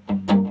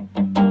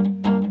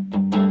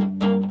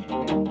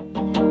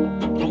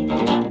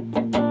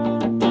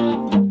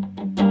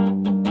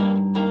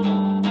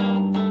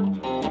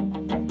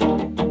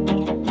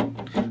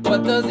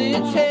 What does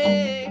it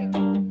take?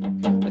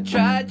 A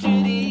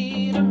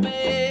tragedy to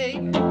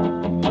make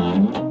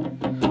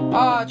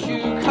our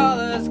true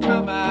colors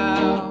come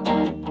out.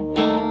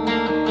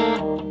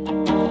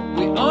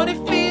 We only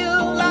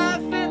feel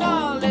life in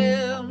our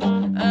limbs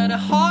and a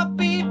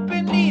heartbeat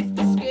beneath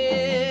the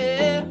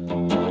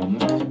skin.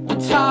 The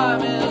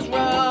time is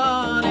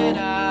running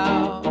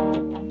out.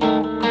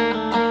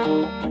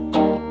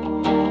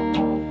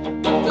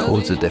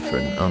 Chords are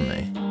different, aren't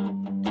they?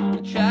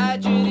 A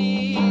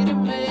tragedy to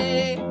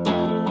make.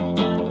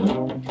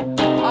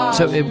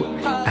 So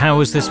how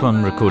was this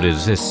one recorded?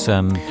 Is this...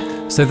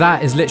 So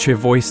that is literally a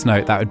voice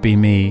note. That would be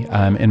me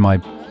in my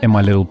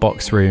little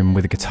box room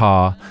with a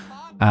guitar.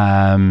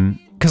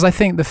 Because I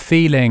think the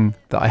feeling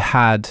that I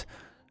had,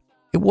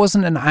 it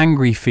wasn't an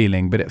angry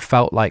feeling, but it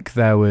felt like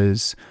there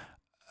was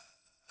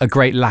a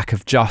great lack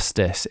of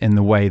justice in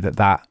the way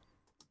that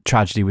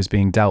tragedy was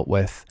being dealt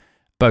with,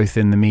 both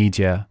in the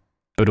media,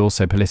 but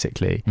also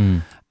politically.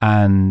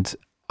 And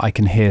I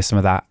can hear some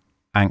of that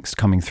angst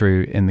coming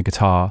through in the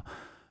guitar.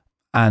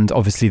 And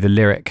obviously the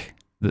lyric,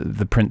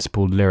 the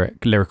principal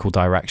lyrical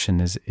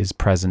direction is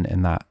present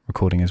in that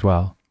recording as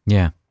well.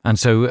 Yeah. And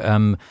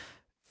so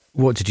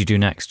what did you do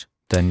next?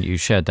 Then you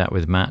shared that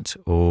with Matt,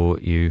 or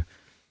you...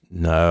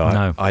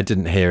 No. I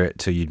didn't hear it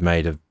till you'd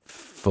made a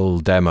full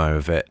demo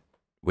of it,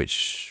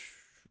 which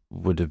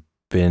would have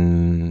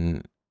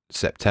been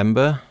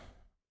September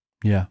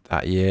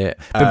that year.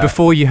 But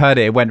before you heard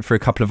it, it went for a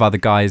couple of other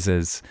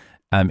guises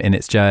in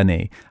its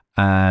journey.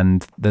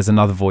 And there's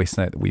another voice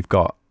note that we've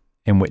got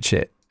in which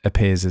it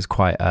appears as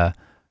quite a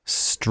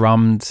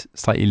strummed,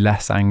 slightly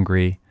less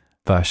angry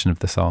version of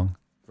the song.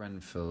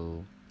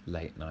 Grenfell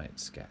late night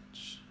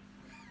sketch.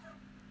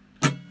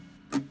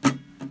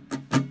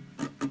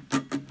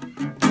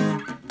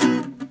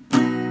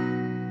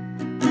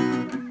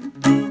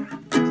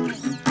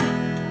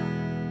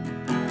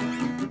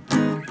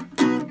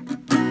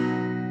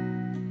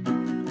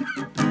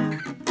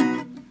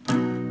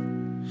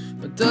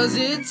 Does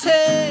it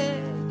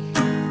take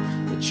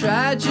a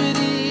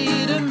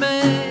tragedy to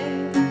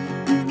make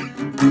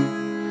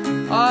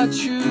our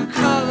true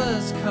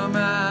colors come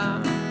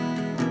out?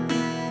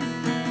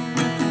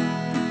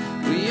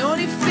 We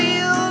only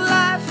feel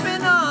life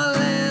in our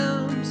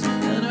limbs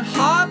and a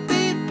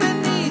heartbeat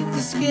beneath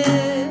the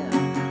skin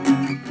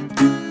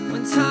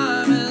when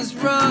time is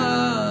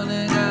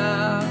running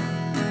out.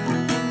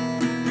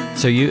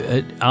 So you,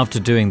 after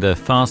doing the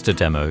faster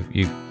demo,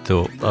 you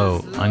thought,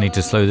 oh, I need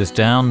to slow this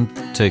down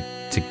to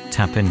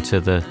tap into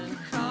the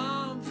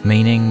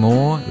meaning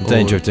more? The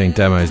danger of doing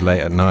demos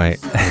late at night.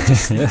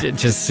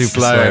 Just super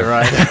Slow slow. it,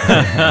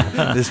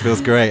 right? This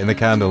feels great in the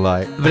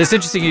candlelight. But it's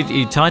interesting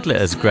you title it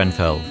as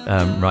Grenfell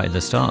right at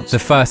the start. The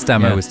first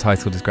demo Yeah. was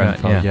titled as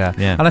Grenfell, Right, yeah.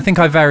 yeah. And I think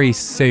I very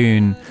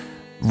soon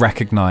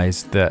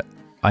recognised that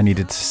I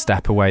needed to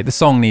step away. The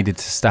song needed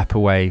to step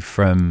away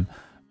from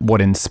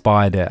what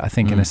inspired it, I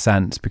think, in a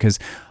sense, because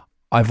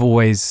I've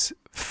always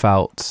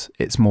felt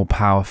it's more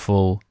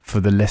powerful for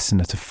the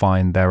listener to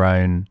find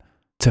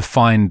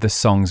the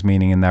song's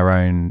meaning in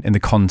the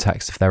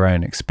context of their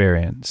own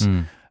experience.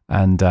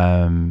 And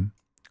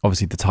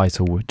obviously the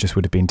title would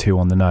have been too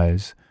on the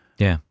nose.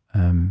 Yeah.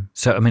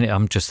 So, I mean,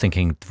 I'm just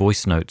thinking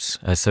voice notes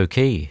are so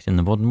key in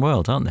the modern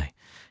world, aren't they?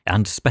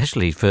 And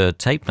especially for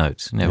tape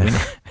notes. You know,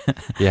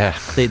 Yeah.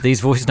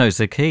 these voice notes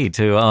are key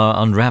to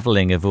our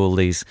unraveling of all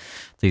these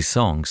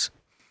songs.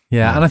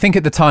 Yeah, and I think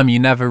at the time you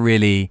never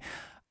really,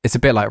 it's a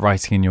bit like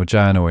writing in your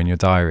journal, in your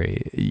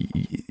diary.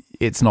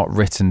 It's not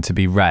written to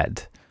be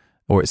read,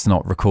 or it's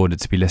not recorded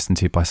to be listened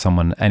to by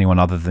anyone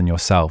other than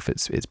yourself.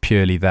 It's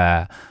purely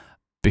there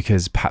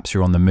because perhaps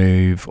you're on the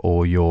move,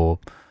 or you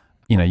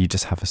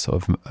just have a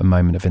sort of a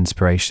moment of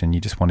inspiration. You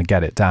just want to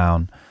get it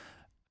down.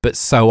 But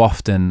so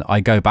often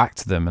I go back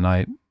to them,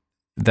 and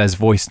there's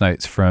voice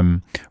notes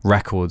from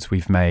records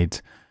we've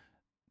made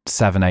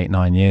 7, 8,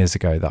 9 years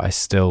ago that I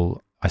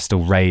still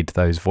raid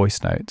those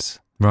voice notes.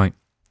 Right.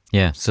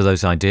 Yeah. So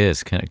those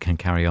ideas can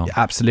carry on. Yeah,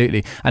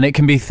 absolutely. And it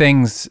can be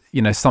things,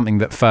 something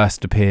that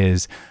first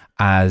appears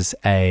as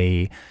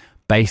a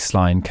bass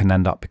line can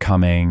end up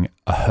becoming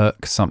a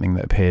hook. Something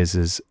that appears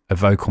as a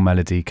vocal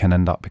melody can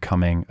end up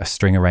becoming a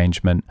string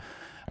arrangement.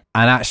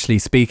 And actually,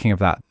 speaking of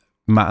that,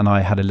 Matt and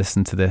I had a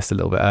listen to this a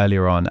little bit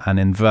earlier on, and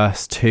in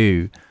verse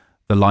 2,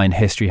 the line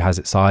 "History has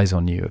its eyes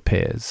on you"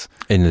 appears.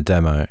 In the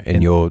demo,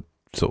 in your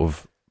sort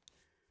of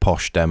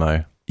posh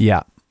demo.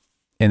 Yeah.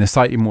 In a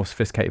slightly more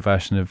sophisticated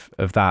version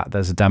of that,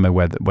 there's a demo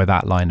where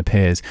that line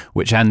appears,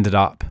 which ended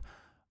up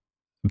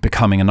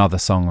becoming another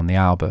song on the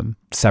album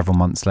several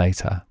months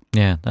later.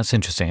 Yeah, that's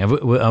interesting.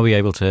 Are we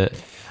able to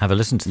have a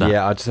listen to that?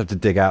 Yeah, I just have to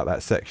dig out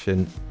that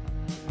section.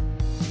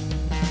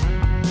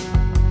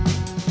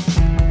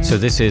 So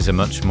this is a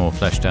much more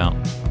fleshed out.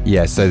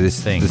 Yeah, so the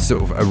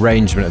sort of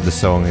arrangement of the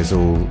song is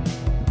all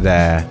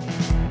there.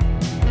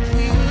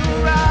 We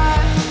will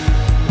rise,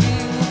 we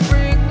will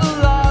bring the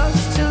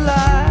lost to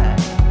life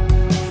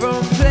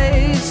from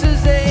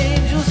places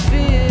angels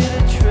fear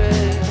to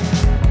tread.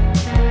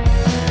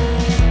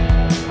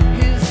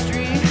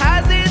 History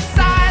has its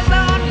eyes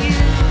on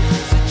you,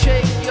 so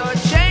shake your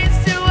chains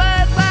to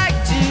earth like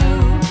dew,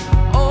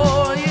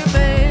 or you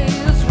may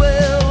as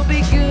well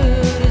be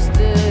good as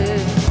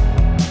dead.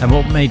 And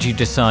what made you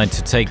decide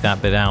to take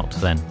that bit out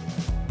then?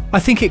 I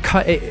think it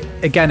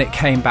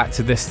came back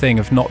to this thing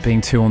of not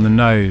being too on the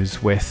nose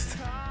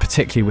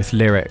particularly with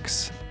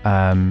lyrics.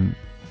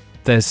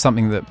 There's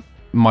something that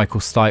Michael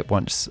Stipe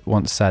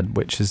once said,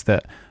 which is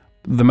that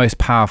the most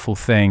powerful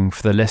thing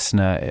for the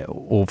listener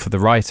or for the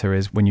writer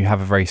is when you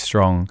have a very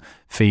strong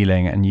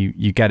feeling and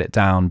you get it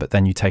down, but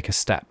then you take a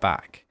step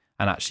back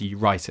and actually you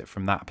write it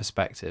from that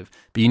perspective.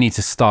 But you need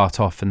to start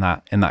off in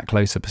that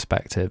closer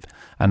perspective.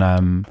 And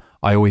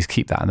I always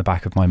keep that in the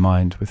back of my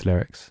mind with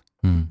lyrics.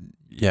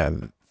 Yeah,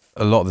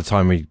 a lot of the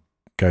time we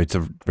go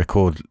to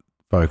record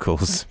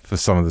vocals for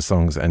some of the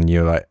songs and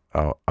you're like,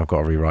 oh, I've got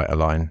to rewrite a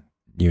line.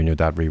 You and your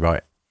dad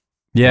rewrite.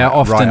 Yeah,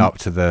 often right up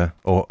to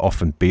or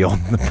often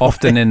beyond the point.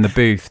 Often in the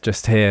booth,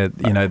 just here,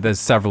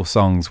 there's several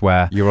songs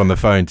where you're on the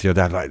phone to your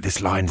dad like,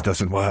 this line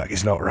doesn't work,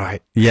 it's not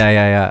right.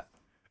 Yeah.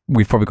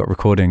 We've probably got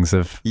recordings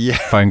of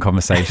phone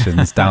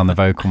conversations down the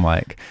vocal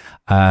mic.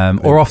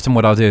 Or often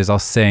what I'll do is I'll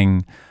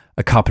sing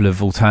a couple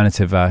of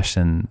alternative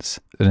versions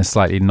in a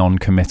slightly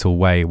non-committal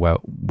way where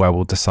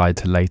we'll decide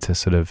to later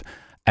sort of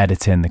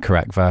edit in the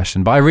correct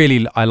version. But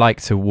I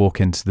like to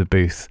walk into the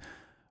booth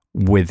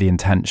with the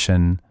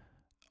intention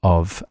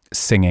of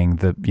singing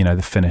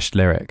the finished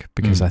lyric,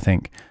 because I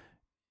think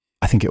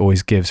it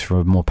always gives for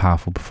a more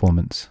powerful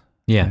performance.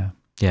 Yeah.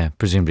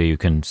 Presumably you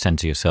can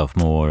center yourself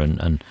more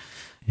and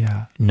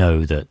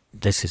know that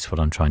this is what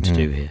I'm trying to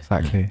do here.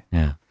 Exactly.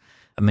 Yeah.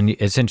 I mean,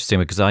 it's interesting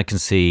because I can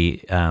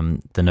see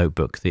the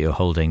notebook that you're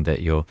holding,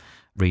 that you're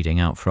reading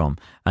out from,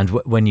 and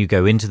when you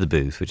go into the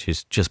booth, which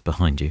is just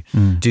behind you,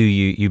 do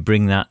you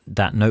bring that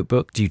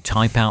notebook? Do you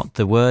type out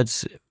the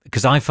words?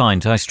 Because I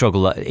find I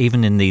struggle,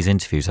 even in these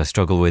interviews, I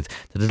struggle with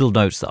the little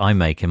notes that I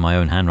make in my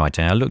own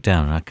handwriting. I look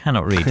down and I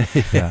cannot read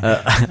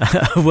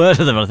a word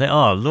of them. I think,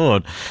 oh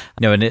Lord,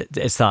 and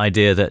it's that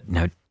idea that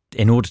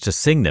in order to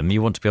sing them,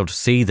 you want to be able to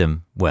see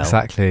them well.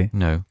 Exactly.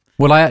 No.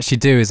 What I actually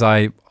do is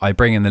I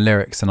bring in the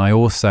lyrics, and I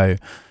also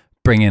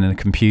bring in a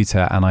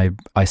computer, and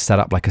I set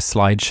up like a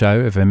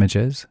slideshow of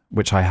images,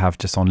 which I have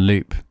just on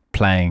loop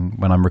playing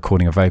when I'm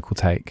recording a vocal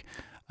take.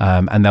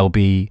 And there'll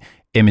be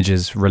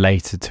images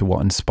related to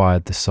what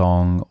inspired the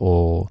song,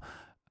 or,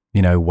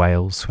 you know,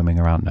 whales swimming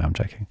around. No, I'm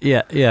joking.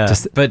 Yeah.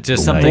 Just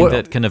something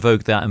that can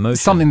evoke that emotion.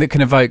 Something that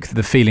can evoke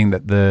the feeling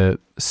that the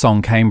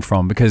song came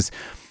from, because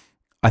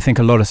I think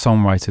a lot of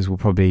songwriters will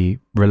probably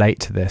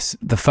relate to this.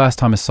 The first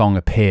time a song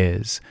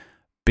appears,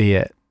 be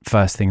it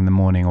first thing in the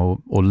morning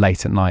or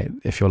late at night,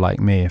 if you're like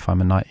me, if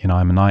I'm a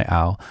night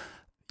owl,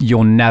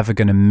 you're never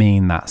going to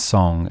mean that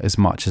song as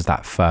much as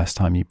that first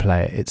time you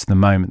play it. It's the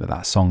moment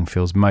that song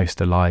feels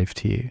most alive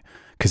to you,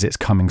 because it's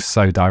coming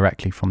so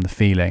directly from the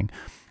feeling.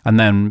 And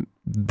then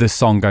the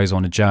song goes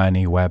on a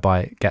journey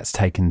whereby it gets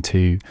taken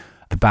to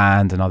the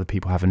band and other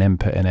people have an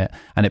input in it,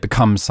 and it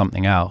becomes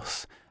something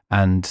else.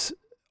 And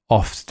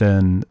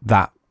often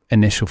that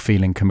initial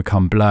feeling can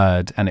become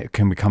blurred, and it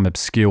can become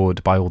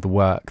obscured by all the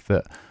work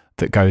that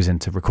goes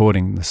into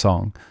recording the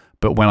song.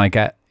 But when I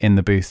get in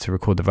the booth to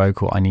record the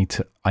vocal, I need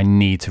to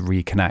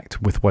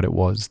reconnect with what it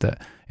was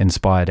that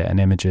inspired it, and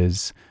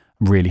images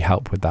really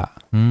help with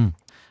that.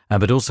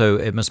 But also,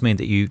 it must mean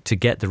that to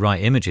get the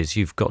right images,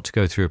 you've got to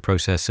go through a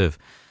process of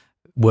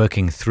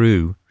working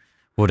through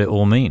what it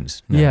all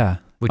means. No? Yeah,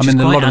 which is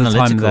quite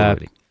analytical.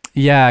 Really.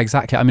 Yeah,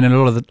 exactly. I mean, a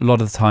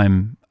lot of the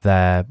time,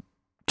 they're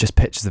just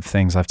pictures of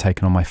things I've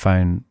taken on my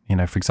phone. You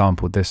know, for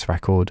example, this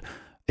record,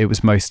 it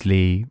was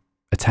mostly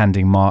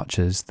attending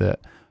marches that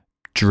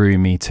drew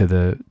me to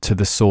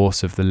the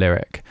source of the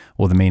lyric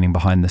or the meaning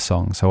behind the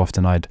song. So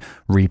often I'd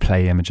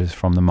replay images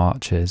from the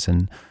marches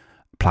and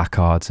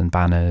placards and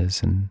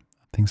banners and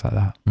things like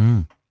that.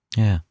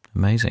 Yeah,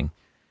 amazing.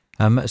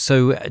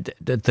 So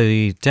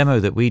the demo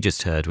that we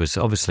just heard was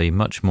obviously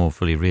much more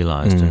fully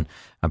realised, and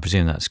I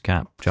presume that's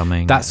Cap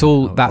drumming. That's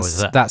all.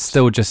 That's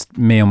still just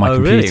me on my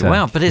computer. Really?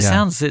 Wow! But it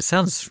sounds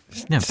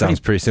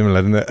pretty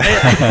similar, doesn't it?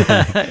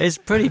 It's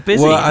pretty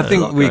busy. Well,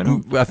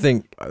 I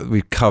think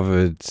we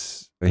covered,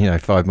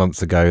 5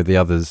 months ago.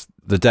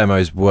 The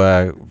demos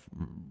were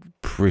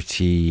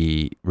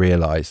pretty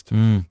realised.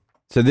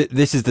 So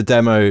this is the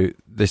demo.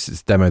 This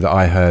is the demo that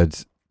I heard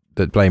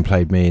that Blaine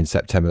played me in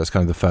September. That's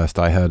kind of the first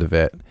I heard of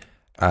it.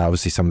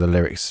 Obviously, some of the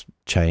lyrics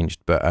changed,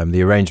 but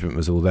the arrangement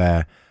was all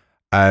there.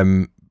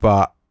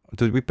 But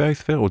did we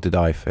both feel, or did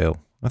I feel?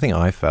 I think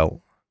I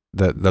felt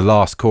that the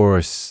last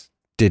chorus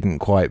didn't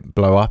quite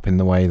blow up in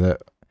the way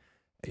that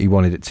you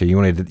wanted it to. You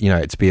wanted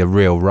it to be a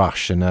real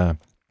rush and a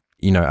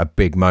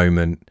big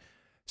moment.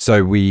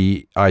 So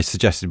I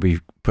suggested we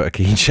put a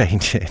key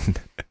change in,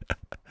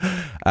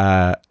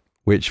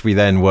 which we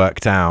then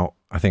worked out.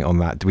 I think on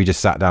that, we just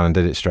sat down and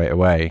did it straight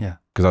away. Yeah.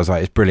 Because I was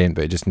like, it's brilliant,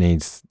 but it just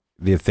needs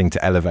the thing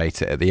to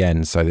elevate it at the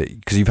end, so that,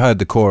 because you've heard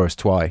the chorus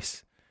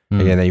twice,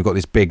 and then you've got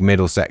this big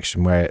middle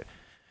section where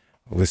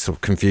all this sort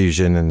of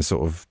confusion and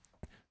sort of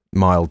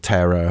mild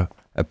terror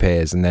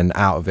appears, and then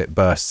out of it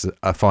bursts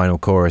a final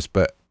chorus,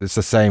 but it's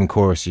the same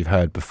chorus you've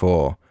heard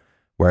before.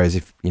 Whereas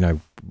if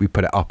we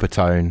put it up a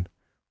tone,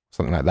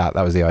 something like that,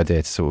 that was the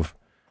idea, to sort of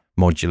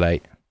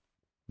modulate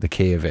the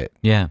key of it.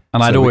 Yeah.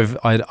 And I'd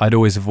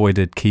always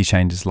avoided key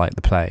changes like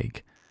the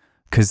plague,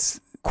 because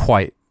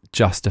quite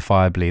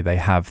justifiably they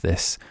have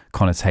this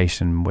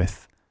connotation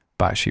with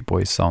Backstreet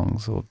Boys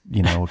songs, or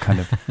or kind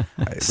of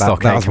that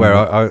was where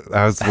I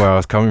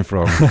was coming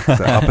from.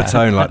 So up a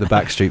tone like the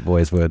Backstreet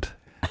Boys would.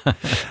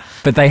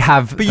 But they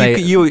have. But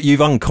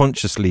you've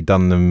unconsciously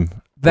done them.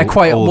 They're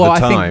quite all well. The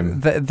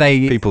time. I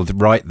think people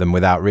write them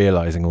without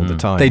realizing all the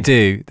time. They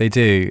do.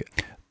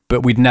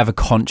 But we'd never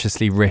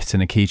consciously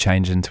written a key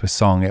change into a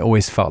song. It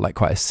always felt like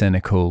quite a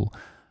cynical,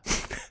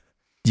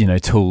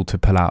 tool to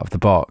pull out of the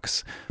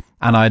box.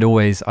 And I'd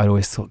always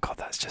thought, God,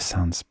 that just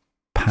sounds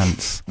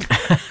pants.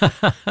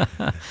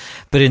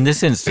 But in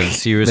this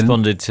instance, you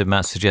responded to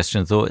Matt's suggestion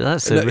and thought,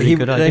 that's a really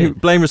good idea.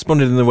 Blaine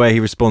responded in the way he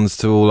responds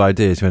to all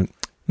ideas. He went,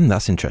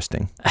 that's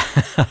interesting.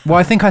 Well,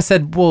 I think I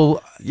said,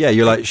 well... Yeah,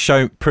 you're like,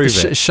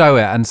 prove it. Show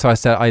it. And so I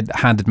said, I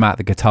handed Matt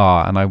the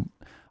guitar, and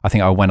I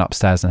think I went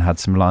upstairs and had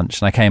some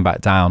lunch, and I came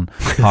back down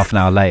half an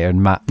hour later,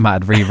 and Matt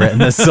had rewritten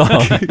the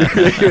song.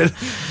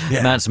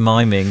 Yeah. Matt's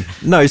miming.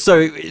 No,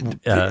 so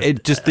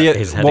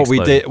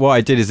what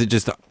I did is it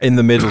just in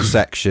the middle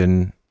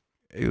section.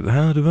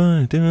 How do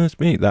I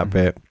speak that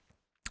bit?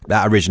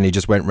 That originally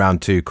just went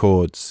round 2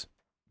 chords,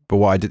 but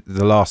what I did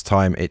the last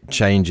time, it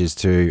changes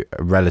to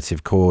a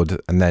relative chord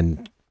and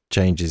then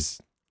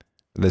changes.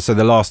 So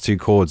the last 2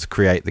 chords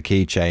create the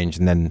key change,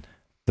 and then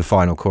the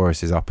final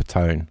chorus is up a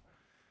tone.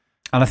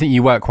 And I think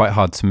you work quite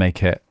hard to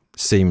make it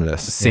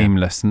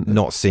seamless,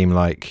 not seem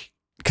like,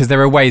 because there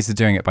are ways of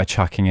doing it by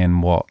chucking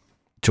in what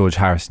George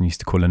Harrison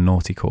used to call a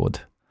naughty chord.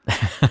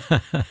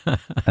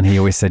 And he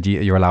always said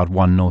you're allowed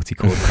 1 naughty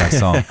chord per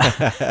song.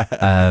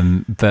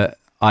 But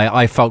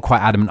I felt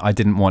quite adamant I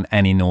didn't want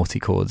any naughty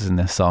chords in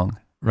this song,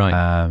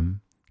 right?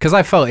 Because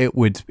I felt it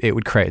would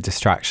create a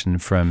distraction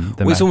from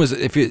the. Well, it's almost,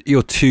 if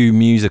you're too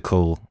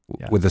musical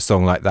with a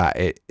song like that,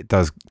 it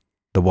does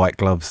the white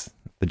gloves,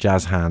 the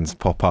jazz hands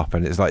pop up,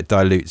 and it's like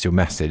dilutes your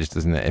message,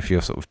 doesn't it? If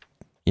you're sort of,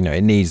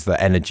 it needs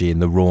the energy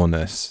and the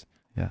rawness.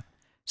 Yeah.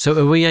 So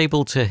are we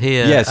able to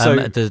hear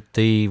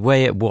the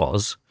way it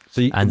was?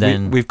 So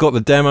then we've got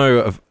the demo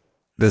of,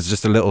 there's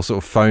just a little sort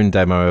of phone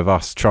demo of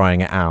us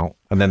trying it out,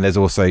 and then there's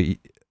also, you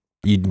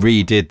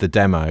redid the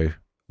demo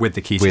with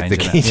the key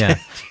change. Yeah.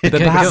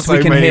 But perhaps we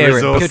can hear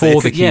it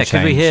before the key change.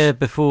 Could we hear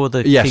before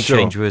the key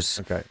change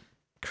was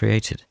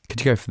created?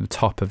 Could you go from the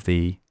top of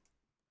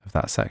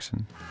that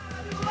section?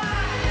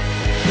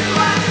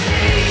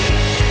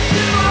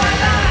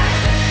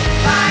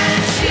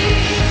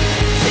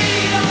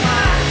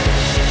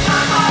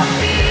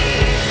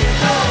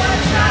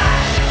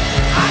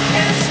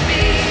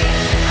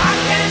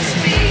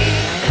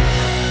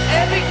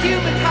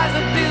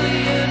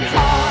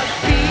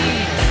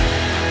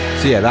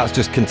 So yeah, that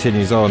just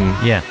continues on.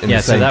 Yeah, in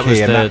the same so that key,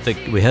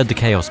 was we heard the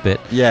chaos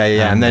bit. Yeah,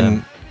 and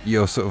then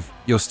you're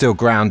still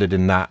grounded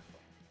in that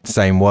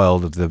same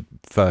world of the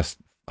first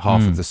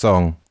half of the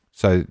song.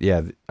 So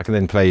yeah, I can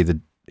then play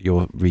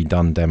your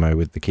redone demo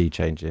with the key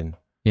change in.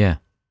 Yeah,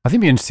 I think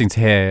it'd be interesting to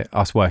hear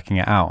us working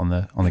it out on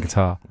the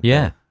guitar.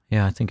 Yeah,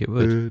 I think it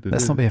would.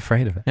 Let's not be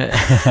afraid of it.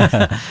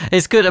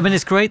 It's good. I mean,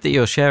 it's great that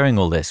you're sharing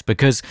all this,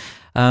 because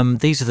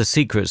these are the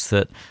secrets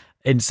that,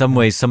 in some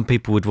ways, some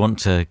people would want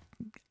to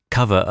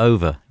cover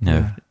over.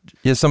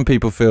 Yeah, some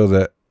people feel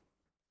that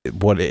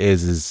what it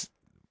is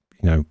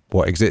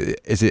what exists.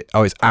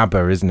 It's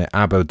ABBA, isn't it?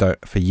 ABBA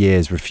for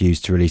years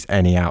refused to release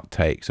any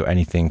outtakes or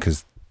anything,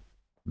 because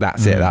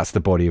that's it. That's the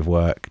body of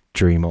work.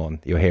 Dream on.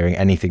 You're hearing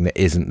anything that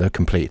isn't the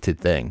completed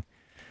thing.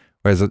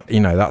 Whereas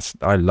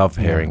I love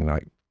hearing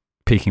like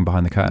peeking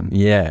behind the curtain.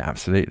 Yeah,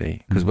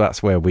 absolutely, because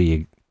that's where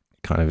we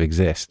kind of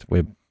exist.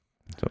 We're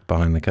sort of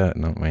behind the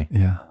curtain, aren't we?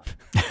 Yeah.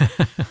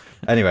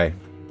 Anyway.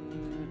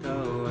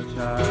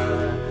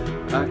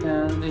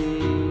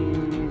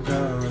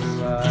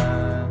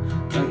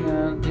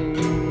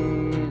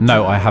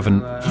 No, I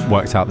haven't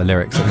worked out the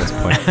lyrics at this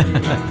point.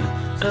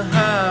 So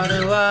how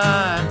do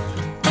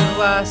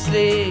I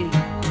sleep?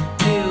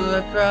 Do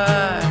I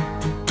cry?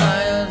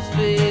 I don't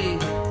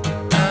speak.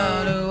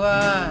 How do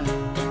I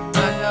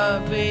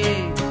can't be?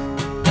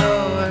 No,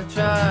 I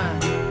try.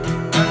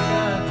 I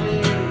can't be.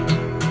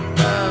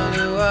 How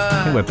do I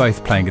think we're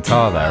both playing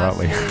guitar there, aren't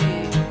we?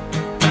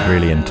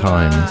 Really in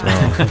time as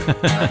well.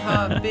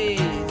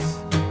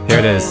 Here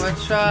it is. I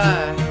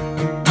try.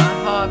 My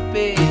heart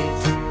beats.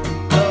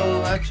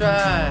 I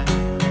try.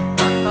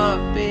 My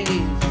heart beats.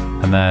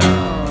 And then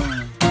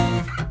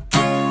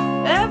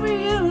every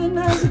human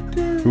has a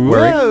bit.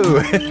 Whoa!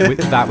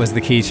 That was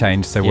the key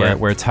change, so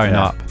we're a tone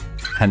up.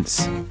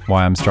 Hence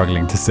why I'm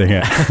struggling to sing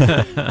it.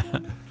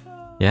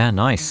 Yeah,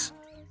 nice.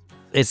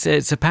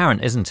 It's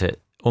apparent, isn't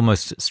it?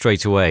 Almost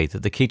straight away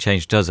that the key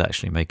change does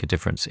actually make a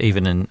difference,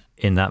 even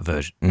in that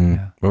version.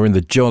 Yeah. We're in the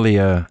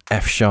jollier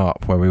F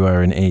sharp where we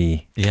were in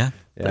E. Yeah,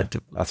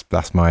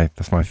 that's my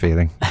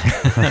feeling.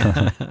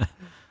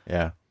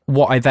 Yeah.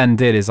 What I then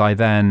did is I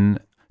then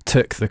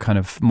took the kind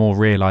of more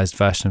realized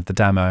version of the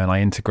demo and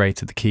I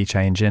integrated the key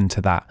change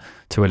into that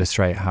to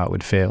illustrate how it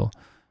would feel.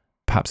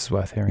 Perhaps it's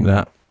worth hearing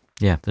that.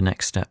 Yeah, the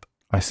next step.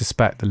 I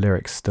suspect the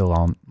lyrics still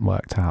aren't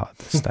worked out at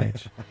this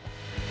stage.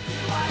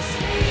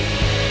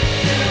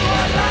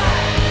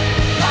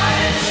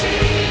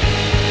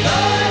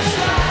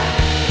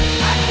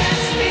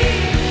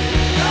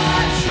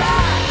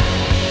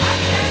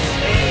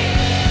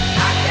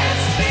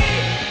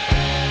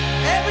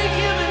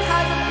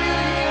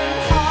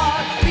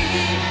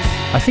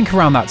 I think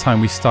around that time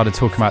we started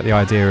talking about the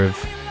idea of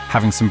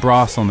having some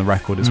brass on the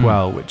record as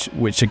well,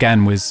 which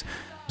again was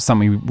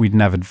something we'd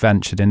never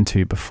ventured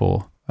into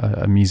before,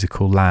 a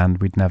musical land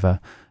we'd never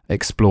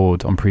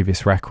explored on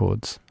previous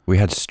records. We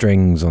had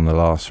strings on the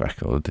last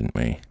record, didn't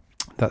we?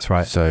 That's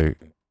right. So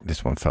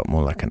this one felt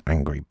more like an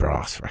angry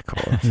brass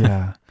record.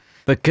 Yeah.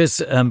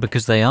 Because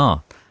they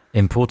are,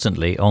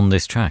 importantly, on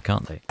this track,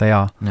 aren't they? They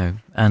are. No.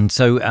 And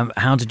so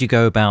how did you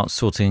go about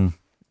sorting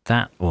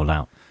that all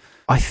out?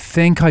 I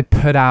think I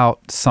put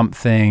out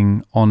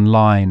something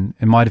online.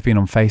 It might have been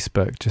on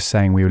Facebook, just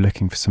saying we were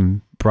looking for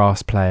some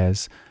brass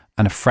players.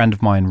 And a friend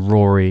of mine,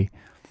 Rory,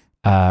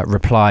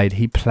 replied.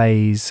 He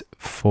plays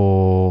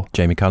for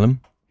Jamie Cullum.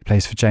 He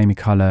plays for Jamie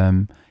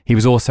Cullum. He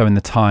was also in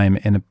the time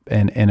in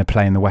a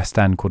play in the West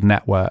End called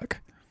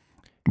Network,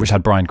 which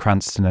had Bryan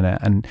Cranston in it.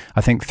 And I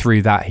think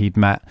through that he'd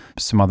met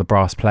some other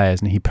brass players,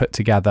 and he put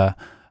together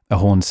a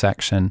horn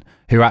section,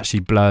 who actually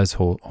Blur's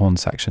horn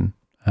section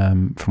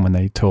from when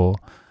they tour.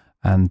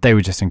 And they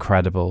were just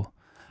incredible.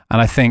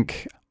 And I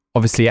think,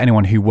 obviously,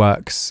 anyone who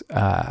works,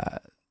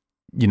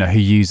 who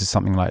uses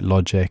something like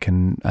Logic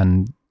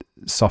and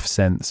soft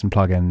synths and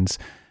plugins,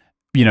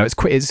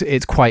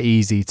 it's quite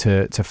easy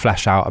to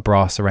flesh out a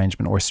brass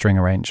arrangement or a string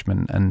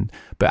arrangement.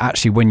 But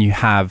actually, when you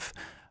have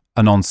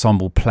an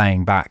ensemble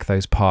playing back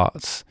those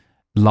parts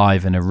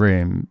live in a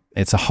room,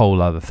 it's a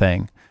whole other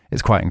thing.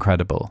 It's quite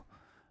incredible.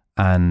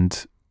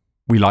 And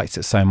we liked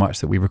it so much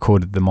that we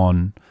recorded them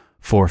on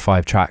 4 or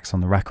 5 tracks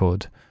on the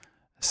record.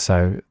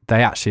 So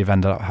they actually have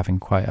ended up having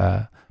quite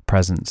a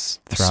presence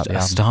throughout the a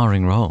album.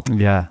 starring role.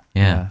 Yeah.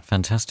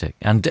 Fantastic.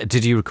 And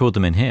did you record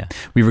them in here?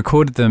 We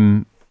recorded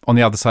them on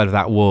the other side of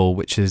that wall,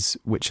 which is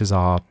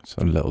our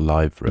sort of little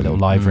live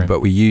room. But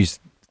we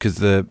used, because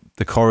the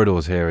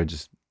corridors here are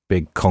just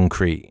big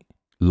concrete,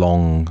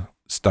 long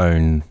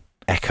stone,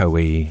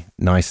 echoey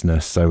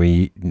niceness. So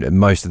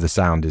most of the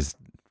sound is,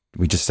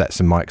 we just set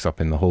some mics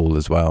up in the hall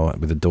as well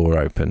with the door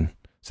open.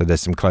 So there's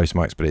some close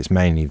mics, but it's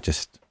mainly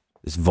just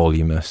this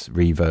voluminous,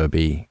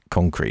 reverby,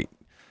 concrete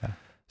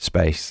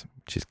space,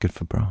 which is good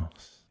for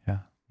brass.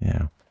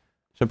 Yeah.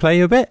 Shall I play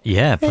you a bit?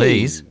 Yeah,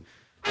 please.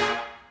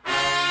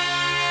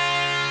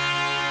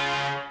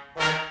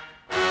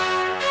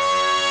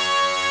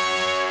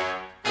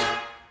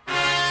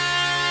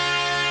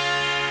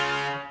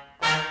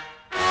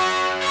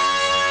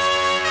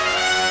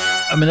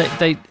 I mean,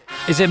 they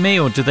is it me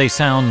or do they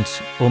sound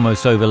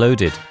almost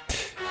overloaded?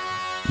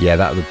 Yeah,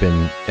 that would have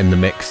been in the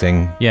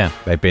mixing. Yeah.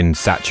 They've been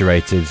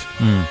saturated.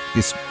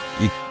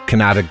 You can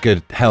add a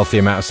good, healthy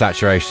amount of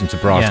saturation to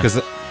brass because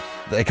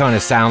they kind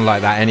of sound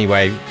like that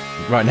anyway,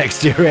 right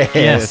next to your ear.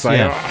 Yes, it's like,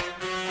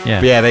 yeah.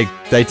 But yeah,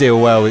 they deal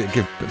well.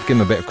 Give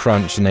them a bit of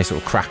crunch and they sort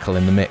of crackle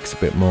in the mix a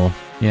bit more.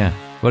 Yeah.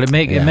 Well, it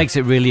makes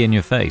it really in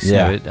your face.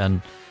 Yeah.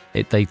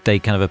 They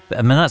kind of.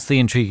 I mean, that's the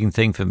intriguing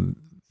thing for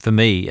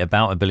me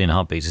about A Billion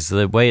Heartbeats is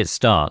the way it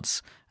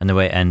starts and the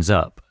way it ends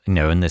up.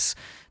 And this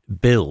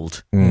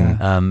build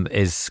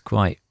is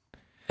quite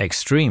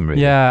extreme,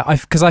 really. Yeah,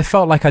 because I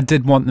felt like I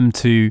did want them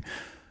to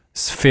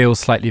feel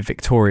slightly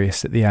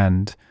victorious at the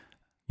end.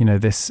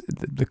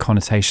 The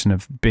connotation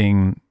of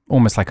being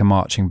almost like a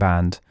marching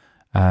band.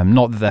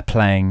 Not that they're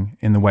playing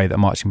in the way that a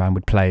marching band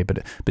would play,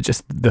 but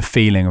just the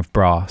feeling of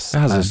brass. It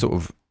has a sort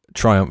of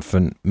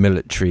triumphant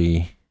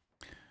military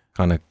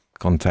kind of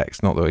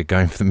context. Not that we're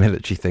going for the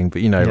military thing,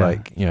 but in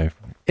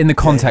the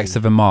context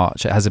of a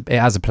march, it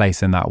has a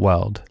place in that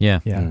world.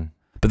 Yeah.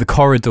 But the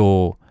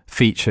corridor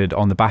featured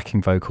on the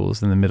backing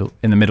vocals in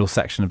the middle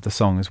section of the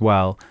song as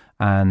well.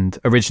 And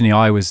originally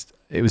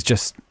it was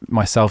just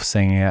myself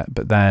singing it,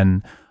 but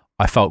then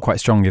I felt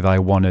quite strongly that I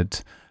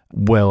wanted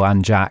Will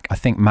and Jack, I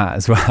think Matt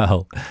as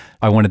well,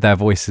 I wanted their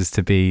voices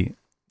to be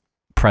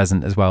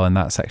present as well in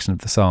that section of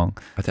the song.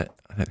 I don't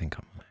think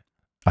I'm.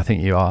 I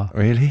think you are.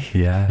 Really?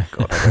 Yeah.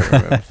 God, I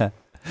don't remember.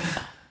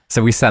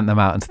 So we sent them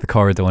out into the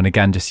corridor and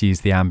again just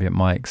used the ambient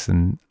mics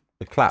and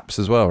The claps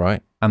as well,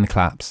 right? And the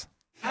claps.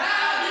 You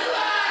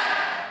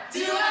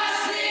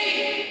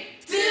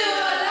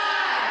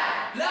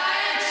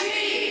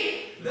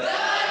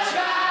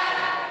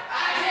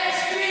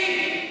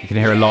can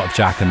hear a lot of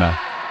Jack in there.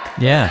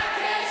 Yeah.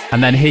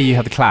 And then here you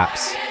have the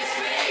claps.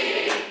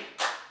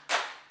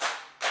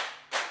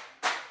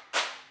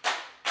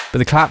 But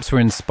the claps were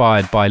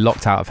inspired by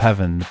Locked Out of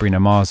Heaven, the Bruno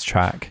Mars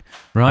track.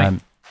 Right.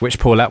 Which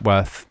Paul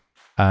Epworth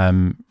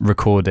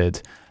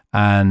recorded.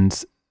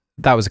 And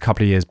that was a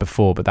couple of years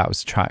before, but that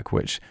was a track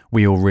which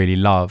we all really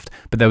loved.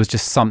 But there was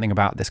just something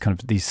about this kind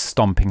of these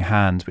stomping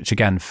hands, which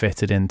again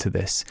fitted into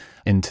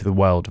the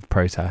world of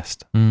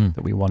protest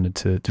that we wanted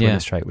to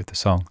illustrate with the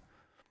song.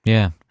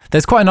 Yeah.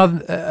 There's quite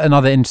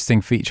another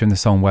interesting feature in the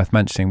song worth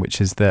mentioning,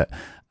 which is that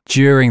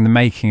during the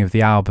making of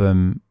the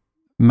album,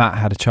 Matt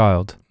had a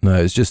child. No,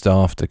 it was just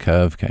after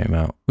Curve came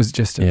out. Was it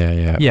just?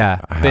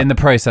 Yeah. But in the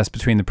process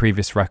between the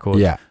previous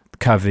record,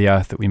 Curve of the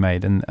Earth that we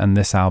made, and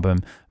this album,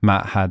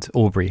 Matt had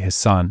Aubrey, his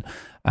son,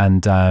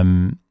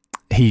 and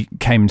he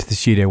came into the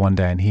studio one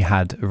day and he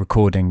had a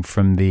recording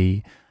from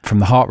the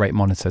heart rate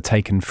monitor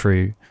taken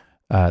through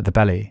the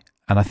belly,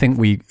 and I think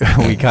we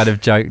kind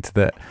of joked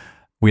that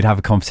we'd have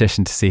a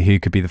competition to see who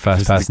could be the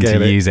first person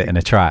to use it in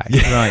a track.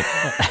 Right.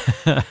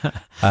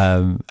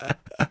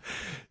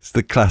 It's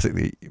the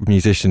classic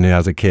musician who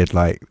has a kid,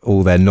 like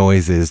all their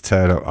noises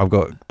turn up. I've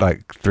got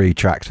like 3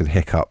 tracks with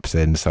hiccups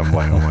in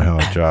somewhere on my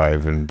hard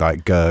drive and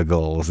like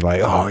gurgles,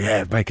 like, oh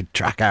yeah, make a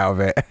track out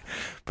of it.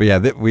 But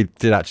yeah, we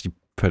did actually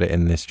put it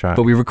in this track.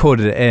 But we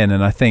recorded it in,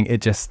 and I think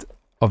it just,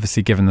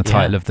 obviously given the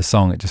title of the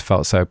song, it just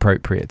felt so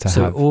appropriate to have.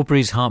 So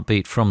Aubrey's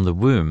heartbeat from the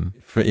womb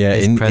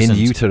is in present.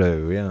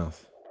 utero, yeah.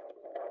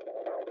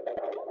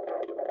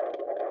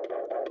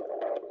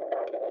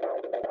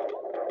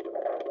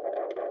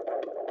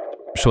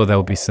 I'm sure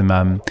there'll be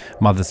some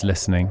mothers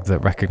listening that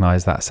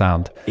recognise that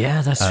sound.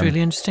 Yeah, that's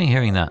really interesting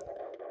hearing that.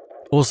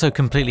 Also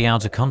completely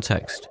out of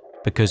context,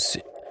 because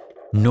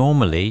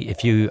normally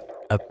if you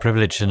are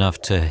privileged enough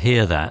to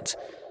hear that,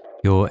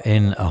 you're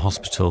in a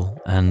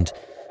hospital and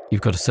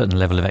you've got a certain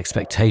level of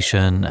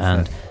expectation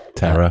and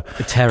terror.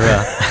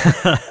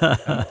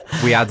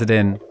 We added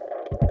in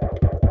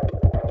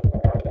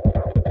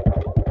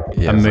a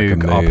like Moog a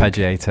Moog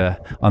arpeggiator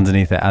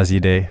underneath it, as you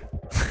do.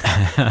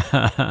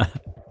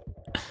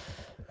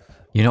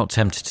 You're not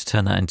tempted to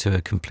turn that into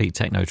a complete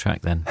techno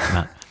track then,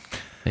 Matt?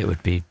 It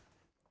would be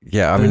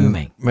I booming.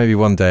 mean, maybe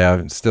one day.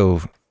 I'm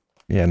still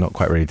not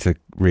quite ready to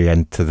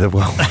re-enter the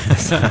world.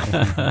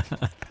 I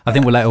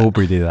think we'll let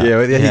Aubrey do that. He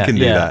can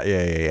do that.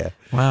 Yeah.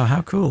 Wow,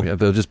 how cool. Yeah,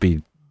 they'll just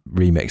be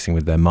remixing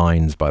with their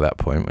minds by that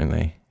point, won't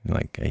they? In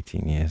like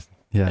 18 years.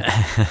 Yeah.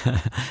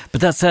 But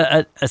that's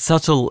a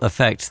subtle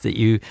effect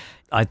that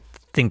I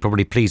think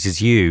probably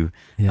pleases you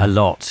a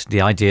lot.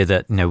 The idea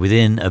that,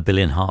 within a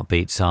billion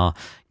heartbeats are,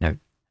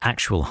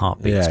 actual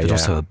heartbeats, but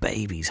also a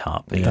baby's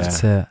heartbeat.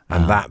 That's it.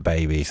 And that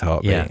baby's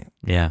heartbeat.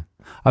 Yeah.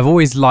 I've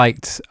always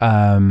liked,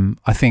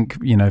 I think,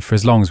 for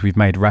as long as we've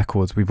made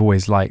records, we've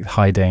always liked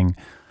hiding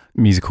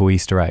musical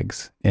Easter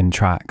eggs in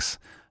tracks,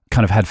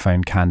 kind of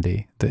headphone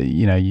candy that,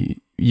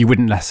 you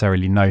wouldn't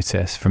necessarily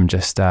notice from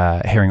just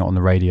hearing it on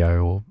the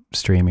radio or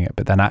streaming it.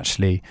 But then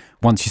actually,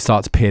 once you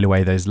start to peel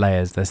away those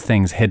layers, there's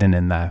things hidden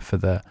in there for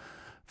the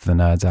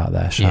nerds out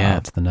there. Shout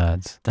out to the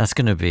nerds. That's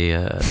going to be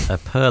a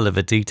pearl of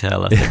a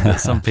detail, I think, that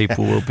some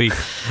people will be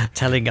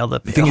telling other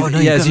people.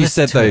 As you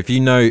said though, if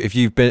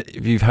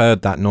you've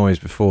heard that noise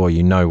before,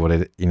 what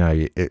it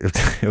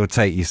will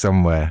take you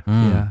somewhere.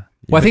 Yeah.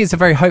 Well, I think it's a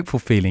very hopeful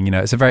feeling.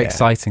 It's a very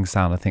exciting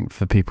sound, I think,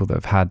 for people that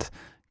have had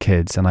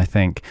kids, and I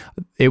think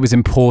it was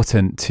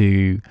important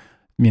to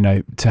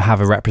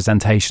have a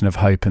representation of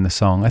hope in the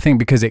song. I think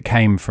because it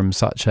came from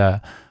such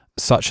a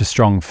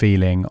strong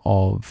feeling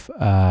of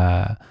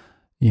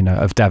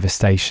of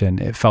devastation,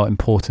 it felt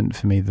important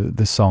for me that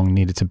the song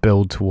needed to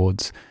build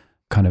towards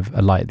kind of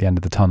a light at the end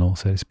of the tunnel,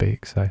 so to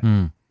speak. So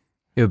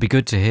it would be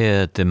good to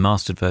hear the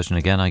mastered version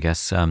again, I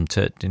guess,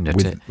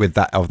 with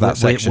that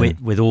section,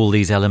 with all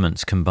these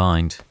elements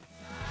combined.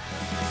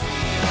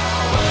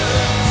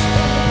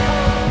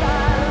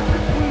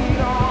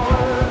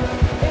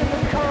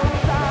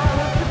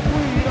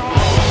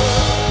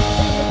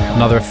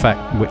 Another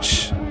effect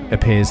which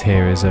appears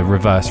here is a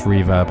reverse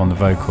reverb on the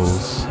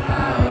vocals.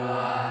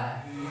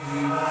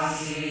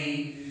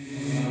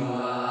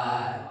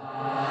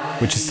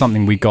 Which is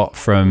something we got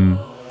from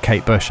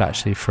Kate Bush,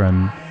 actually,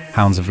 from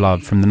Hounds of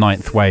Love, from the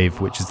Ninth Wave,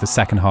 which is the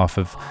second half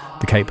of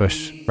the Kate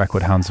Bush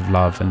record Hounds of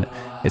Love. And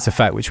it's a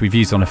effect which we've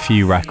used on a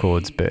few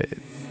records, but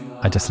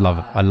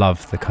I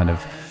love the kind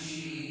of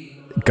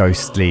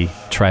ghostly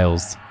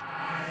trails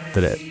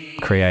that it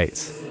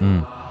creates.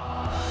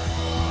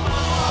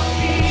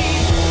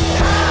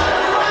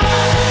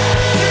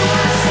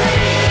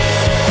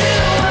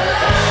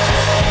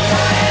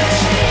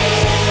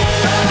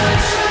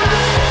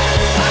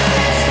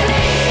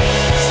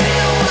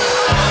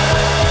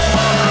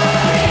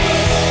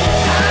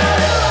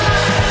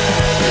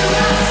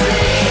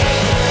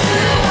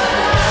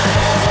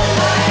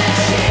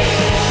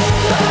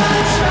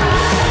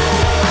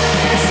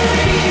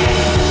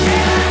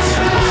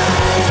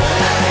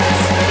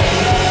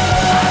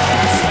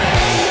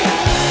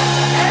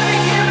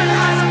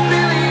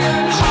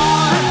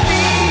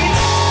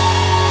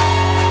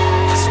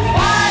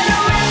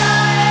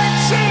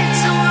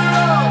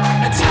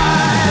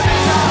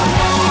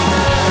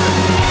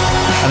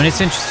 I mean,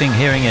 it's interesting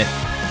hearing it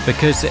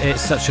because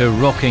it's such a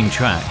rocking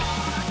track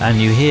and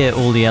you hear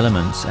all the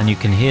elements and you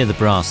can hear the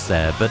brass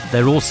there, but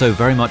they're also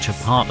very much a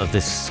part of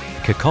this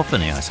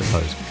cacophony, I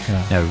suppose.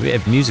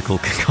 Musical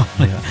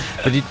cacophony.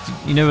 But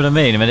you know what I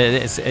mean? I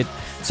mean,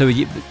 so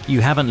you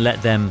haven't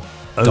let them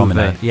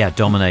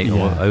dominate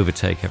or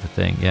overtake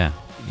everything. Yeah,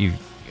 you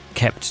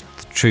kept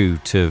true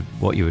to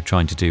what you were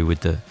trying to do with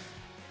the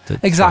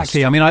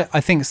exactly. trust. I mean,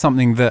 I think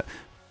something that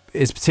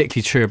is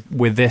particularly true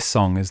with this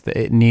song is that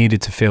it needed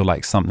to feel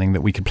like something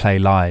that we could play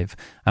live,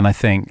 and I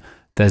think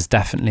there's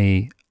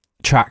definitely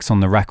tracks on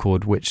the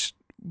record which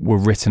were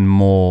written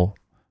more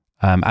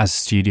as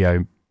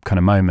studio kind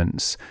of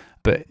moments,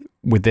 but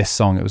with this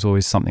song it was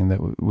always something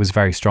that was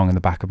very strong in the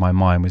back of my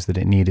mind, was that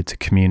it needed to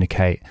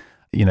communicate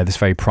this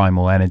very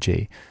primal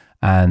energy.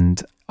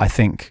 And I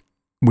think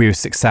we were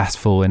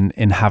successful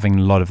in having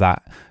a lot of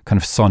that kind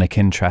of sonic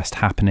interest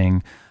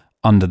happening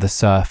under the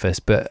surface,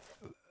 but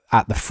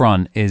at the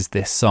front is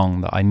this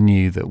song that I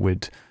knew that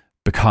would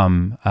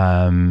become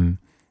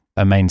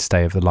a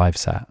mainstay of the live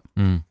set.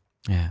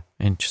 Yeah,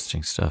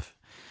 interesting stuff.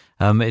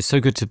 It's so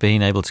good to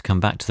being able to come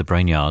back to the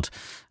Brainyard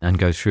and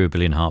go through A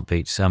Billion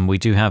Heartbeats. We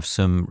do have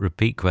some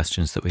repeat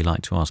questions that we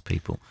like to ask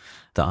people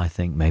that I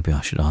think maybe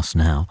I should ask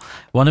now.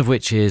 One of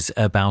which is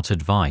about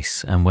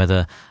advice and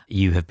whether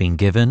you have been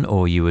given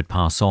or you would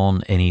pass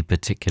on any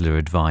particular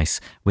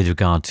advice with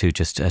regard to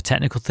just a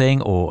technical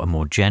thing or a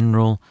more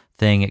general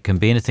thing. It can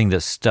be anything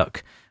that's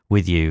stuck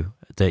with you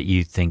that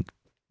you think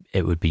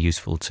it would be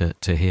useful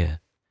to hear.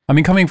 I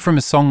mean, coming from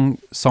a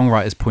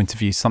songwriter's point of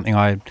view,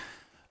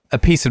 a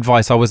piece of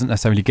advice I wasn't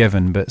necessarily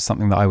given, but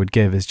something that I would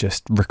give is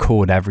just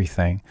record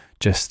everything.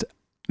 Just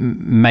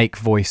make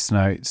voice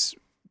notes,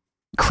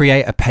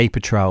 create a paper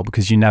trail,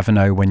 because you never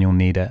know when you'll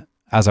need it.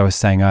 As I was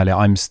saying earlier,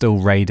 I'm still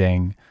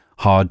raiding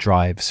hard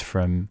drives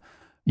from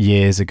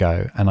years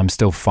ago, and I'm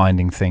still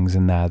finding things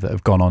in there that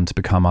have gone on to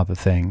become other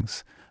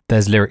things.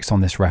 There's lyrics on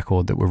this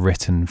record that were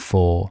written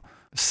for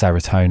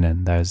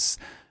Serotonin. There's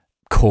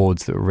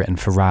chords that were written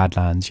for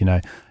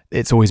Radlands.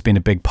 It's always been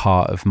a big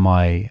part of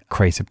my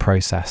creative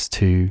process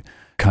to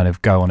kind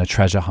of go on a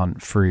treasure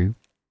hunt through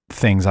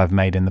things I've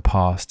made in the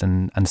past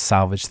and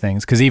salvage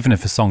things. Because even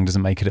if a song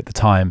doesn't make it at the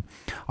time,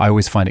 I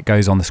always find it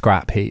goes on the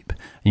scrap heap.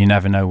 And you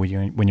never know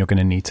when you're going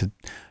to need to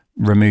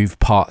remove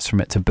parts from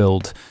it to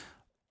build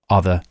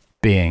other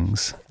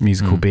beings,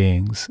 musical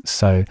beings.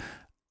 So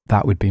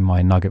that would be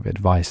my nugget of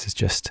advice, is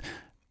just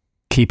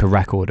keep a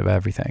record of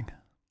everything.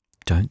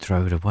 Don't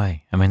throw it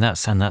away. I mean,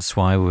 that's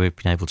why we've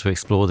been able to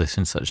explore this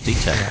in such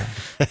detail.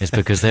 It's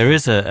because there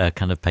is a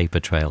kind of paper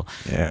trail,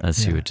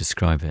 as you would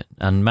describe it.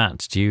 And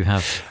Matt, do you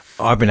have...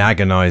 I've been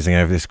agonising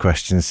over this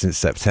question since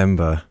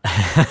September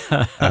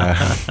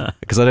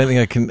because I don't think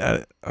I can.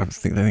 I'm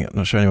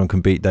not sure anyone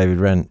can beat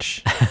David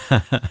Wrench,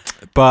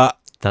 but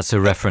that's a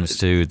reference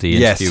to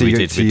the interview we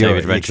did with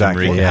David Wrench.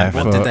 Exactly,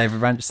 what did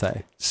David Wrench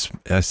say?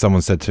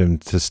 Someone said to him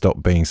to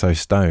stop being so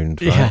stoned.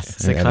 Right? Yes,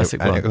 it's a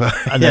classic one.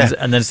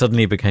 And then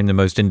suddenly became the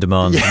most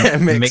in-demand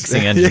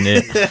mixing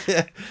engineer.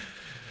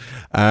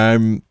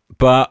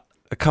 But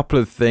a couple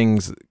of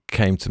things that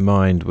came to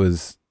mind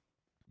was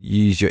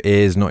use your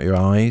ears, not your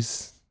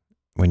eyes,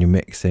 when you're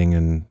mixing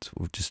and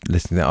sort of just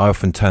listening. I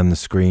often turn the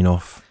screen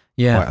off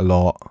quite a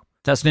lot.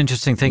 That's an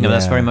interesting thing, and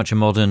that's very much a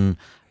modern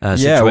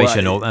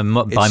situation. By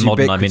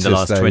modern, I mean the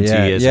last 20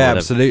 years. Yeah,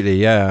 absolutely.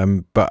 Yeah,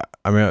 but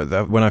I mean,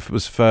 when I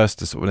was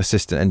first a sort of an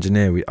assistant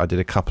engineer, I did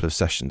a couple of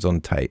sessions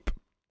on tape,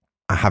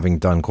 having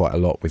done quite a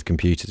lot with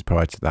computers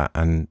prior to that,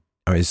 and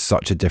I mean, it's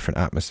such a different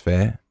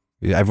atmosphere.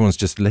 Everyone's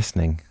just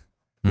listening,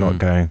 not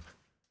going.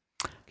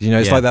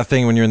 It's like that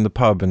thing when you're in the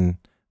pub and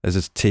there's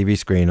a TV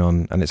screen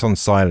on and it's on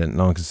silent,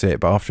 no one can see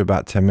it, but after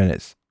about 10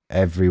 minutes,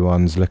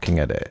 everyone's looking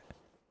at it.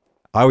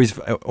 I always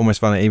almost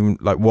find that even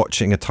like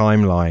watching a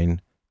timeline,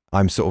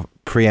 I'm sort of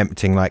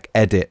preempting like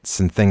edits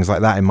and things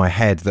like that in my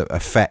head that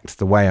affect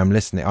the way I'm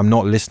listening. I'm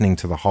not listening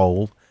to the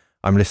whole.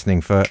 I'm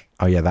listening for,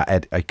 I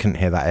couldn't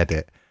hear that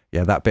edit.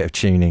 Yeah, that bit of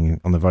tuning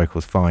on the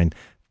vocals, fine.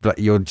 But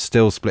you're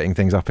still splitting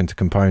things up into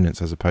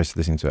components as opposed to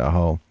listening to it a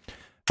whole.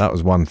 That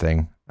was one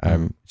thing.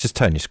 Just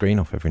turn your screen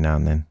off every now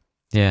and then.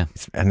 Yeah.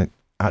 And it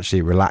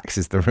actually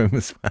relaxes the room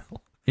as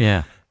well.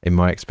 Yeah. In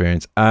my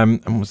experience.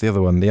 And what was the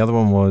other one? The other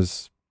one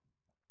was,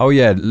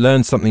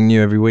 learn something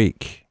new every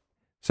week.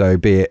 So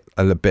be it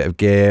a bit of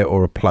gear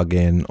or a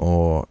plug-in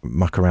or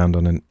muck around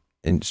on an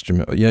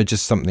instrument,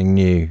 just something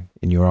new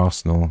in your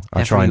arsenal.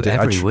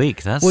 Every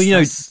week. That's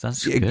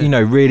good.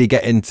 Really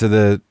get into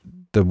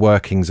the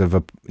workings of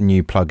a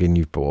new plug-in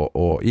you've bought,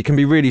 or you can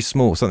be really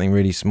small, something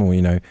really small,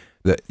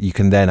 that you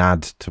can then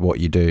add to what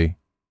you do,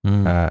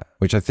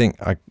 which I think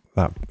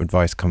that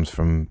advice comes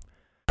from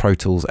Pro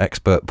Tools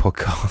Expert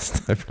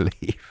podcast, I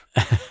believe.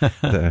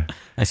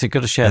 I said,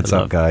 got to share Heads the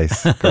up, love.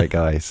 guys. Great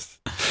guys.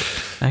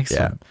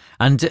 Excellent. Yeah.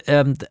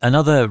 And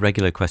another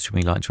regular question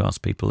we like to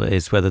ask people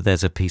is whether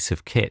there's a piece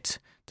of kit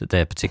that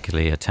they're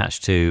particularly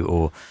attached to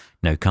or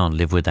can't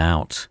live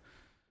without.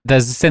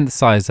 There's a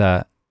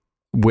synthesizer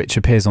which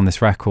appears on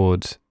this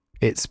record.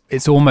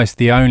 It's almost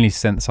the only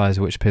synthesizer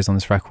which appears on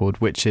this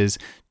record, which is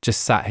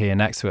just sat here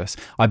next to us.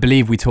 I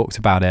believe we talked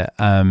about it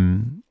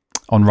on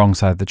Wrong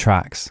Side of the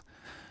Tracks.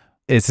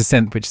 It's a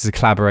synth which is a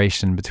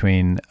collaboration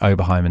between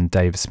Oberheim and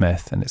Dave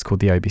Smith, and it's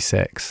called the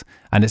OB6.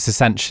 And it's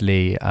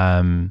essentially,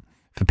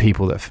 for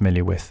people that are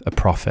familiar with a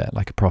Prophet,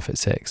 like a Prophet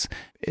 6,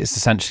 it's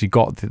essentially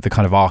got the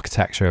kind of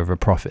architecture of a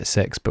Prophet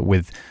 6, but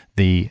with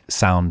the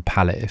sound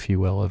palette, if you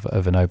will, of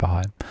an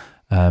Oberheim.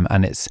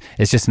 And it's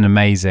just an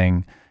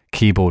amazing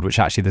keyboard, which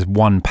actually there's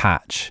one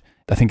patch,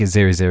 I think it's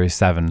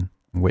 007,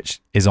 which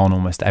is on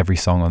almost every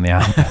song on the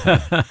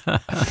album.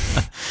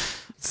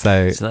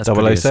 so that's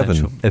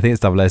 007. I think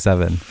it's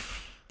 007.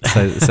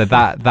 So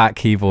that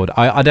keyboard,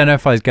 I don't know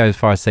if I'd go as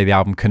far as say the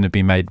album couldn't have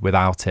been made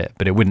without it,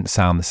 but it wouldn't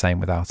sound the same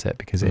without it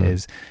because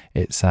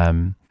it's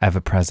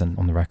ever present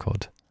on the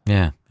record.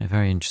 Yeah,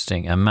 very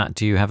interesting. And Matt,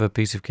 do you have a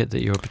piece of kit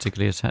that you're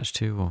particularly attached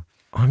to? Or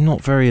I'm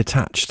not very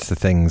attached to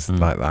things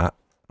like that.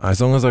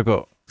 As long as I've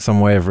got some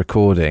way of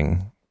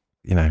recording,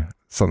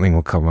 something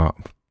will come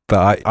up.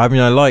 But I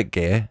like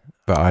gear,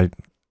 but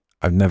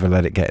I've never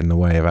let it get in the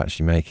way of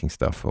actually making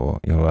stuff or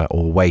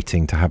or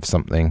waiting to have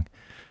something.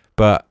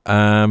 But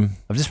I've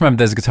just remembered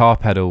there's a guitar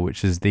pedal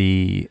which is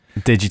the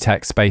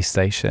Digitech Space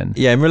Station.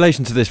 Yeah, in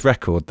relation to this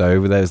record though,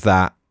 there's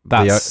that's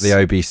the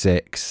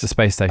OB6. The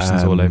Space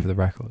Station's all over the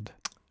record.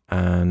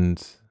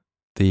 And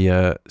the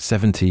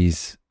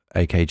 70s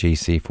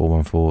AKG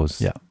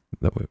C414s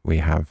that we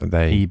have,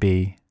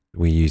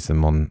 we use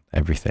them on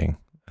everything.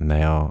 And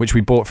they are, which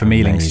we bought from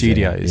Ealing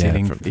Studios,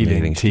 Ealing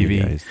TV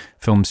Studios.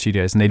 Film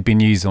Studios, and they'd been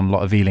used on a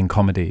lot of Ealing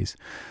comedies.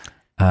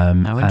 How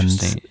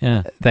interesting!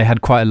 And they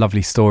had quite a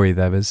lovely story.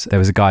 There was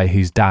a guy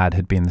whose dad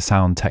had been the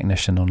sound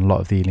technician on a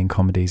lot of the Ealing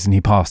comedies, and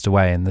he passed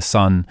away. And the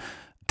son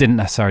didn't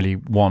necessarily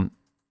want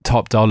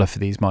top dollar for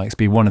these mics,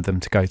 but he wanted them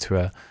to go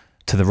to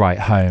the right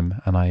home.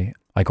 And I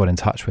got in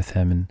touch with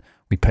him, and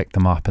we picked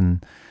them up,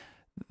 and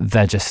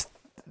they're just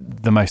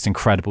the most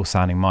incredible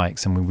sounding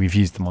mics, and we've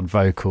used them on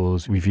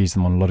vocals, we've used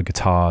them on a lot of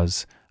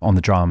guitars, on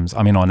the drums,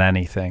 I mean on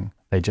anything.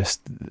 It's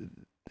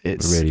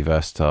really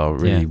versatile,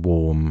 really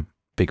warm,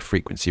 big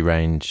frequency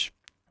range,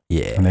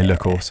 and they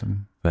look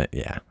awesome. But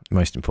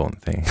most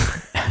important thing.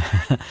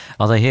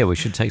 Are they here? We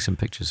should take some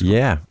pictures.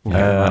 Are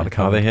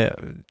they here?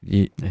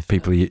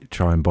 People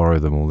try and borrow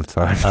them all the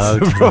time.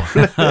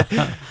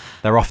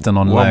 They're often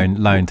on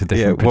loan to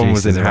different producers. One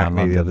was in around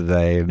Hackney London. the other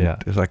day, and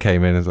as I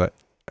came in, I was like,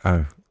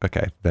 oh,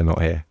 okay, they're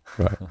not here.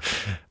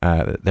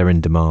 Right. They're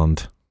in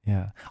demand.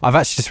 Yeah. I've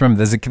actually just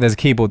remembered there's a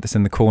keyboard that's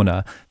in the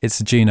corner. It's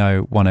a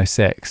Juno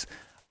 106.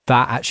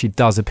 That actually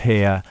does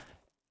appear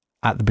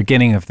at the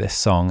beginning of this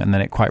song, and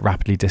then it quite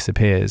rapidly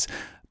disappears.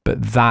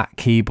 But that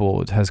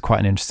keyboard has quite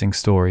an interesting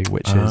story,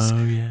 which is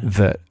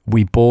that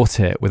we bought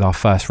it with our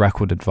first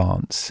record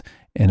advance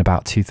in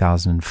about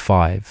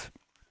 2005.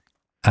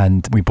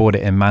 And we bought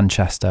it in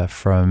Manchester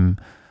from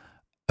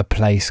a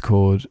place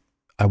called,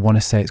 I want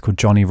to say it's called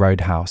Johnny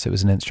Roadhouse. It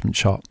was an instrument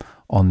shop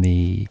on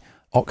the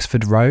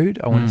Oxford Road,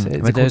 I want to say.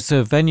 But there's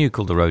a venue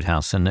called the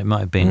Roadhouse, and it might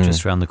have been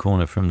just around the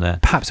corner from there.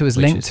 Perhaps it was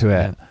linked to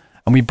it. Yeah.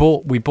 And we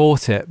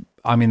bought it.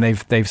 I mean, they've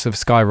sort of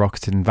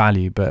skyrocketed in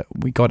value, but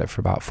we got it for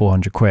about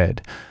 400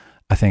 quid.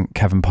 I think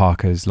Kevin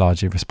Parker is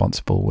largely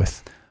responsible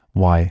with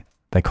why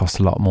they cost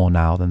a lot more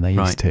now than they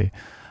used to.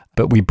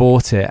 But we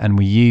bought it and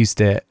we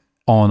used it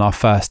on our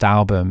first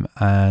album.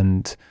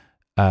 And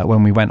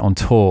when we went on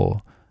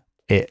tour,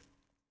 it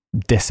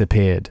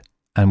disappeared,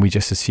 and we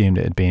just assumed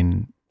it had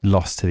been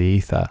lost to the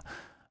ether.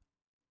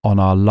 On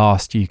our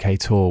last UK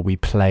tour, we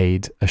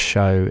played a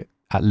show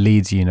at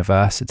Leeds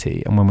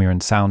University, and when we were in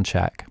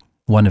soundcheck,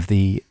 one of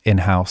the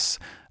in-house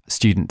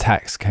student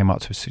techs came up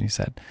to us and he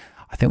said,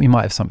 "I think we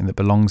might have something that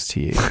belongs to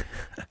you."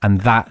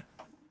 And that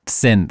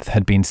synth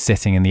had been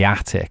sitting in the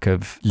attic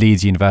of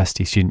Leeds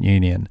University Student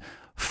Union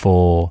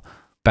for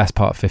best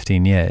part of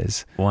 15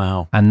 years.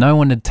 Wow. And no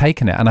one had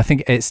taken it. And I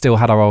think it still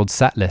had our old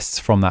set lists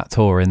from that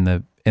tour in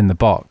the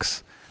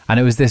box. And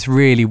it was this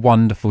really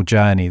wonderful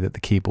journey that the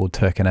keyboard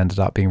took and ended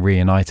up being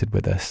reunited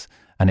with us.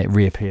 And it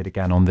reappeared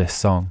again on this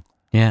song.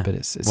 Yeah. But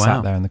it's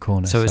sat there in the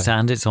corner. So it's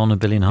on A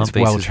Billion Heartbeats.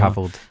 It's well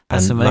travelled.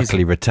 That's and amazing.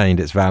 luckily retained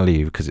its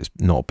value because it's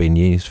not been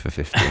used for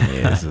 15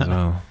 years as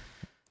well.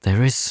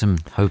 There is some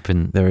hope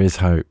There is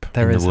hope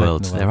in the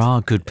world. There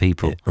are good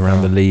people.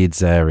 Around the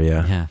Leeds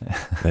area. Yeah.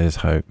 There's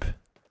hope.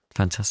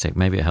 Fantastic.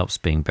 Maybe it helps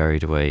being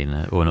buried away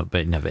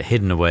but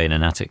hidden away in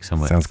an attic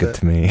somewhere. Sounds good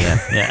to me.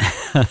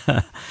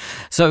 Yeah.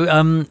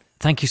 So,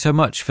 thank you so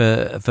much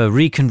for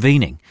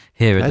reconvening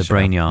here at the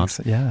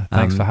Brainyard.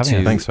 Thanks for having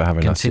us. Thanks for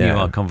having us. Continue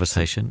our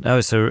conversation. Oh,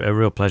 it's a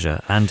real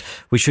pleasure. And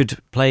we should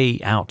play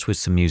out with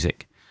some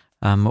music.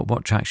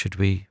 What track should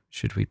we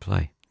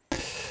play?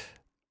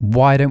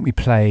 Why don't we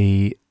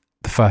play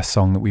the first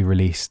song that we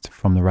released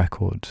from the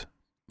record,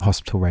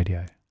 Hospital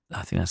Radio?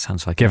 I think that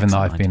sounds like given that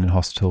I've been in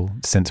hospital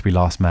since we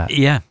last met.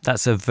 Yeah,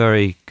 that's a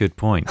very good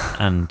point.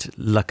 And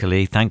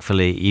luckily,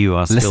 thankfully, you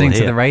are still listening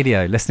here. To the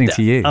radio, listening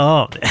to you.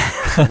 Oh,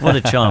 what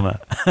a charmer.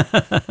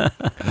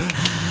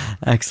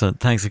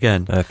 Excellent. Thanks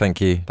again. Thank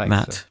you. Thanks,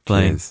 Matt,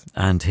 Blaine.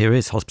 And here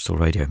is Hospital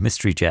Radio,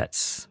 Mystery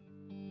Jets.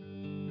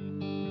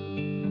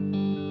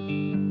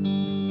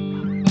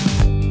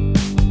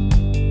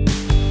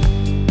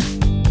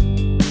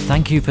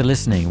 Thank you for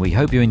listening. We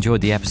hope you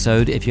enjoyed the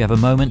episode. If you have a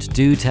moment,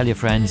 do tell your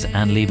friends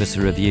and leave us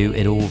a review.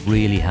 It all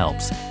really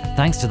helps.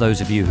 Thanks to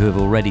those of you who have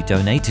already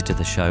donated to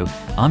the show.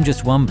 I'm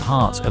just one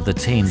part of the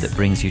team that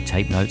brings you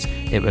Tape Notes.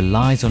 It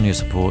relies on your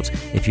support.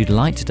 If you'd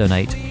like to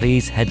donate,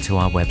 please head to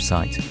our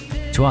website.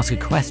 To ask a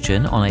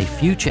question on a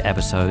future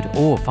episode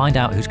or find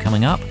out who's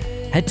coming up,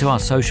 head to our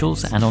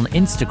socials, and on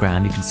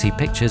Instagram you can see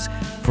pictures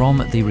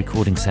from the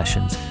recording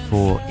sessions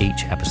for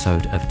each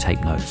episode of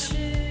Tape Notes.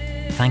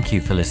 Thank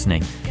you for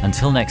listening.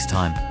 Until next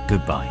time,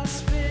 goodbye.